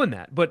Keith for doing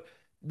that. But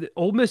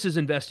Ole Miss is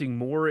investing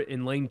more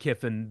in Lane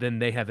Kiffin than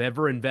they have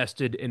ever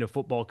invested in a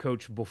football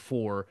coach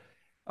before.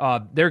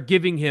 They're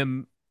giving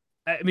him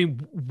 – I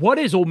mean, what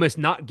is Ole Miss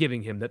not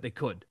giving him that they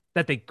could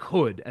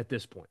at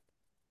this point?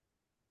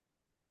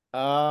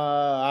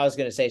 I was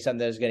going to say something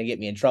that was going to get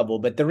me in trouble,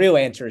 but the real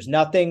answer is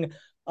nothing.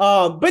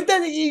 But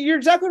then you're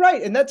exactly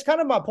right. And that's kind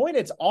of my point.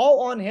 It's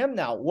all on him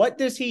now. What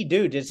does he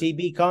do? Does he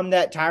become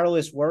that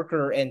tireless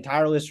worker and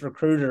tireless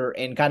recruiter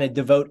and kind of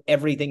devote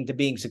everything to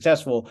being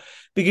successful?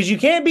 Because you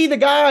can't be the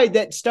guy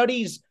that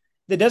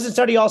doesn't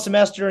study all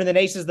semester and then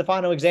aces the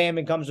final exam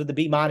and comes with a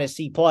B-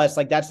 C+.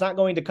 That's not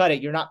going to cut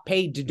it. You're not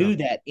paid to do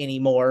that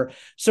anymore.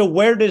 So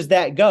where does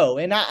that go?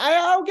 And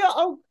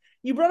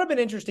you brought up an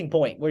interesting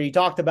point where you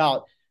talked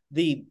about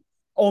the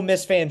Ole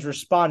Miss fans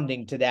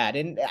responding to that.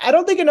 And I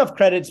don't think enough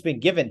credit's been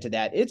given to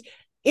that.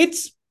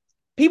 It's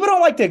people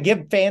don't like to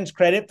give fans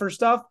credit for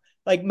stuff.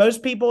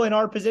 Most people in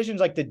our positions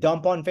like to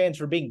dump on fans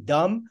for being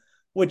dumb,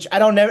 which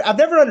I've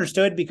never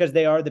understood because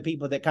they are the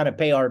people that kind of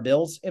pay our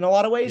bills in a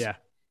lot of ways. Yeah.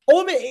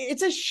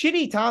 It's a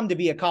shitty time to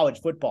be a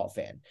college football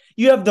fan.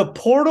 You have the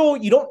portal.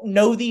 You don't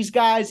know these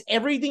guys.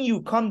 Everything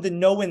you come to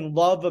know and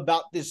love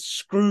about this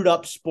screwed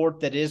up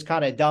sport that is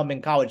kind of dumb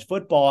in college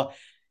football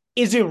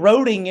is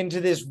eroding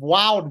into this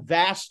wild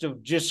vast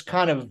of just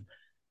kind of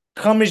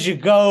come as you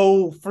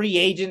go, free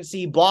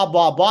agency, blah,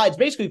 blah, blah. It's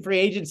basically free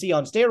agency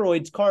on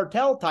steroids,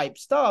 cartel type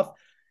stuff.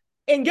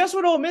 And guess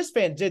what Ole Miss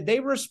fans did? They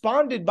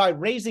responded by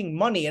raising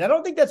money. And I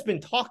don't think that's been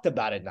talked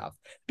about enough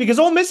because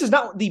Ole Miss is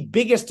not the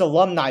biggest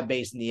alumni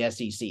base in the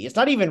SEC. It's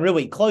not even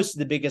really close to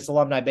the biggest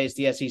alumni base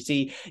in the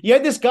SEC. You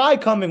had this guy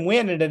come and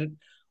win at an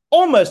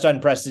almost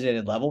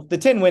unprecedented level. The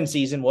 10-win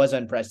season was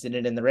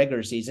unprecedented in the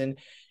regular season.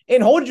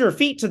 And hold your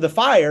feet to the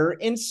fire.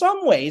 In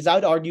some ways, I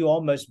would argue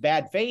almost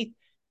bad faith.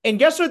 And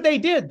guess what they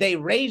did? They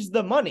raised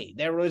the money.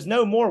 There was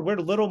no more, we're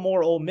a little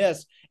more Ole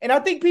Miss. And I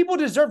think people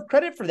deserve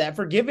credit for that,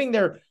 for giving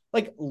their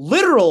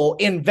literal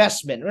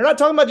investment. We're not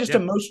talking about just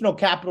emotional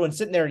capital and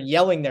sitting there and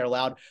yelling there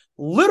loud.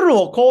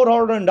 Literal cold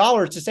hard-earned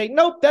dollars to say,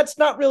 nope, that's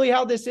not really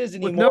how this is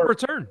anymore. With no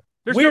return.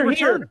 There's no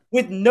return.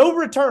 With no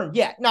return.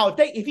 Yeah. Now,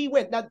 if he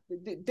went, now,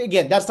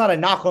 again, that's not a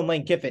knock on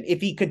Lane Kiffin.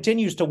 If he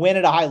continues to win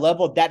at a high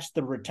level, that's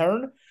the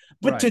return.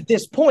 But to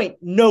this point,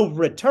 no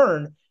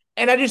return.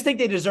 And I just think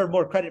they deserve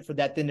more credit for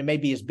that than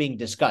maybe is being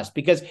discussed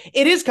because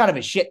it is kind of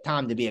a shit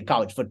time to be a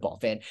college football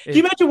fan. Can you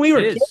imagine we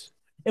were kids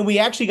and we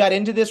actually got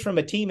into this from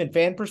a team and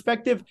fan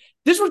perspective?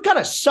 This would kind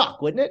of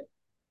suck, wouldn't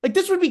it?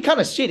 This would be kind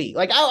of shitty.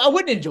 I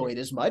wouldn't enjoy it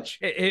as much.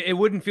 It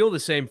wouldn't feel the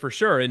same for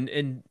sure.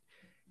 And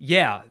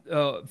yeah,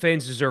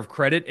 fans deserve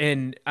credit.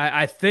 And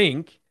I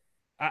think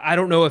I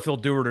don't know if he'll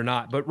do it or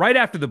not, but right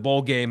after the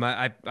bowl game,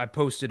 I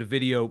posted a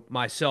video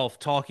myself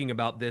talking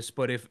about this.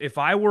 But if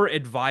I were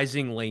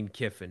advising Lane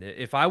Kiffin,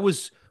 if I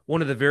was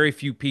one of the very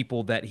few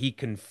people that he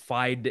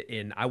confided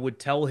in, I would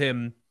tell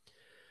him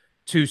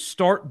to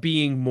start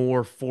being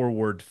more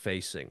forward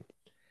facing.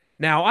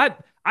 Now,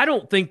 I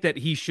don't think that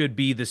he should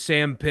be the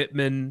Sam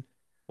Pittman,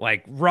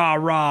 like, rah,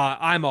 rah,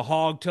 I'm a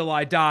hog till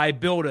I die,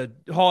 build a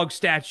hog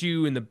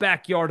statue in the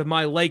backyard of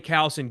my lake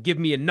house and give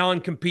me a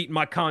non-compete in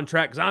my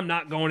contract because I'm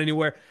not going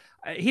anywhere.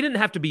 He didn't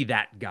have to be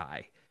that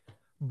guy.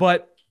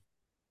 But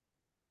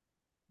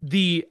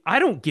the I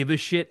don't give a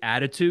shit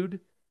attitude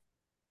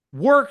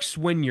works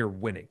when you're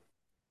winning.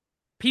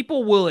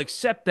 People will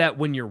accept that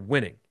when you're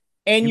winning.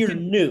 And you're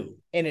new,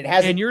 and it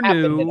hasn't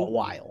happened in a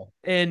while.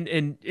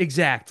 And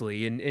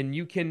exactly. And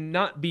you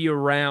cannot be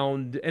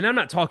around, and I'm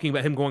not talking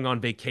about him going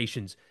on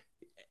vacations.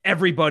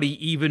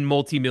 Everybody, even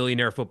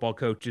multimillionaire football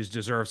coaches,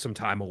 deserve some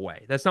time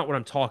away. That's not what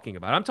I'm talking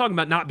about. I'm talking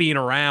about not being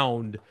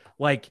around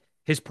like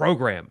his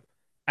program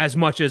as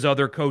much as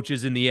other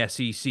coaches in the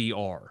SEC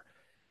are.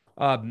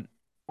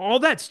 All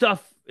that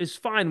stuff is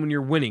fine when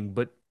you're winning,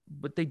 but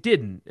they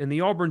didn't. And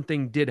the Auburn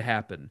thing did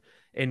happen.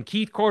 And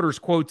Keith Carter's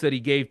quotes that he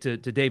gave to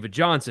David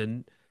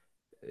Johnson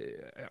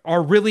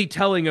are really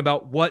telling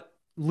about what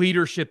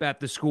leadership at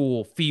the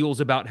school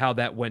feels about how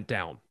that went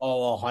down.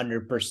 Oh,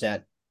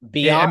 100%.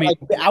 Beyond,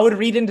 I would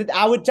read into.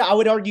 I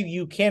would argue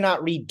you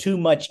cannot read too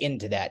much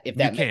into that. If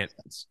that makes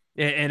sense.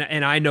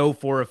 And I know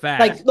for a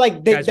fact,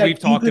 as we've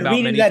talked about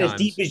many times, as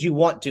deep as you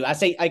want to.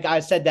 I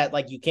said that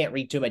like you can't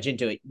read too much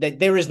into it. That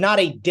there is not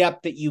a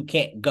depth that you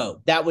can't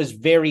go. That was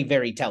very,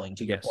 very telling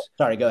to your point.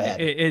 Sorry, go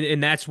ahead.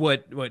 And that's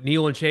what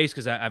Neil and Chase,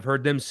 because I've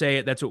heard them say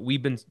it. That's what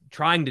we've been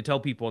trying to tell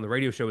people on the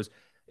radio show is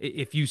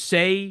if you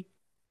say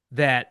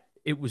that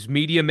it was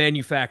media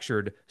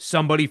manufactured,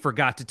 somebody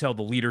forgot to tell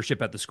the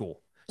leadership at the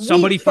school.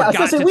 Somebody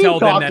forgot to tell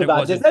them that it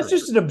wasn't. That's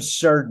just an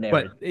absurd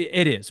narrative. But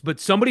it is. But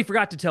somebody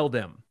forgot to tell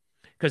them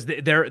because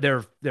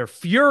they're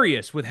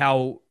furious with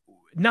how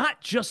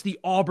not just the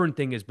Auburn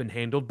thing has been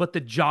handled, but the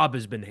job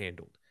has been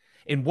handled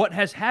and what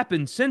has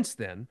happened since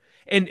then.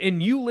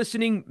 And you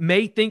listening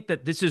may think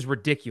that this is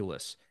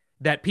ridiculous,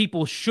 that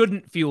people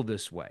shouldn't feel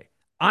this way.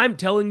 I'm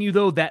telling you,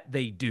 though, that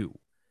they do.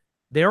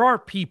 There are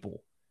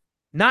people,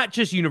 not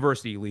just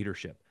university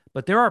leadership,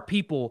 but there are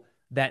people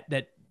that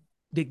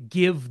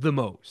give the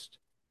most,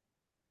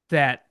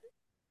 that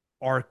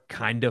are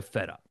kind of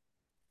fed up.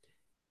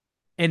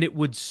 And it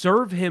would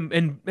serve him,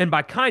 and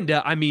by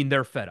kinda, I mean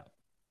they're fed up.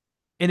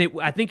 And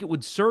I think it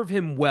would serve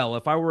him well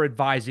if I were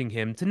advising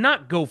him to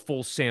not go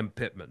full Sam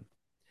Pittman,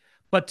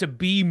 but to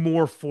be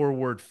more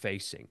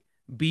forward-facing,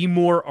 be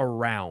more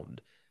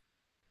around,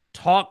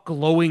 talk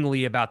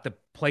glowingly about the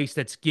place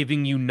that's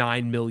giving you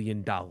 $9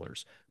 million.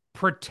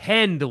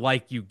 Pretend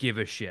like you give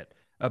a shit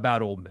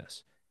about Ole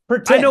Miss.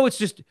 I know it's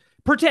just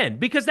pretend,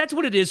 because that's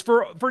what it is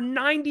for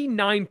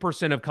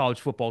 99% of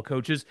college football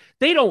coaches.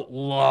 They don't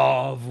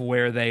love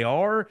where they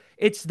are.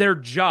 It's their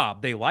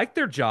job. They like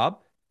their job.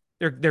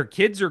 Their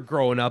kids are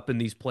growing up in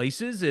these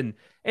places, and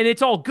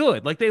it's all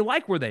good. Like, they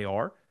like where they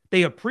are.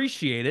 They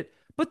appreciate it,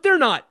 but they're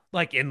not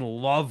like in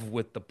love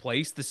with the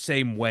place the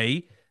same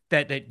way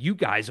that you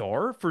guys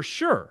are, for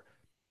sure.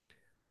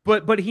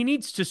 But he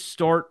needs to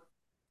start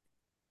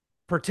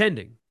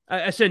pretending,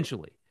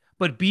 essentially,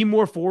 but be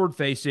more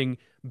forward-facing,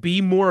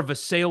 be more of a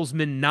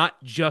salesman,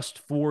 not just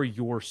for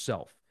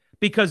yourself.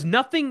 Because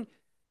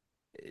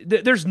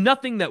there's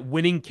nothing that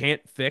winning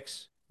can't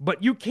fix,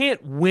 but you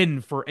can't win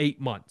for 8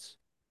 months.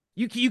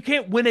 You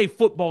can't win a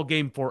football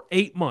game for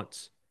 8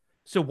 months.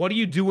 So what do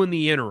you do in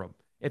the interim?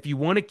 If you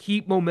want to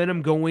keep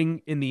momentum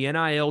going in the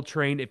NIL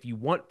train, if you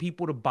want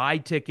people to buy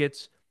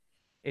tickets,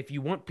 if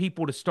you want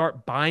people to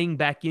start buying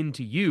back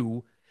into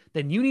you,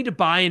 then you need to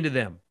buy into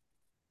them.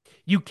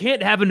 You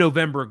can't have a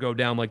November go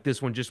down like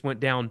this one just went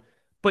down,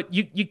 but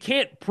you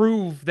can't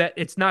prove that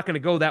it's not going to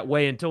go that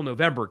way until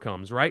November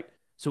comes, right?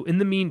 So in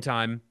the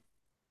meantime,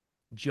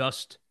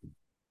 just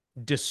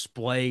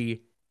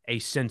display a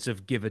sense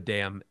of give a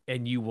damn,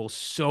 and you will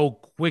so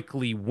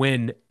quickly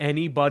win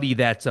anybody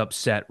that's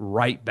upset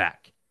right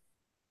back.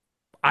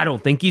 I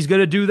don't think he's going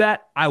to do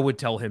that. I would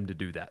tell him to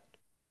do that.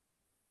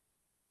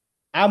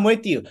 I'm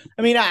with you.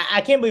 I mean,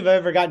 I can't believe I've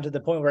ever gotten to the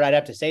point where I'd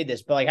have to say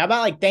this, but like, how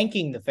about like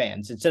thanking the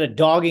fans instead of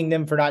dogging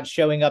them for not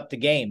showing up to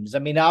games? I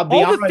mean, all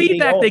the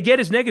feedback they get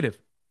is negative.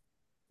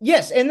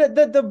 Yes, and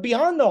the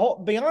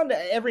beyond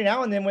every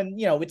now and then when,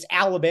 you know, it's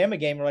Alabama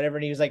game or whatever,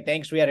 and he was like,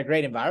 thanks, we had a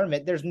great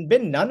environment. There's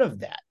been none of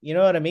that. You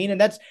know what I mean? And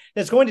that's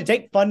going to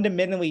take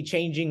fundamentally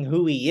changing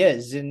who he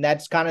is. And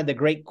that's kind of the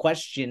great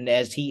question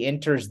as he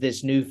enters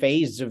this new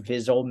phase of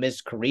his Ole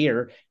Miss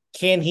career.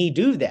 Can he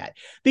do that?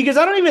 Because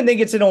I don't even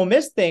think it's an Ole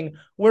Miss thing.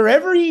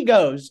 Wherever he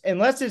goes,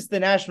 unless it's the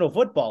National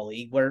Football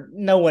League, where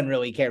no one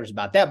really cares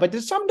about that, but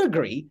to some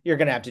degree, you're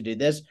going to have to do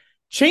this.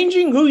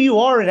 Changing who you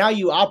are and how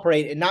you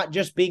operate, and not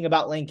just being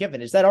about Lane Kiffin.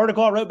 It's that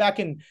article I wrote back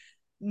in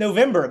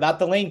November about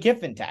the Lane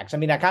Kiffin tax. I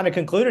mean, I kind of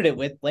concluded it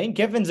with Lane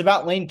Kiffin's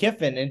about Lane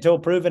Kiffin until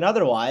proven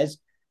otherwise.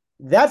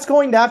 That's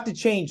going to have to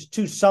change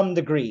to some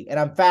degree, and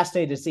I'm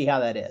fascinated to see how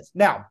that is.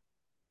 Now,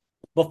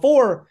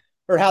 before,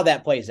 or how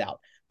that plays out.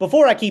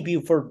 Before I keep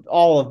you for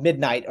all of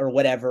midnight or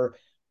whatever,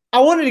 I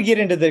wanted to get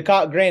into the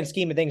grand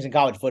scheme of things in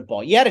college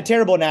football. You had a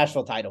terrible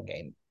national title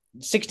game,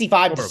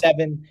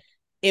 65-7.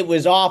 It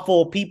was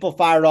awful. People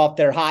fired off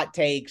their hot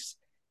takes.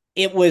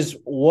 It was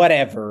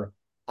whatever.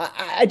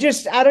 I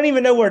don't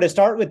even know where to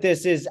start with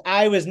this.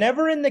 I was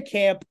never in the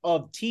camp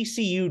of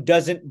TCU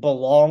doesn't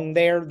belong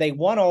there. They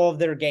won all of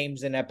their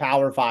games in a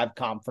Power 5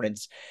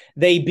 conference.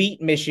 They beat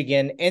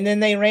Michigan, and then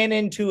they ran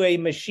into a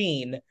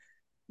machine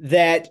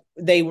that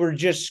they were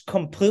just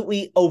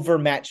completely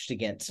overmatched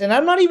against. And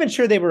I'm not even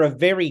sure they were a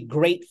very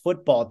great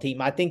football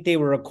team. I think they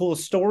were a cool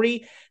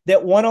story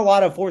that won a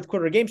lot of fourth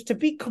quarter games. To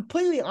be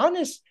completely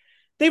honest,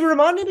 they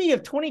reminded me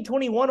of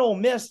 2021 Ole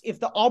Miss if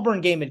the Auburn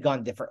game had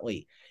gone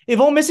differently. If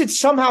Ole Miss had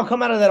somehow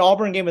come out of that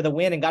Auburn game with a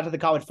win and got to the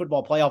college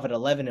football playoff at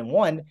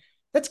 11-1,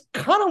 that's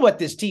kind of what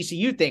this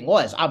TCU thing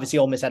was. Obviously,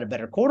 Ole Miss had a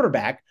better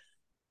quarterback,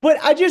 but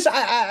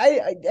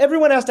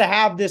everyone has to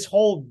have this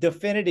whole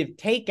definitive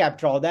take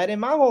after all that. And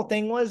my whole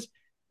thing was,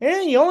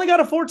 you only got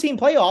a 14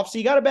 playoff, so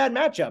you got a bad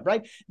matchup,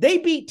 right? They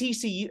beat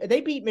TCU.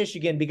 They beat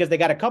Michigan because they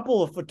got a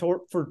couple of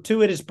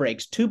fortuitous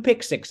breaks, 2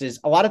 pick sixes.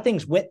 A lot of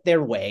things went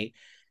their way.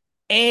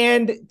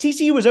 And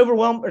Michigan was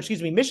overwhelmed by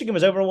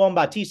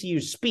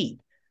TCU's speed.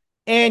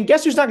 And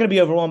guess who's not going to be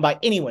overwhelmed by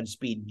anyone's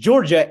speed?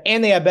 Georgia,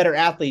 and they have better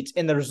athletes,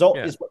 and the result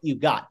is what you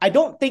got. I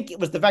don't think it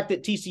was the fact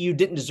that TCU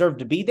didn't deserve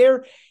to be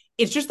there.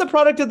 It's just the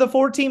product of the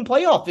 14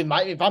 playoff.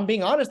 If I'm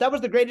being honest, that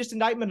was the greatest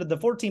indictment of the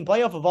 14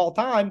 playoff of all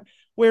time,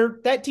 where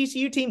that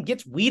TCU team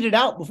gets weeded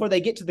out before they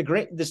get to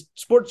the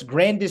sport's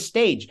grandest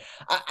stage.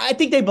 I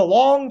think they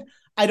belonged.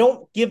 I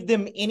don't give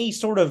them any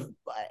sort of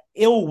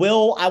ill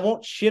will. I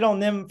won't shit on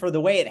them for the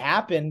way it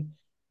happened.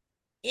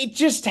 It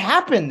just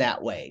happened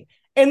that way.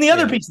 And the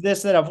other piece of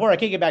this before I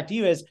kick it back to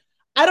you is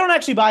I don't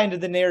actually buy into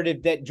the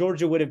narrative that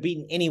Georgia would have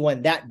beaten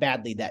anyone that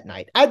badly that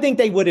night. I think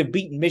they would have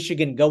beaten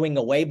Michigan going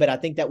away, but I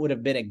think that would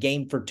have been a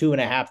game for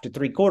 2.5 to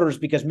 3 quarters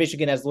because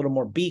Michigan has a little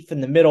more beef in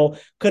the middle,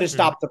 could have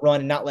stopped the run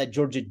and not let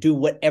Georgia do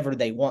whatever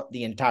they want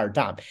the entire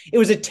time. It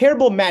was a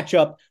terrible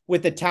matchup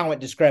with the talent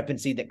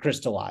discrepancy that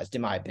crystallized,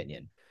 in my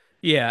opinion.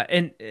 Yeah,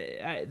 and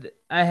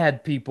I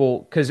had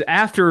people, because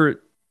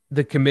after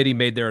the committee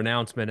made their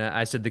announcement,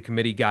 I said the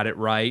committee got it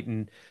right,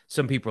 and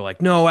some people are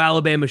like, no,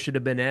 Alabama should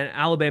have been in.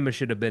 Alabama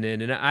should have been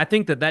in. And I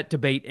think that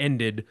debate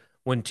ended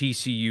when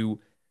TCU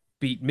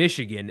beat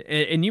Michigan.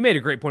 And you made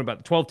a great point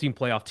about the 12-team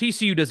playoff.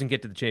 TCU doesn't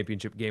get to the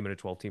championship game in a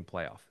 12-team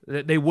playoff.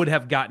 They would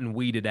have gotten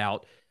weeded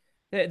out.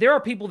 There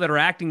are people that are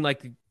acting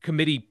like the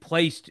committee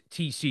placed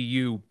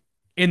TCU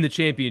in the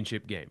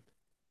championship game.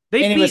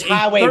 And it was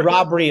highway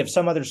robbery of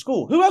some other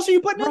school. Who else are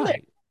you putting in there?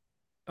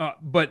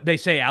 But they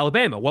say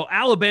Alabama. Well,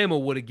 Alabama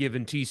would have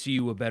given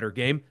TCU a better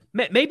game.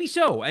 Maybe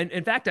so. And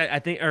in fact, I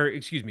think,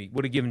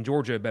 would have given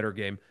Georgia a better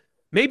game.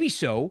 Maybe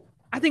so.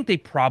 I think they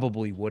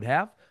probably would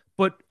have.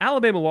 But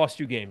Alabama lost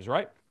 2 games,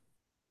 right?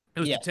 It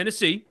was to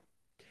Tennessee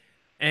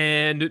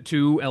and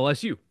to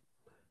LSU.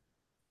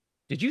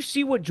 Did you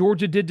see what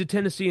Georgia did to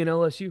Tennessee and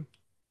LSU?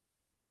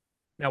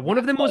 Now, one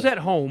of them was at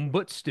home,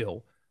 but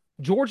still.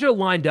 Georgia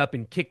lined up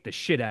and kicked the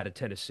shit out of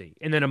Tennessee.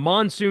 And then a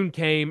monsoon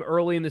came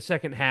early in the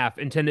second half,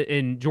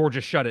 and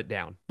Georgia shut it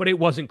down. But it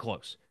wasn't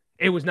close.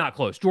 It was not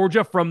close.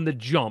 Georgia, from the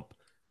jump,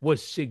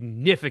 was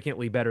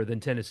significantly better than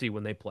Tennessee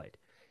when they played.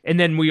 And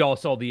then we all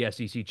saw the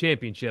SEC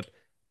championship.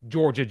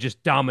 Georgia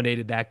just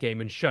dominated that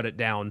game and shut it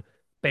down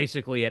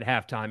basically at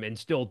halftime and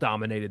still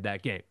dominated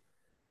that game.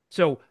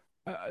 So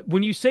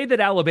when you say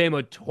that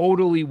Alabama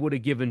totally would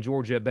have given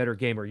Georgia a better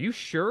game, are you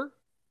sure?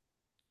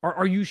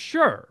 Are you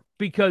sure?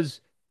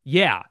 Because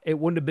yeah, it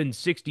wouldn't have been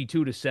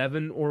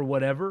 62-7 or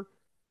whatever,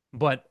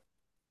 but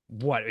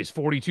what, is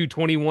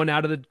 42-21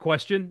 out of the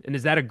question? And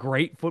is that a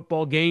great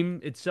football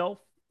game itself?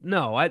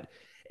 No,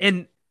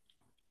 and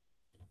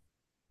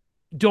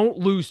don't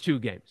lose 2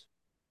 games.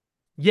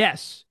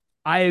 Yes,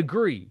 I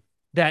agree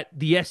that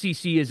the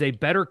SEC is a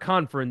better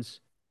conference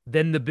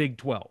than the Big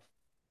 12,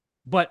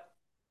 but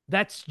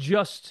that's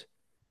just,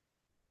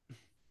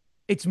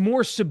 it's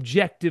more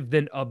subjective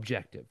than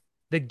objective.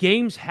 The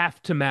games have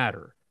to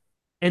matter.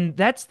 And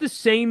that's the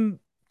same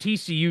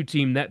TCU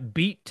team that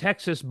beat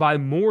Texas by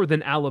more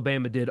than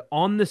Alabama did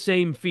on the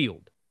same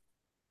field.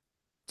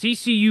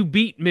 TCU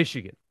beat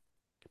Michigan.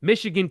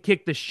 Michigan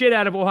kicked the shit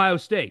out of Ohio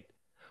State.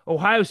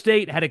 Ohio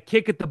State had a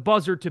kick at the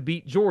buzzer to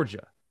beat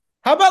Georgia.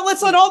 How about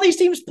let's let all these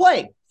teams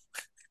play?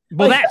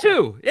 Well, that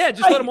too. Yeah,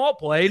 just let them all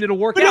play, and it'll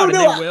work out, and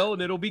they will,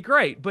 and it'll be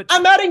great. But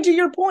I'm adding to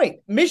your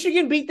point.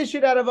 Michigan beat the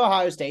shit out of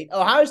Ohio State.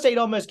 Ohio State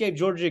almost gave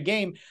Georgia a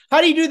game.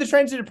 How do you do the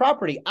transitive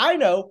property? I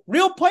know.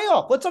 Real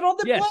playoff. Let's let all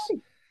them play.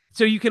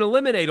 So you can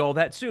eliminate all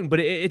that soon, but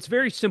it's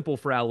very simple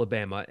for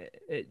Alabama.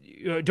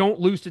 Don't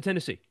lose to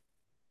Tennessee.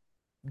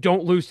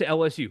 Don't lose to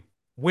LSU.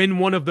 Win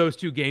one of those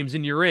 2 games,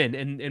 and you're in,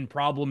 and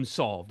problem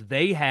solved.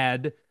 They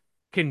had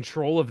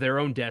control of their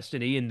own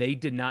destiny, and they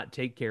did not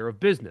take care of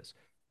business.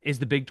 Is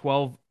the Big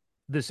 12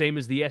 the same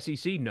as the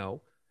SEC?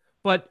 No.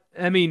 But,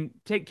 I mean,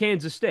 take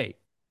Kansas State.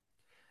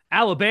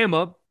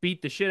 Alabama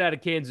beat the shit out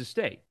of Kansas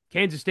State.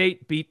 Kansas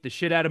State beat the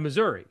shit out of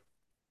Missouri.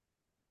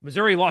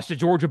 Missouri lost to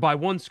Georgia by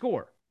 1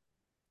 score.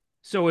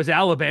 So is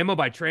Alabama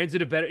by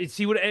transitive better?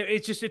 See what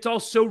it's all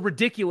so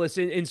ridiculous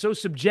and so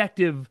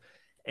subjective.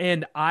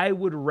 And I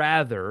would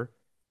rather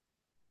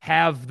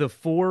have the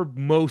 4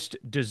 most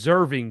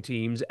deserving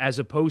teams as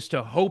opposed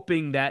to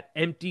hoping that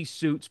empty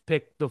suits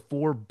pick the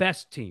 4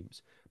 best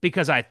teams.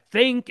 Because I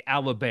think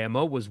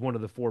Alabama was one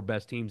of the 4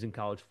 best teams in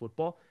college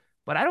football,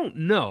 but I don't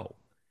know.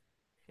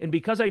 And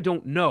because I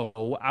don't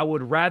know, I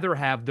would rather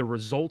have the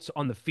results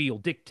on the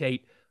field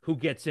dictate who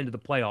gets into the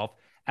playoff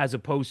as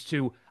opposed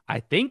to I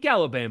think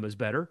Alabama's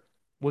better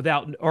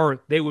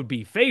or they would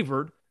be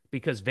favored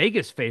because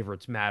Vegas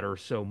favorites matter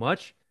so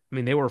much. I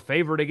mean, they were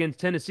favored against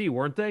Tennessee,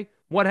 weren't they?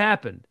 What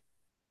happened?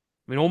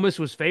 I mean, Ole Miss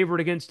was favored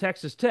against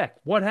Texas Tech.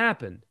 What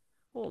happened?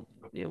 Well,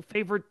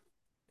 favorite.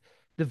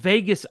 The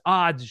Vegas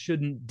odds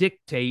shouldn't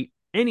dictate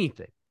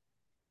anything.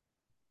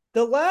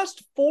 The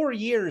last 4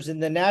 years in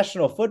the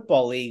National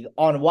Football League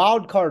on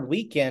Wild Card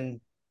Weekend,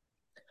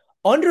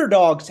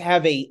 underdogs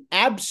have a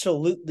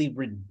absolutely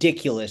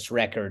ridiculous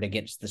record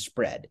against the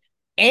spread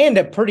and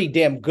a pretty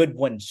damn good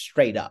one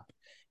straight up.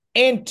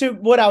 And to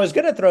what I was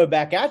going to throw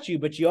back at you,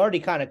 but you already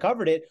kind of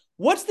covered it.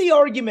 What's the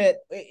argument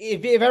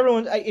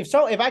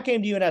if I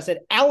came to you and I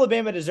said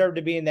Alabama deserved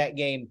to be in that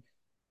game?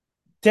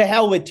 To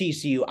hell with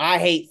TCU. I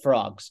hate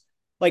frogs.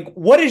 Like,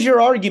 what is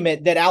your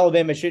argument that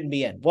Alabama shouldn't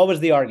be in? What was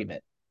the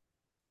argument?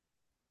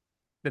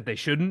 That they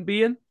shouldn't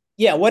be in?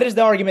 Yeah, what is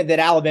the argument that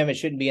Alabama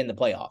shouldn't be in the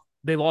playoff?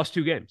 They lost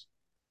 2 games.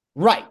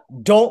 Right.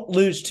 Don't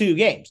lose 2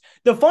 games.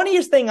 The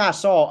funniest thing I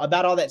saw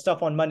about all that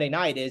stuff on Monday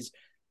night is,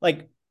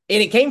 like,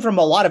 and it came from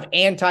a lot of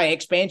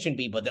anti-expansion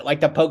people that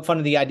like to poke fun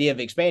of the idea of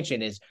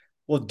expansion is,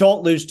 well,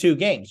 don't lose 2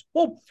 games.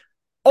 Well,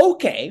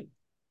 okay.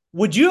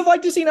 Would you have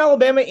liked to see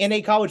Alabama in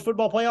a college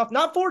football playoff?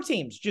 Not 4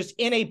 teams, just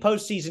in a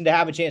postseason to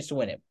have a chance to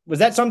win it. Was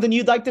that something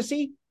you'd like to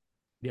see?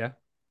 Yeah.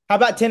 How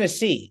about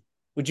Tennessee?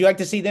 Would you like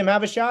to see them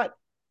have a shot?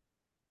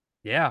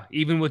 Yeah,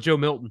 even with Joe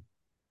Milton.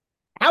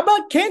 How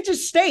about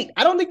Kansas State?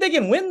 I don't think they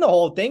can win the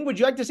whole thing. Would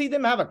you like to see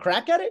them have a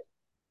crack at it?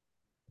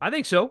 I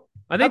think so.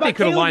 I think they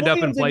could have lined up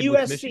and played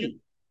with USC? Michigan.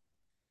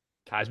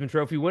 Heisman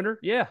Trophy winner?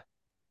 Yeah.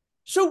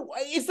 So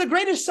it's the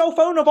greatest cell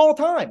phone of all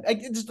time.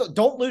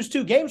 Don't lose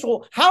 2 games.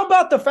 Well, how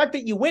about the fact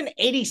that you win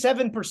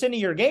 87% of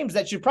your games?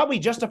 That should probably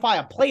justify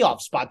a playoff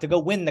spot to go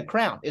win the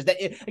crown.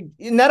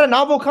 Isn't that a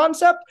novel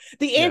concept?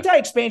 The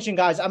anti-expansion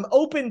guys, I'm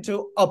open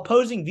to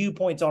opposing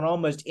viewpoints on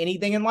almost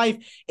anything in life.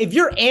 If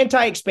you're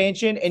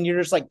anti-expansion and you're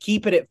just like,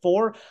 keep it at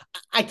 4,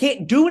 I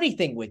can't do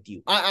anything with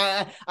you.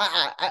 I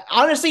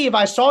honestly, if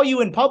I saw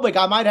you in public,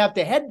 I might have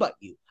to headbutt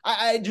you.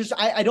 I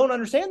don't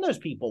understand those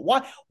people.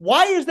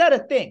 Why is that a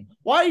thing?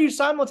 Why are you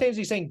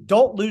simultaneously saying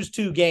don't lose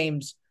 2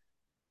 games?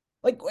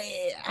 Like,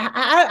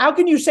 how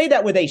can you say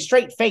that with a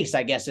straight face,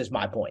 I guess is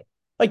my point.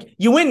 Like,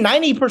 you win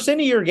 90%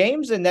 of your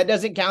games and that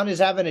doesn't count as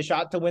having a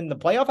shot to win the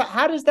playoff.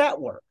 How does that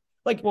work?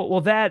 Like,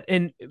 well that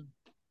and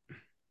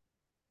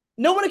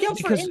no one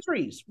accounts for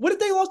injuries. What if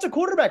they lost a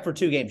quarterback for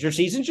 2 games? Your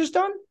season's just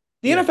done?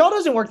 The NFL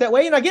doesn't work that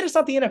way. And I get it's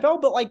not the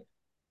NFL, but like,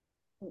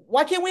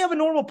 why can't we have a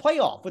normal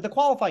playoff with a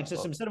qualifying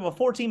system instead of a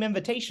 4-team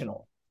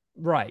invitational?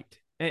 Right.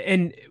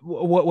 And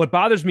what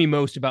bothers me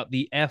most about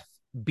the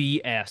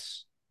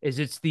FBS is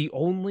it's the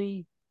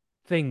only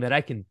thing that I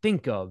can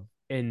think of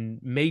in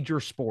major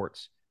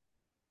sports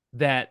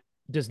that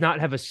does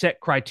not have a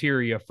set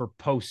criteria for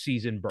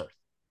postseason berth.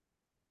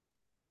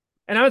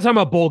 And I'm not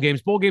talking about bowl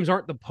games. Bowl games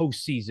aren't the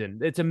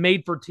postseason. It's a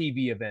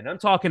made-for-TV event. I'm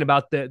talking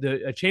about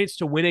a chance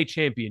to win a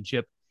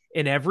championship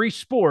in every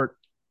sport.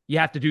 You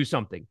have to do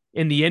something.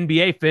 In the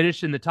NBA,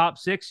 finish in the top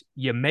 6,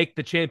 you make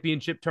the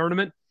championship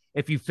tournament.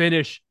 If you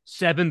finish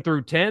 7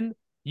 through 10,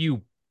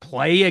 you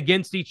play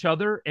against each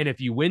other. And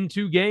if you win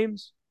 2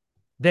 games,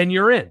 then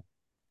you're in.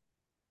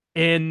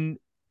 In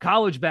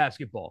college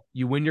basketball,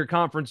 you win your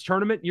conference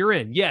tournament, you're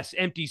in. Yes,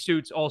 empty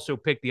suits also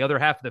pick the other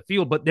half of the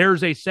field, but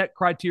there's a set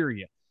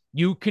criteria.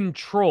 You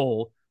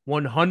control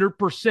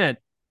 100%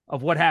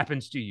 of what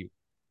happens to you.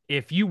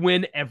 If you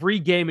win every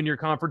game in your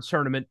conference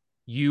tournament,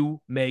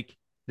 you make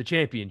the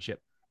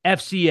championship.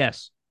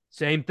 FCS,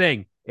 same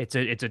thing. It's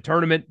a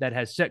tournament that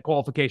has set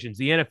qualifications.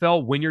 The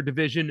NFL, win your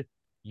division,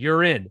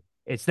 you're in.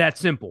 It's that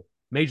simple.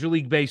 Major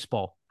League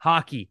Baseball,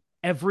 hockey,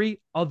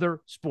 every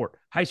other sport,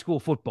 high school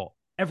football,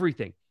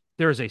 everything.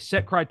 There is a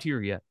set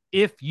criteria.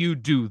 If you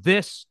do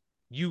this,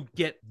 you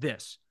get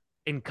this.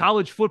 In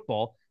college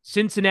football,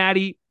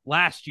 Cincinnati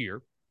last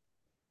year,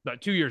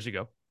 about 2 years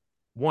ago,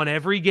 won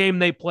every game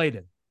they played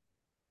in.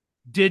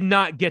 Did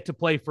not get to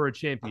play for a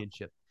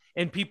championship.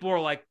 And people are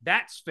like,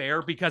 that's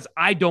fair because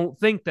I don't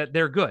think that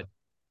they're good.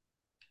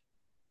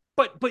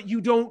 But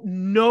you don't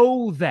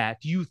know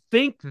that. You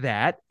think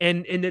that,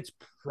 and it's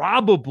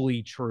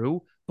probably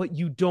true, but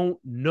you don't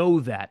know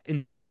that.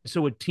 And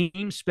so a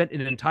team spent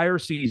an entire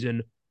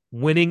season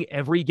winning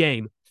every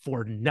game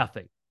for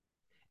nothing.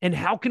 And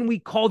how can we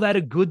call that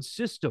a good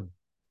system?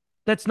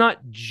 That's not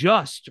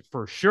just,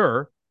 for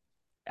sure.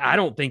 I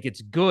don't think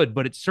it's good,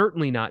 but it's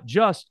certainly not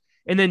just.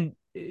 And then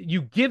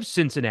you give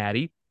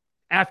Cincinnati,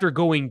 after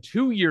going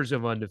 2 years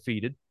of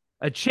undefeated,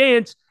 a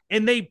chance,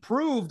 And they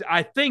proved,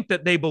 I think,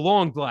 that they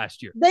belonged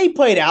last year. They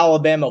played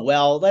Alabama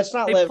well. Let's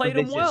not let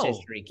revisionist well.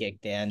 History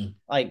kicked in.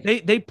 Like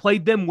they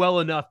played them well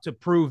enough to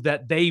prove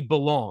that they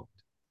belonged.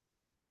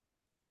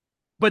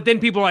 But then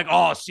people are like,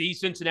 oh, see,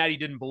 Cincinnati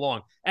didn't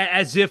belong.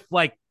 As if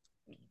like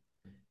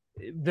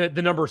the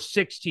number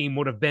 6 team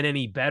would have been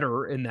any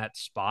better in that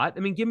spot. I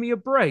mean, give me a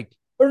break.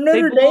 Or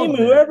Notre Dame,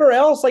 whoever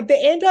else, like the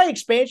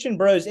anti-expansion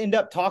bros end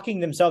up talking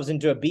themselves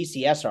into a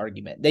BCS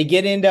argument. They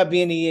end up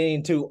being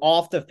into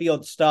off the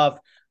field stuff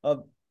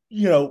of,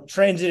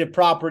 transitive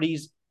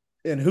properties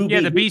and who.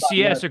 Yeah, the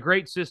BCS, a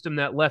great system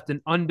that left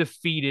an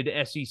undefeated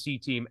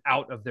SEC team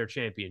out of their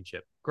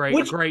championship.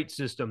 Great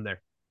system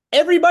there.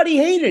 Everybody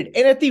hated.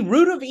 And at the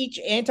root of each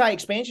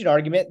anti-expansion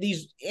argument,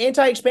 these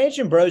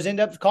anti-expansion bros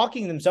end up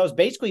talking themselves,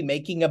 basically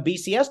making a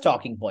BCS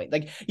talking point.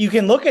 Like you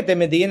can look at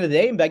them at the end of the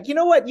day and be like, you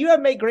know what? You have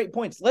made great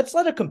points. Let's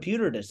let a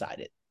computer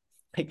decide it.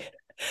 Like,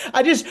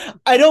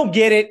 I don't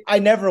get it. I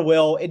never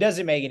will. It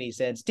doesn't make any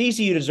sense.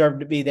 TCU deserved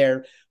to be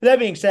there. With that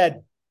being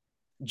said,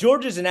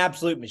 Georgia's an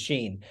absolute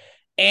machine.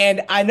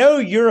 And I know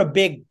you're a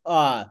big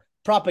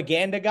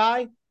propaganda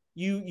guy.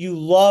 You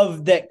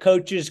love that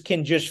coaches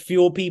can just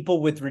fuel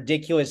people with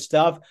ridiculous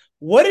stuff.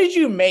 What did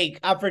you make?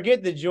 I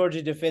forget the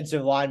Georgia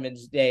defensive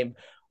lineman's name.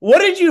 What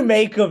did you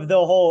make of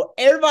the whole?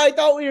 Everybody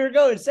thought we were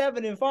going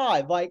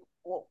 7-5. Like,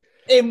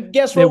 and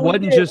guess what? It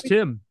wasn't just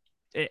him.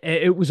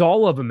 It was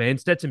all of them, man.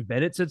 Stetson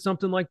Bennett said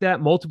something like that.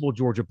 Multiple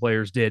Georgia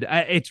players did.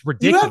 It's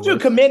ridiculous. You have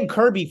to commend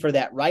Kirby for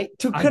that, right?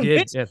 To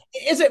convince, yes.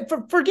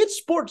 Forget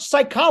sports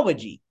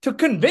psychology. To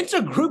convince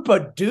a group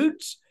of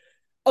dudes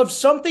of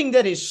something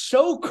that is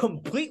so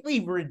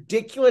completely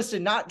ridiculous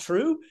and not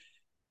true,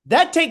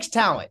 that takes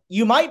talent.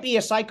 You might be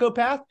a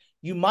psychopath.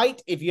 You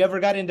might, if you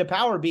ever got into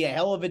power, be a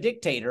hell of a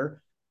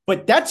dictator.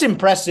 But that's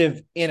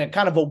impressive in a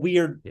kind of a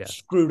weird,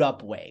 screwed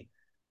up way.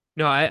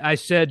 No, I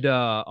said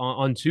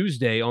on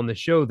Tuesday on the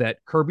show that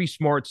Kirby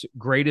Smart's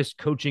greatest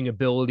coaching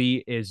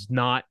ability is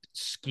not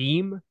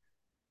scheme.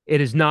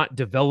 It is not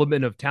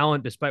development of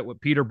talent, despite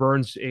what Peter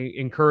Burns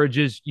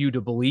encourages you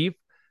to believe,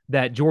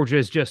 that Georgia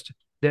is just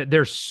 –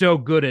 they're so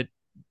good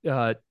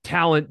at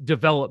talent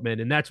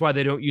development, and that's why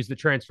they don't use the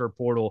transfer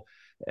portal,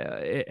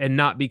 and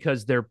not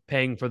because they're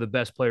paying for the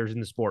best players in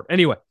the sport.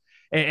 Anyway,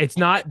 it's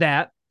not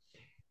that.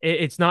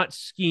 It's not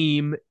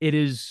scheme. It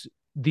is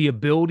the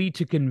ability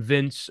to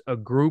convince a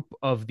group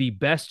of the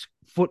best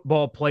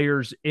football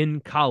players in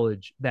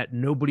college that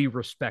nobody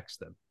respects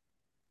them.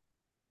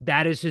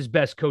 That is his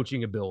best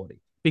coaching ability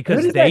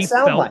because they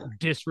felt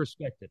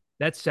disrespected.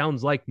 That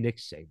sounds like Nick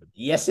Saban.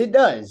 Yes, it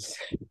does.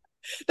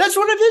 That's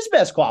one of his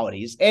best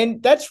qualities,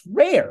 and that's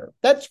rare.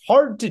 That's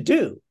hard to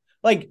do.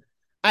 Like,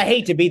 I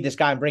hate to beat this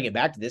guy and bring it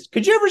back to this.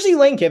 Could you ever see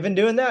Lane Kiffin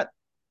doing that?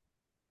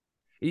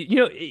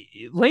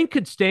 Lane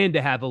could stand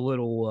to have a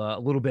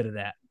little bit of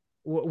that,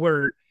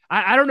 where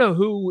I don't know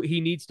who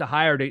he needs to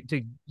hire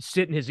to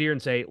sit in his ear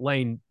and say,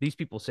 Lane, these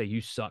people say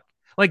you suck.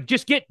 Like,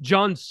 just get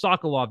John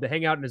Sokolov to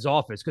hang out in his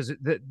office because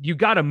you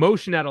got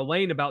emotion out of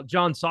Lane about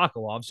John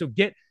Sokolov. So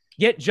get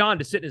John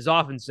to sit in his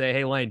office and say,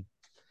 hey, Lane,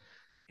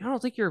 I don't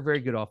think you're a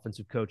very good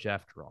offensive coach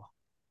after all.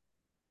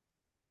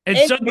 And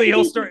suddenly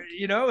he'll start,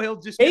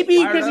 he'll just maybe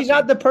because he's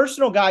not the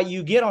personal guy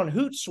you get on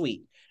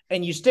Hootsuite,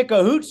 and you stick a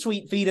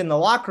Hootsuite feed in the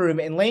locker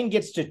room, and Lane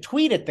gets to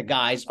tweet at the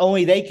guys,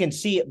 only they can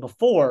see it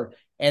before,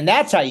 and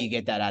that's how you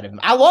get that out of him.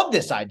 I love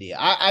this idea.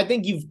 I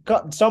think you've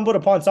stumbled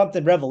upon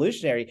something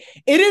revolutionary.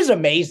 It is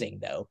amazing,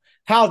 though,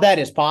 how that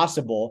is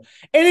possible.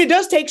 And it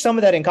does take some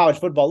of that in college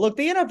football. Look,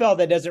 the NFL,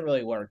 that doesn't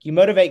really work. You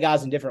motivate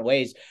guys in different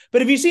ways.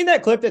 But have you seen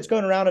that clip that's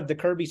going around of the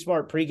Kirby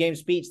Smart pregame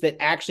speech that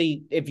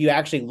actually, if you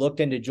actually looked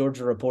into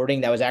Georgia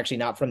reporting, that was actually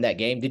not from that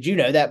game? Did you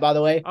know that, by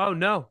the way? Oh,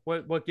 no.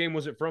 What game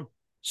was it from?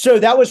 So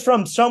that was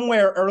from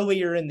somewhere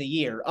earlier in the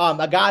year.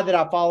 A guy that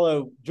I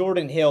follow,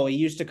 Jordan Hill, he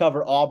used to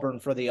cover Auburn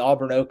for the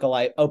Auburn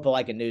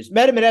Opelika News.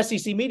 Met him at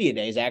SEC Media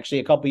Days, actually,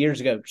 a couple years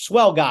ago.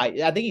 Swell guy.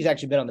 I think he's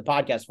actually been on the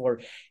podcast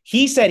before.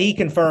 He said he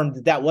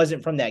confirmed that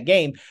wasn't from that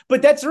game.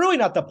 But that's really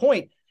not the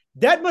point.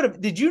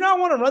 Did you not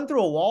want to run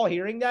through a wall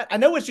hearing that? I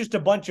know it's just a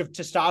bunch of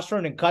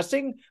testosterone and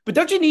cussing, but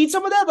don't you need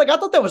some of that? Like, I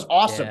thought that was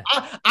awesome.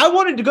 Yeah. I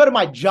wanted to go to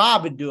my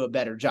job and do a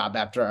better job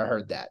after I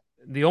heard that.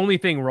 The only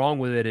thing wrong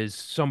with it is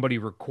somebody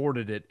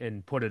recorded it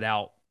and put it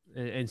out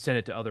and sent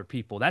it to other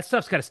people. That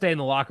stuff's got to stay in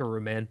the locker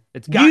room, man.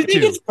 It's got to. Do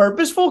you think it's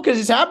purposeful? Because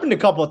it's happened a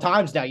couple of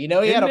times now. He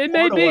had a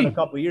Florida one a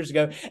couple of years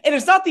ago. And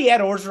it's not the Ed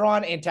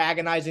Orgeron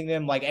antagonizing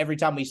them like every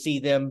time we see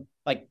them,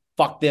 like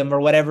fuck them or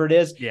whatever it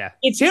is. Yeah.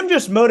 It's him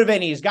just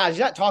motivating his guys.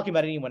 He's not talking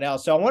about anyone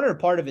else. So I wonder if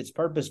part of it's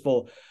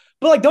purposeful.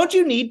 But, like, don't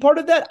you need part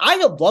of that?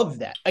 I love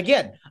that.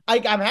 Again,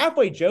 I'm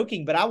halfway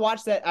joking, but I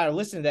watched that. I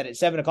listened to that at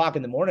 7 o'clock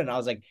in the morning. And I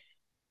was like,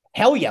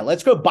 hell yeah,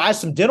 let's go buy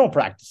some dental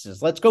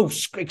practices. Let's go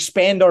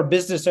expand our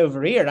business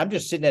over here. And I'm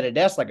just sitting at a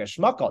desk like a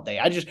schmuck all day.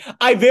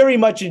 I very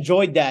much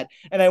enjoyed that.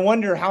 And I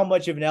wonder how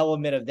much of an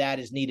element of that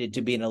is needed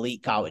to be an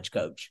elite college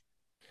coach.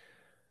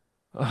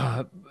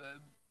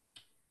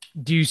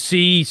 Do you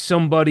see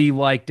somebody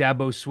like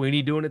Dabo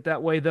Swinney doing it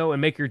that way, though?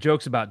 And make your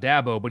jokes about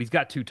Dabo, but he's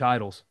got 2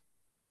 titles.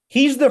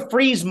 He's the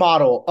Freeze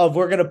model of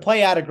we're going to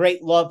play out of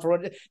great love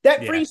for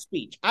that free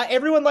speech.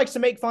 Everyone likes to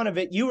make fun of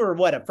it. You were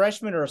what, a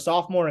freshman or a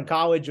sophomore in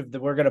college of the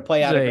we're going to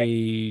play out of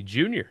a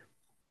junior.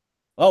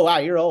 Oh, wow.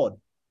 You're old.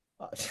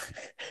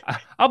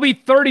 I'll be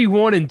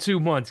 31 in 2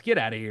 months. Get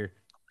out of here.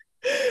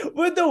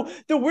 But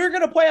the we're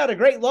going to play out a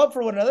great love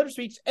for one another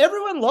speech.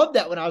 Everyone loved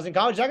that when I was in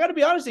college. I got to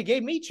be honest, it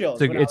gave me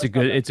chills.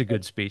 It's a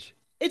good speech.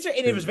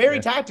 It was very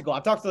tactical.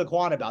 I've talked to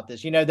Laquan about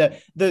this. You know,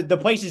 the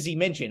places he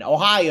mentioned,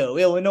 Ohio,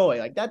 Illinois,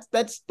 like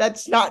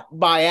that's not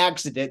by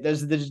accident.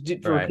 Those are the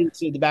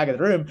recruits in the back of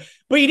the room,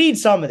 but you need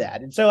some of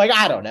that. And so, like,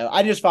 I don't know.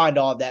 I just find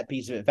all of that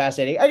piece of it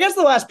fascinating. I guess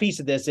the last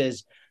piece of this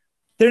is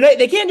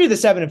they can't do the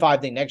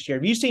 7-5 thing next year.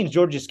 Have you seen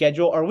Georgia's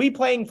schedule? Are we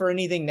playing for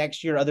anything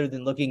next year other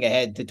than looking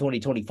ahead to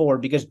 2024?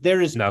 Because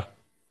there is no.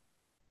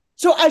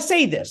 So I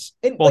say this.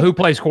 Who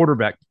plays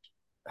quarterback?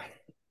 I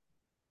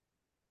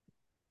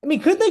mean,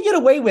 could they get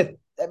away with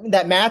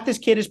that Mathis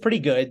kid is pretty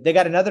good. They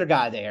got another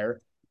guy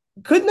there.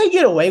 Couldn't they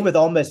get away with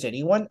almost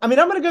anyone? I mean,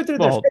 I'm going to go through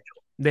their schedule.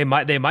 They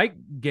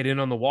might get in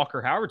on the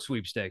Walker Howard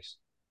sweepstakes,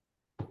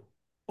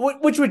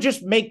 which would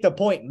just make the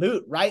point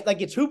moot, right?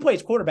 Like, it's who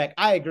plays quarterback.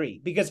 I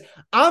agree, because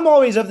I'm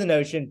always of the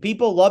notion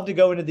people love to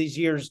go into these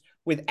years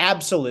with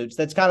absolutes.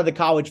 That's kind of the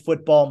college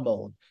football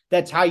mold.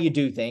 That's how you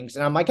do things.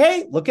 And I'm like,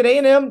 hey, look at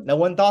A&M. No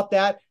one thought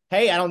that.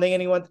 Hey, I don't think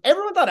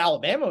everyone thought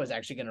Alabama was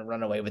actually going to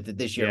run away with it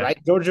this year, right?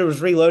 Georgia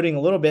was reloading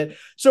a little bit.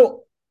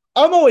 So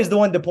I'm always the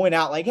one to point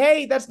out, like,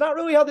 hey, that's not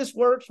really how this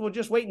works. We'll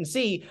just wait and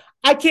see.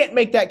 I can't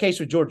make that case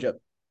with Georgia.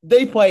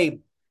 They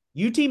play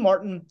UT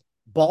Martin,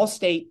 Ball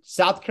State,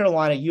 South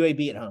Carolina,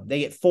 UAB at home.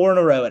 They get 4 in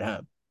a row at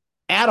home.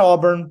 At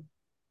Auburn,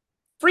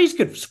 Freeze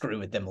could screw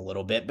with them a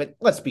little bit, but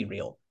let's be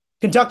real.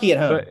 Kentucky at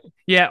home.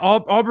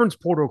 Auburn's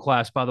portal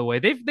class, by the way,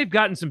 they've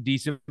gotten some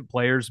decent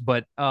players,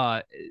 but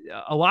a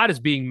lot is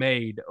being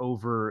made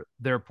over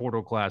their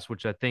portal class,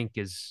 which I think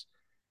is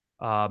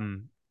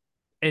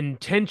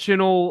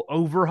intentional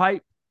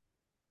overhype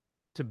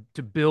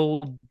to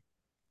build.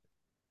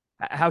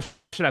 How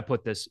should I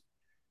put this?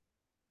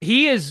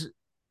 He is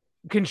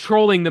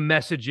controlling the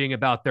messaging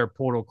about their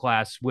portal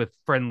class with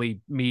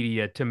friendly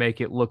media to make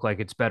it look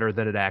like it's better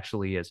than it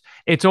actually is.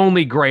 It's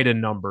only great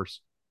in numbers.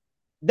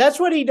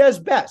 That's what he does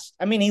best.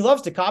 I mean, he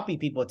loves to copy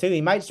people too.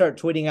 He might start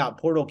tweeting out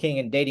Portal King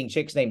and dating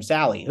chicks named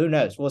Sally. Who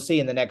knows? We'll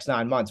see in the next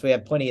 9 months. We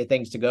have plenty of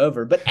things to go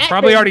over, but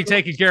probably already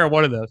taken care of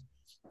one of those.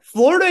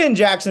 Florida and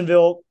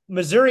Jacksonville,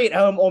 Missouri at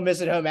home, Ole Miss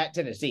at home, at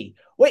Tennessee.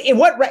 Wait, in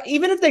what?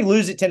 Even if they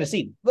lose at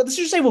Tennessee, let's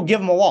just say we'll give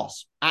them a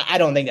loss. I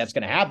don't think that's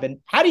going to happen.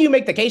 How do you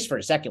make the case for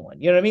a second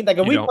one? You know what I mean? Like,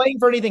 are we playing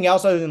for anything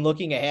else other than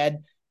looking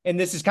ahead? And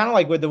this is kind of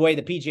like with the way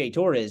the PGA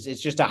Tour is.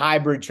 It's just a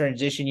hybrid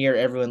transition year.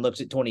 Everyone looks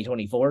at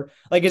 2024.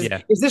 Like, is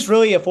this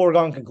really a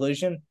foregone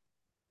conclusion?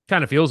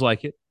 Kind of feels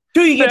like it.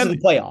 Till you get to the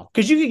playoff.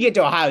 Because you could get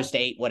to Ohio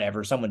State,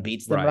 whatever, someone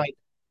beats them, right?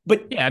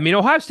 But yeah, I mean,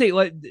 Ohio State,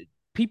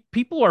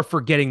 people are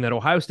forgetting that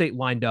Ohio State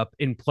lined up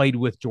and played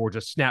with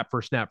Georgia snap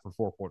for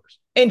 4 quarters.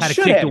 And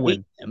should have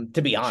beaten them,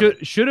 to be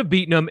honest. Should have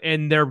beaten them,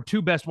 and their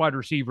 2 best wide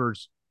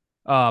receivers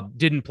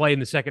didn't play in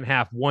the second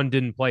half. One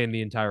didn't play in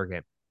the entire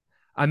game.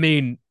 I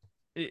mean,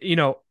 you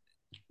know,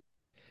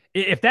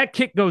 if that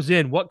kick goes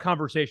in, what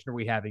conversation are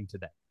we having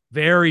today?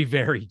 Very,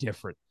 very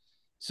different.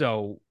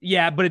 So,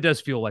 yeah, but it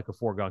does feel like a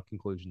foregone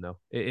conclusion, though.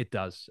 It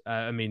does.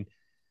 I mean,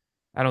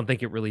 I don't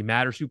think it really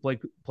matters who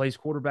plays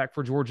quarterback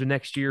for Georgia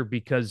next year,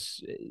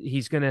 because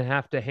he's going to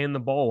have to hand the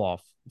ball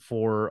off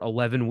for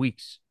 11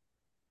 weeks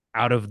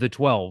out of the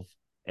 12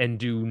 and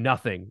do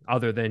nothing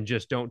other than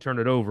just don't turn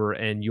it over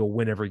and you'll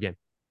win every game.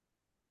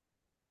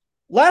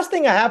 Last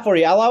thing I have for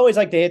you, I'll always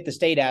like to hit the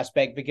state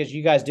aspect because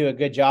you guys do a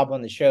good job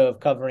on the show of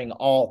covering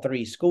all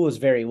 3 schools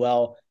very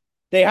well.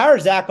 They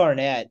hired Zach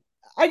Arnett.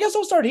 I guess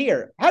I'll start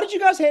here. How did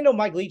you guys handle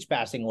Mike Leach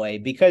passing away?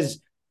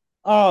 Because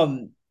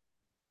that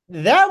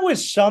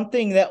was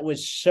something that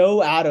was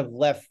so out of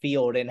left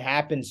field and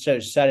happened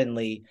so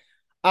suddenly.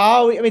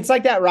 Oh, I mean, it's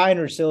like that Ryan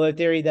Russillo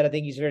theory that I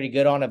think he's very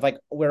good on, of like,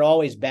 we're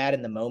always bad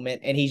in the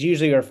moment. And he's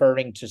usually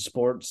referring to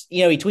sports.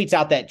 You know, he tweets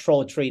out that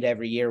troll tweet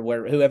every year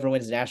where whoever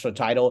wins the national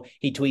title,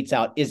 he tweets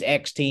out, is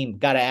X team,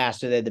 got to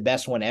ask, are they the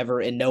best one ever?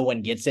 And no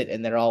one gets it.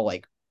 And they're all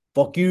like,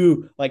 fuck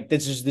you. Like,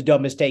 this is the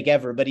dumbest take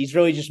ever. But he's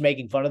really just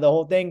making fun of the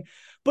whole thing.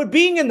 But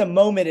being in the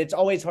moment, it's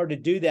always hard to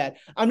do that.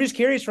 I'm just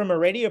curious from a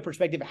radio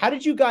perspective, how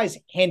did you guys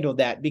handle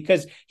that?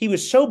 Because he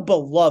was so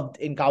beloved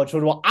in college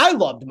football. I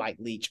loved Mike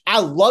Leach. I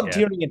loved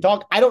hearing him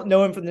talk. I don't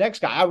know him from the next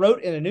guy. I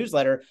wrote in a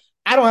newsletter,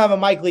 I don't have a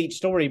Mike Leach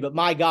story, but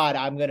my God,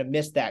 I'm going to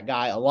miss that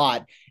guy a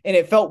lot. And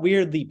it felt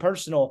weirdly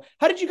personal.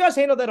 How did you guys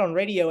handle that on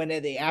radio and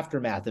in the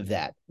aftermath of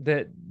that?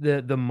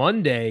 The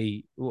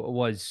Monday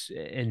was,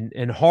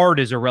 and hard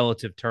is a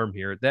relative term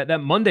here.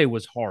 That Monday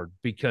was hard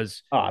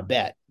because I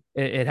bet.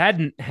 It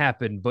hadn't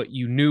happened, but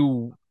you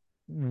knew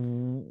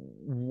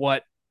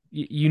what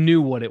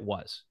it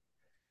was.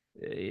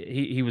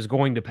 He was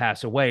going to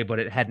pass away, but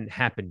it hadn't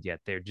happened yet.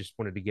 They just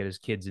wanted to get his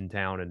kids in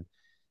town,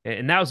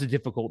 and that was a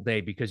difficult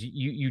day because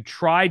you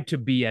tried to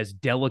be as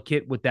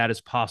delicate with that as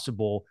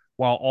possible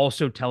while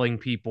also telling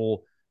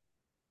people,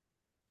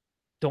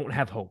 don't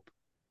have hope.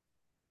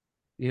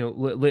 You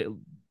know,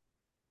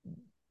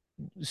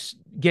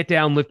 get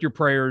down, lift your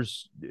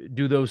prayers,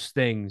 do those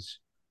things,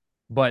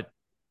 but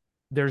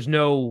there's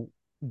no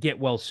get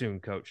well soon,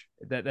 coach.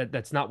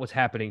 That's not what's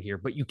happening here.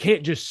 But you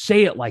can't just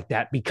say it like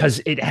that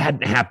because it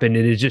hadn't happened.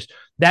 And it's just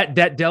that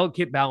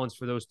delicate balance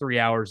for those 3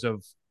 hours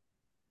of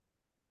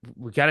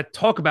we got to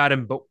talk about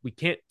him, but we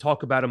can't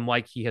talk about him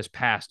like he has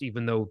passed,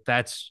 even though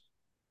that's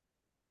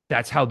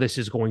how this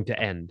is going to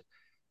end.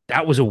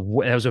 That was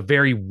a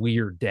very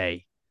weird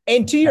day.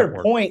 And to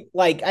your point,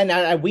 like,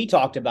 and we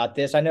talked about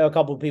this. I know a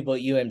couple of people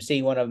at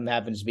UMC. One of them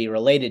happens to be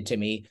related to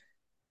me.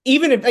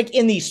 Even if, like,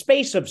 in the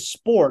space of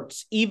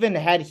sports, even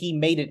had he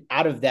made it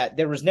out of that,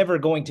 there was never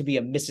going to be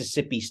a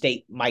Mississippi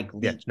State Mike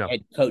Leach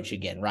head coach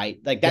again, right?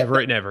 Like that,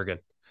 never again.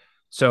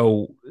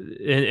 So,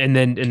 and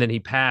then he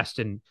passed,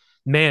 and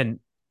man,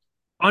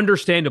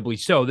 understandably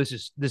so. This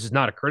is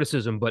not a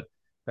criticism, but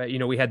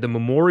we had the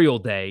Memorial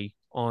Day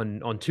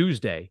on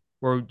Tuesday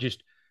where we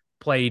just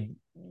played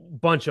a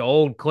bunch of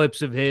old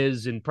clips of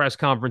his and press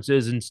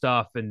conferences and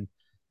stuff, and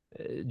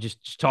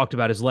just talked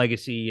about his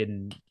legacy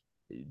and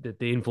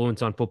the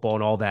influence on football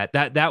and all that.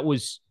 That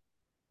was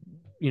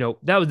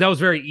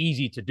very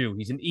easy to do.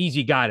 He's an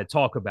easy guy to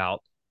talk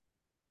about.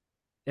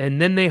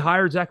 And then they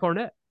hired Zach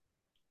Arnett.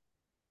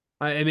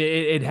 I mean,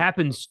 it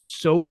happens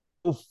so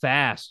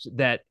fast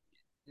that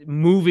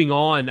moving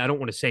on, I don't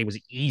want to say it was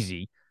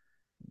easy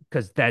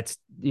because that's,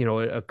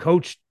 a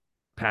coach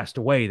passed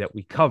away that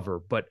we cover,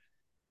 but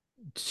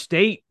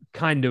State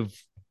kind of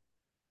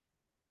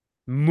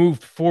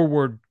moved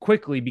forward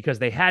quickly because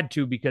they had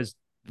to, because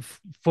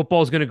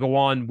football is going to go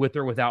on with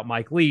or without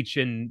Mike Leach.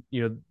 And,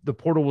 the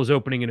portal was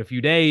opening in a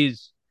few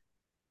days,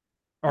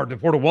 or the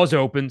portal was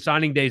open,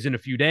 signing days in a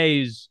few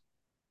days.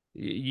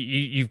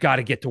 You've got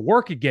to get to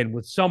work again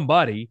with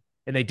somebody,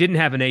 and they didn't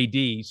have an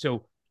AD.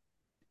 So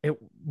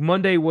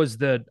Monday was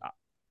the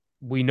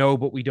we know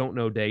but we don't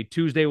know day.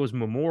 Tuesday was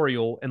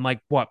Memorial, and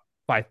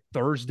by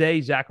Thursday,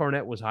 Zach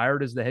Arnett was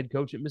hired as the head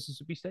coach at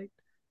Mississippi State.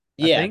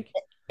 Yeah, I think.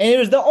 And it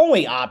was the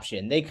only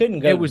option. They couldn't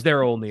go. It was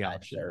their only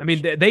option. Search. I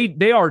mean,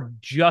 they are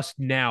just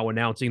now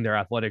announcing their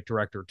athletic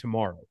director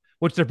tomorrow,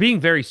 which they're being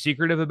very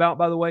secretive about,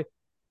 by the way.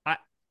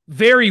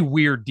 Very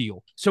weird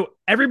deal. So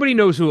everybody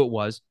knows who it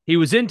was. He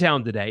was in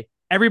town today.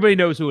 Everybody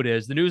knows who it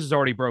is. The news is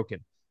already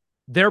broken.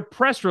 Their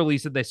press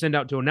release that they send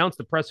out to announce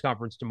the press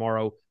conference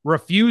tomorrow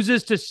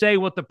refuses to say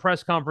what the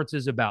press conference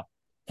is about.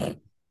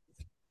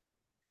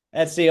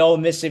 That's the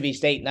old Mississippi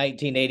State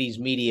 1980s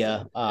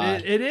media.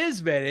 It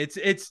is, man.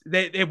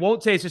 It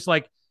won't say. It's just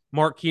like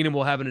Mark Keenum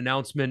will have an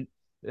announcement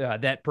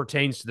that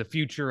pertains to the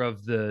future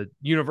of the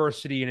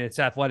university and its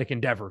athletic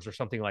endeavors or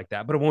something like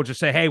that. But it won't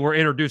just say, hey, we're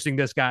introducing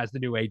this guy as the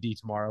new AD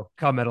tomorrow.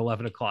 Come at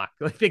 11 o'clock.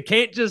 Like, they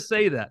can't just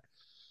say that.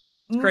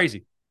 It's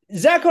crazy.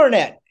 Zach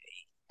Arnett,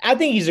 I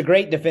think he's a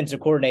great defensive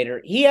coordinator.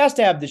 He has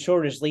to have the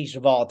shortest leash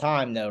of all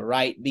time, though,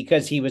 right?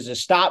 Because he was a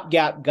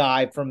stopgap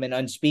guy from an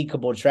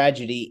unspeakable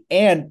tragedy,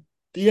 and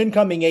the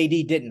incoming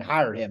AD didn't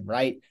hire him,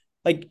 right?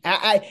 Like,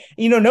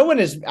 no one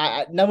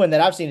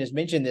that I've seen has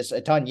mentioned this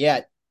a ton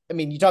yet. I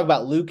mean, you talk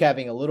about Luke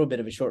having a little bit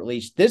of a short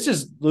leash. This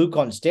is Luke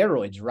on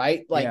steroids,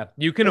 right? Like, yeah,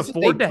 you can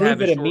afford to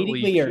have it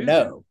immediately or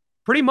no?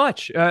 Pretty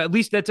much. At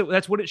least that's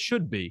what it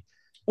should be.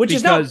 Which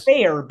is not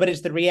fair, but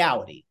it's the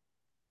reality.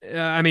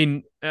 I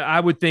mean, I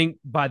would think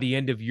by the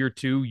end of year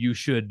 2, you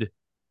should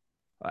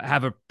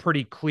have a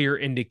pretty clear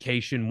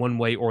indication one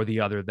way or the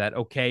other that,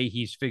 okay,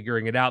 he's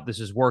figuring it out, this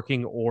is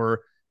working,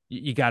 or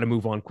you got to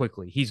move on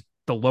quickly. He's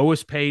the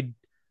lowest paid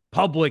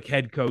public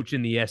head coach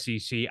in the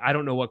SEC. I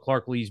don't know what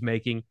Clark Lea's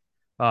making,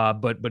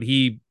 but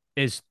he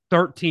is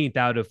 13th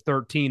out of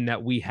 13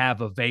 that we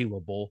have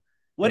available.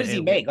 What does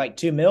he make? Like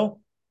 $2 million?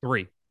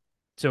 3.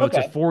 So okay.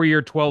 It's a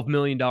 4-year, $12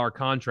 million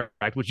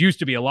contract, which used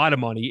to be a lot of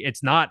money.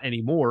 It's not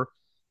anymore.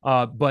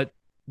 But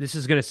this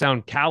is going to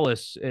sound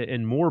callous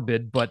and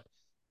morbid, but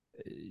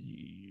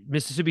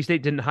Mississippi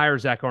State didn't hire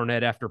Zach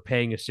Arnett after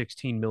paying a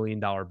 $16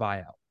 million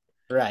buyout.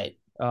 Right.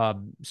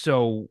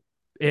 So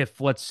if,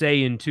 let's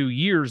say, in 2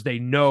 years, they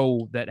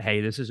know that,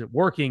 hey, this isn't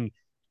working,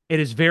 it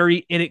is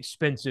very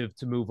inexpensive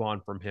to move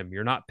on from him.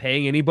 You're not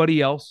paying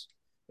anybody else,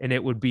 and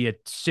it would be a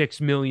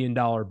 $6 million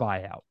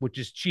buyout, which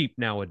is cheap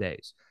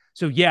nowadays.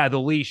 So, yeah, the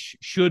leash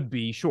should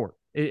be short.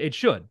 It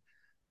should.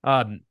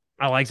 I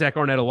like Zach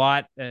Arnett a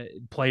lot.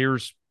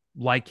 Players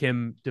like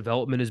him.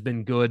 Development has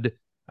been good.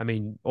 I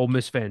mean, Ole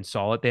Miss fans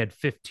saw it. They had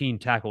 15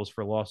 tackles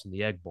for loss in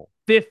the Egg Bowl.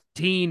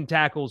 15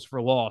 tackles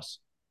for loss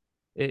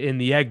in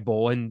the Egg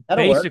Bowl. And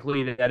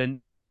basically that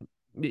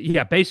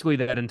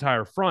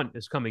entire front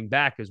is coming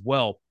back as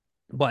well.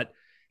 But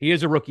he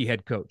is a rookie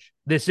head coach.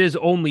 This is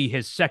only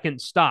his second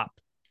stop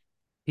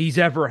he's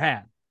ever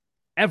had,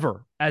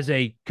 ever, as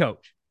a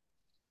coach.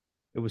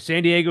 It was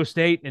San Diego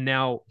State and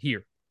now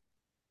here.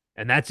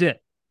 And that's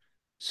it.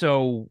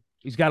 So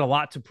he's got a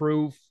lot to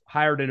prove.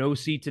 Hired an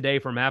OC today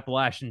from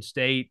Appalachian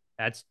State.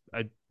 That's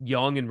a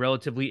young and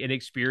relatively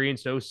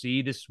inexperienced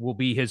OC. This will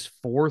be his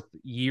 4th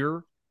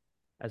year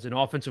as an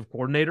offensive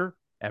coordinator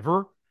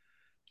ever.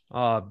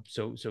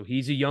 So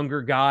he's a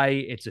younger guy.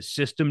 It's a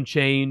system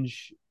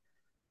change.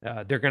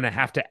 They're going to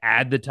have to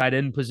add the tight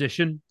end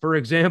position, for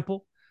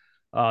example.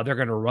 They're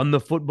going to run the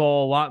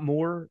football a lot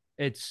more.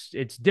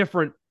 It's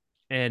different,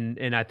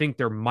 and I think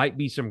there might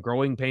be some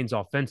growing pains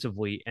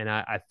offensively, and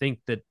I think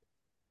that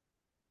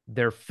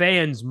their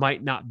fans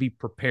might not be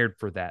prepared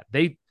for that.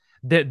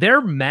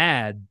 They're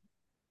mad.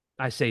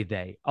 I say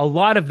they. A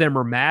lot of them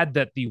are mad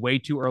that the way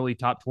too early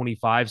top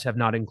 25s have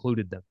not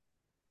included them.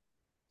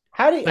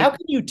 How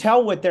can you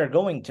tell what they're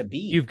going to be?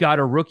 You've got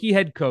a rookie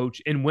head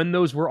coach, and when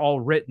those were all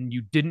written,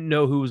 you didn't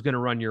know who was going to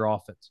run your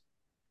offense.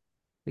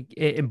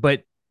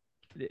 But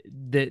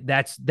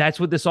that's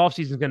what this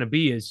offseason is going to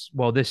be is,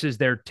 well, this is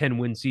their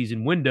 10-win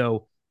season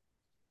window.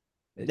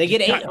 They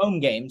get 8 home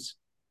games.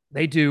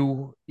 They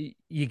do.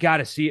 You got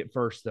to see it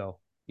first, though.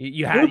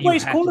 Who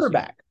plays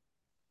quarterback?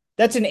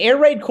 That's an air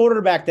raid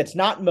quarterback that's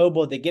not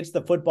mobile, that gets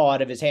the football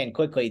out of his hand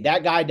quickly.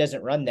 That guy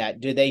doesn't run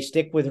that. Do they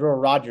stick with Will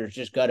Rogers?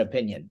 Just gut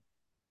opinion.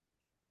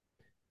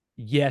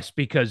 Yes,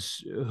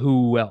 because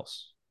who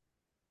else?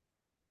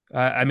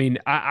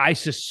 I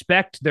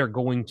suspect they're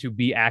going to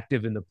be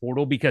active in the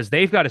portal because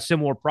they've got a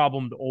similar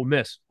problem to Ole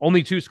Miss.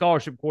 Only 2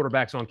 scholarship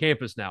quarterbacks on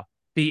campus now.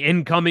 The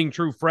incoming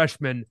true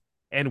freshman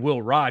and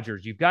Will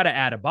Rogers. You've got to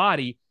add a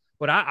body,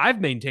 but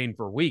I've maintained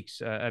for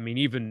weeks,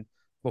 even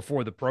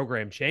before the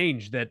program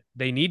changed, that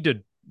they need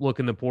to look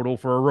in the portal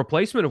for a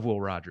replacement of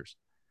Will Rogers.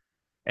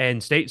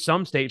 And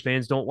some state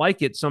fans don't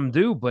like it, some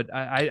do, but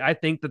I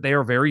think that they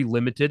are very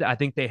limited. I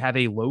think they have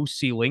a low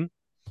ceiling,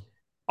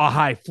 a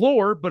high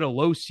floor, but a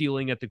low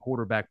ceiling at the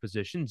quarterback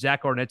position.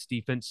 Zach Arnett's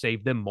defense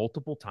saved them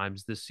multiple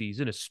times this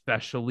season,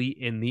 especially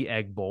in the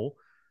Egg Bowl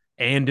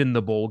and in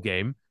the bowl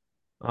game.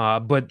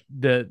 But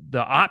the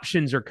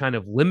options are kind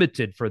of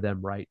limited for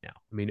them right now.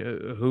 I mean,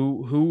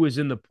 who is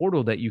in the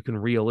portal that you can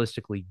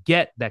realistically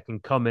get that can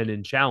come in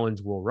and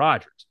challenge Will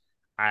Rogers?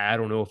 I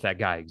don't know if that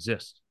guy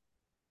exists.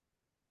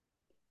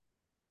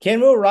 Can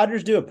Will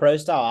Rogers do a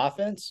pro-style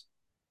offense?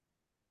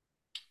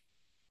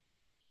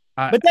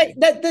 But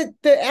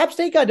the App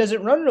State guy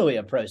doesn't run really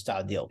a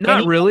pro-style deal.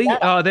 Not really.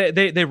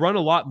 They run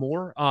a lot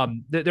more.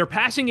 Their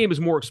passing game is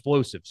more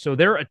explosive, so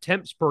their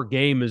attempts per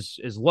game is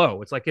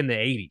low. It's like in the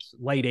 80s,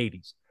 late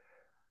 80s.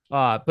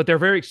 But they're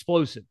very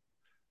explosive.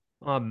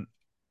 I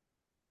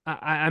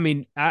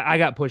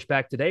got pushed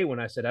back today when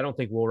I said I don't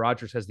think Will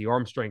Rogers has the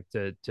arm strength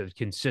to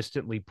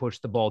consistently push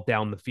the ball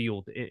down the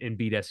field and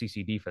beat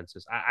SEC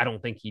defenses. I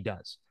don't think he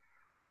does.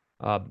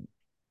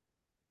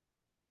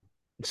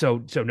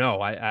 So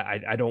no,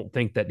 I don't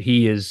think that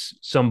he is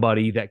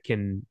somebody that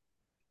can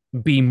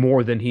be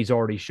more than he's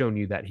already shown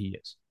you that he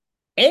is.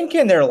 And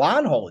can their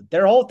line hold?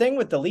 Their whole thing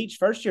with the Leach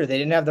first year, they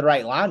didn't have the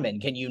right linemen.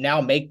 Can you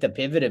now make the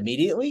pivot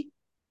immediately?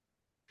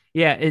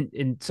 Yeah,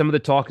 and some of the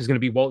talk is going to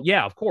be, well,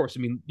 yeah, of course. I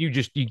mean, you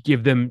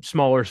give them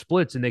smaller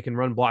splits and they can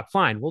run block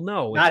fine. Well,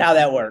 no. Not how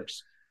that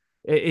works.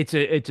 It's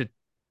a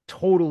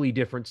totally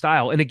different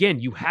style. And again,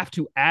 you have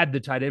to add the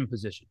tight end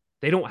position.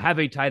 They don't have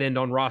a tight end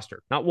on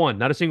roster. Not one,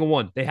 not a single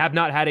one. They have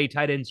not had a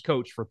tight ends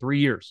coach for 3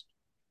 years.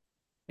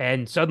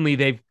 And suddenly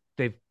they've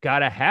got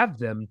to have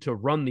them to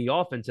run the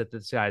offense that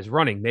this guy's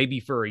running.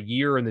 Maybe for a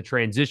year in the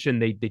transition,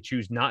 they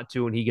choose not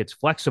to, and he gets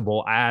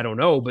flexible. I don't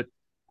know. But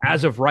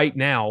as of right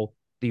now,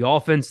 the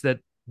offense that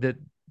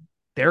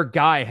their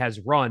guy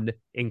has run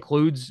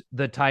includes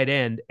the tight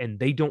end, and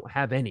they don't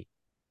have any.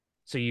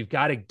 So you've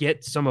got to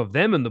get some of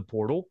them in the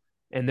portal,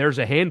 and there's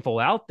a handful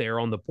out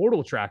there on the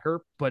portal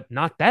tracker, but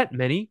not that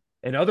many.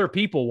 And other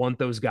people want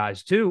those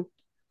guys too.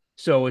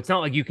 So it's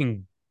not like you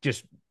can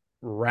just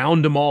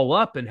round them all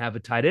up and have a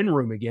tight end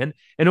room again.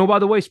 And oh, by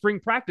the way, spring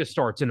practice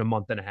starts in a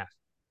month and a half.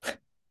 A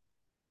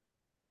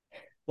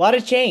lot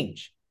of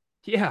change.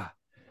 Yeah,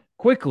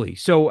 quickly.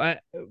 So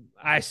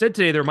I said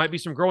today there might be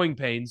some growing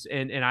pains,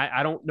 and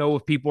I don't know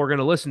if people are going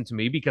to listen to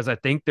me because I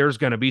think there's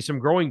going to be some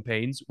growing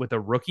pains with a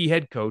rookie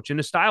head coach and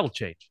a style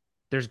change.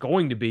 There's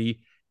going to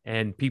be,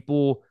 and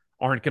people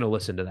aren't going to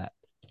listen to that.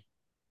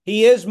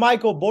 He is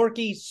Michael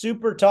Borky,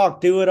 Super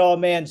Talk, Do It All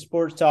Man,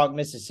 Sports Talk,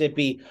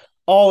 Mississippi.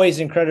 Always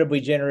incredibly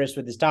generous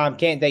with his time.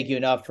 Can't thank you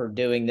enough for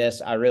doing this.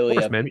 I really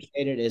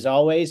appreciate it as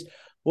always.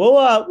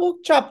 We'll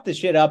chop the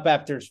shit up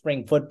after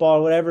spring football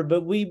or whatever,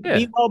 but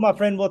be well, my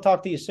friend. We'll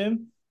talk to you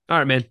soon. All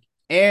right, man.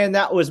 And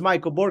that was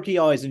Michael Borky.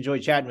 Always enjoy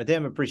chatting with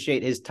him.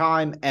 Appreciate his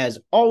time as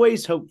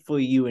always.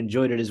 Hopefully you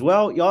enjoyed it as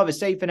well. Y'all have a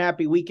safe and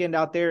happy weekend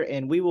out there,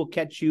 and we will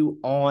catch you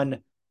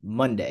on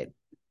Monday.